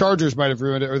the Chargers might have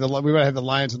ruined it, or we might have the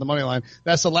Lions in the money line.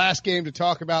 That's the last game to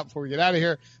talk about before we get out of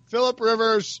here. Phillip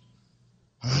Rivers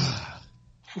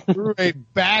threw a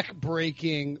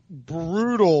back-breaking,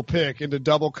 brutal pick into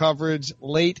double coverage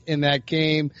late in that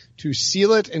game to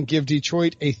seal it and give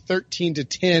Detroit a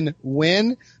 13-10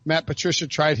 win. Matt Patricia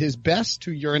tried his best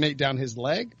to urinate down his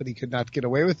leg, but he could not get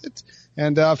away with it.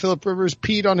 And Phillip Rivers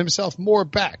peed on himself more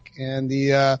back. And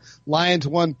the Lions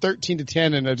won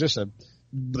 13-10 in just a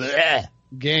bleh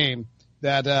game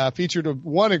that featured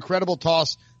one incredible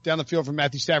toss down the field from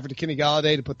Matthew Stafford to Kenny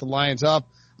Golladay to put the Lions up.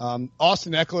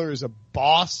 Austin Eckler is a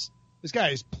boss. This guy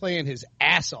is playing his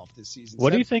ass off this season.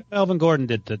 What do you think Melvin Gordon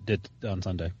did on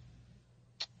Sunday?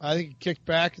 I think he kicked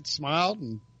back and smiled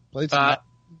and played some.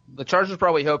 The Chargers are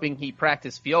probably hoping he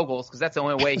practiced field goals because that's the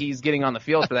only way he's getting on the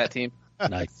field for that team.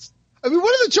 Nice. I mean,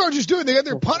 what are the Chargers doing? They got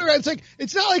their punter out.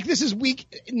 It's not like this is week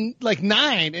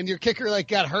 9 and your kicker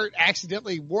got hurt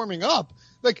accidentally warming up.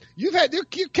 Your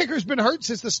kicker's been hurt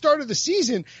since the start of the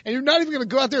season, and you're not even going to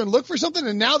go out there and look for something.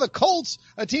 And now the Colts,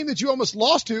 a team that you almost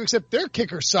lost to, except their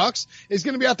kicker sucks, is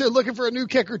going to be out there looking for a new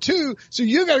kicker too. So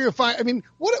you got to go find. I mean,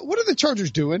 what are the Chargers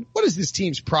doing? What is this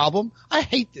team's problem? I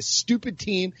hate this stupid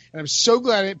team, and I'm so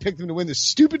glad I didn't pick them to win this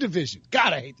stupid division.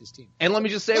 God, I hate this team. And let me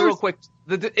just say real quick,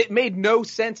 it made no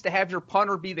sense to have your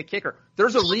punter be the kicker.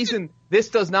 There's a reason this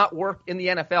does not work in the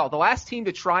NFL. The last team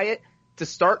to try it to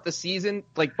start the season,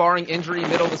 barring injury,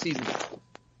 middle of the season,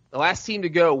 the last team to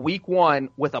go week 1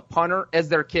 with a punter as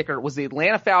their kicker was the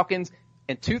Atlanta Falcons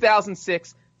in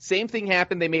 2006. Same thing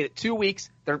happened. They made it 2 weeks.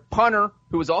 Their punter,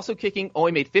 who was also kicking,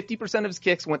 only made 50% of his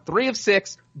kicks, went 3 of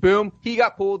 6. Boom. He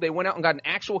got pulled. They went out and got an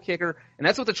actual kicker. And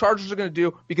that's what the Chargers are going to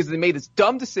do because they made this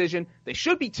dumb decision. They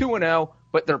should be 2-0,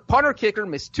 but their punter kicker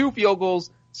missed 2 field goals.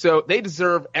 So they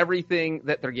deserve everything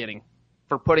that they're getting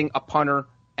for putting a punter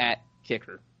at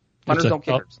kicker. Punters don't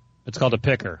kickers. It's called a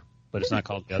picker, but it's not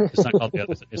called the other. It's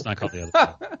not called the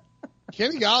other.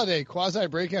 Kenny Golladay, quasi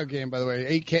breakout game, by the way.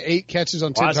 8 catches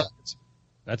on 10 targets.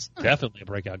 That's definitely a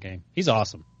breakout game. He's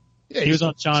awesome. Yeah, he was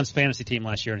on Sean's fantasy team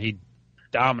last year, and he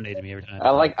dominated me every time.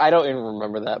 I don't even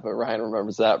remember that, but Ryan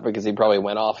remembers that because he probably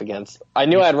went off against. I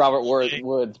knew I had Robert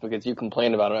Woods because you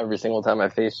complained about him every single time I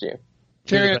faced you.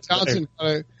 Terry Johnson.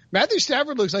 Matthew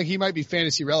Stafford looks like he might be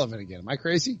fantasy relevant again. Am I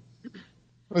crazy?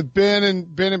 With Ben and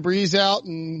Brees out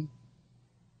and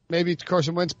maybe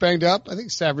Carson Wentz banged up, I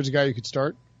think Stafford's a guy you could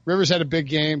start. Rivers had a big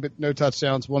game, but no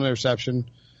touchdowns, 1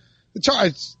 interception. The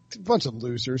Chargers, a bunch of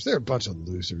losers. They're a bunch of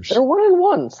losers. They're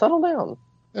 1-1. Settle down.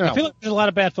 I feel like there's a lot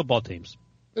of bad football teams.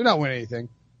 They're not winning anything.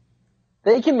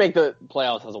 They can make the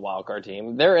playoffs as a wild card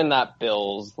team. They're in that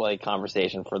Bills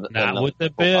conversation for the not with the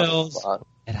Bills.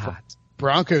 It's hot.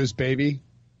 Broncos, baby.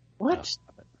 What?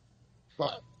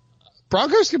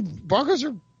 Broncos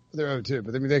are they're 0-2,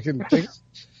 but I mean they can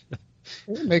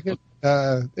make it.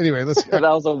 Anyway, let's. That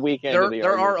was a weekend.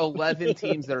 There are 11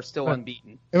 teams that are still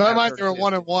unbeaten. In my mind, they're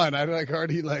 1-1. I'd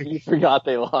already You forgot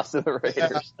they lost to the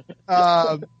Raiders.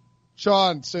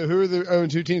 Sean, so who are the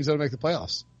 0-2 teams that'll make the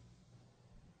playoffs?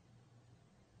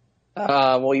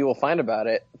 Well, you will find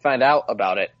out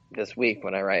about it this week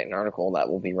when I write an article that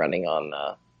will be running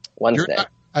on Wednesday.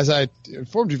 As I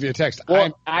informed you via text.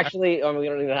 Well, actually, we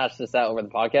don't even hash this out over the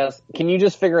podcast. Can you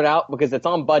just figure it out? Because it's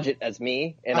on budget as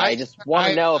me, and I just want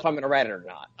to know if I'm going to write it or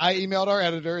not. I emailed our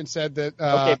editor and said that.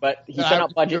 Okay, but he sent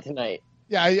out budget tonight.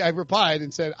 Yeah, I replied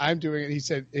and said, I'm doing it. He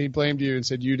said, he blamed you and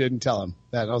said you didn't tell him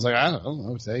that. And I was like, I don't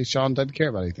know. Say Sean doesn't care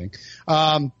about anything.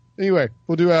 Anyway,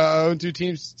 we'll do 0-2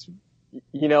 teams.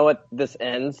 You know what this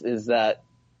ends is that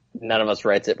none of us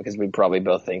writes it because we probably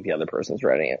both think the other person's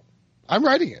writing it. I'm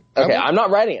writing it. Okay, I'm not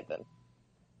writing it then.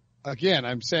 Again,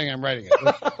 I'm saying I'm writing it.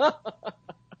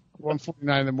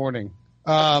 1:49 in the morning.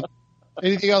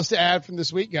 Anything else to add from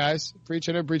this week, guys? Breech,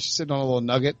 I know Breech is sitting on a little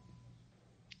nugget.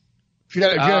 If you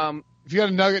got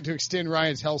a nugget to extend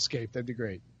Ryan's hellscape, that'd be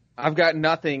great. I've got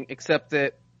nothing except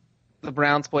that the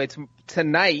Browns play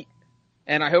tonight,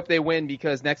 and I hope they win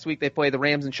because next week they play the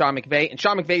Rams and Sean McVay, and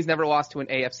Sean McVay's never lost to an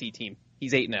AFC team.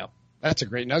 He's 8-0. That's a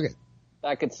great nugget.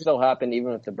 That could still happen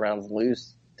even if the Browns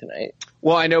lose tonight.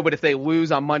 Well, I know, but if they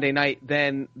lose on Monday night,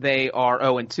 then they are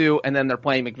 0-2, and then they're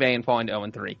playing McVay and falling to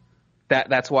 0-3.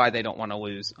 That's why they don't want to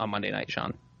lose on Monday night,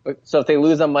 Sean. So if they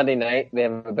lose on Monday night, they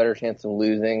have a better chance of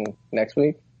losing next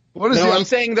week? I'm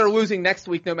saying they're losing next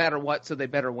week no matter what, so they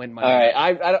better win Monday night.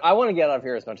 All right, I want to get out of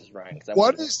here as much as Ryan.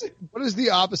 What is the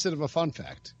opposite of a fun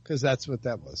fact? Because that's what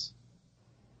that was.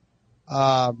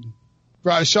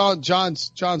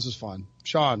 John's was fun.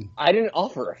 Sean. I didn't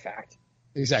offer a fact.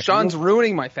 Exactly. Sean's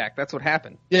ruining my fact. That's what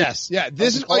happened. Yes. Yeah.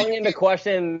 This is calling into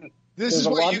question. This is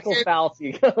a logical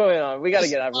fallacy going on. We got to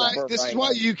get out of here. This is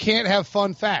why you can't have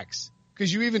fun facts.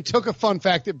 Because you even took a fun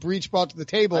fact that Breech brought to the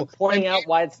table. I'm pointing out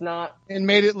why it's not. And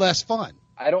made it less fun.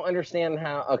 I don't understand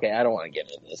how. Okay, I don't want to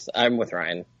get into this. I'm with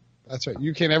Ryan. That's right.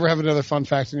 You can't ever have another fun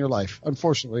fact in your life,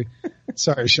 unfortunately.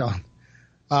 Sorry, Sean.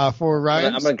 For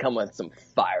Ryan, I'm going to come with some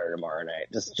fire tomorrow night.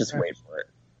 Just wait for it.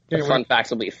 The fun facts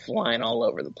will be flying all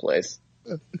over the place.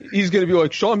 He's going to be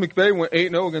like, Sean McVay went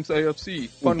 8-0 against AFC.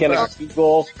 Fun fact.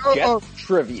 Google Jets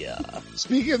trivia.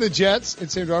 Speaking of the Jets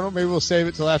and Sam Darnold, maybe we'll save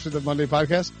it till after the Monday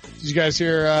podcast. Did you guys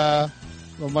hear a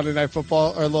little Monday Night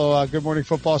Football or a little Good Morning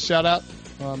Football shout out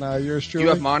on yours truly? You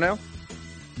have mono?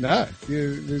 No.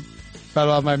 You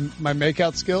about my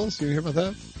makeout skills? You hear about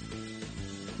that?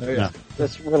 Oh, yeah.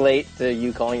 Does this relate to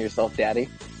you calling yourself daddy?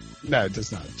 No, it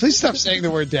does not. Please stop saying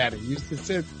the word daddy. It's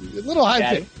a little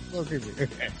high pitch.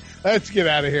 Okay. Let's get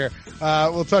out of here.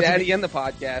 We'll talk Daddy in the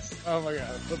podcast. Oh my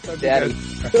God. Daddy.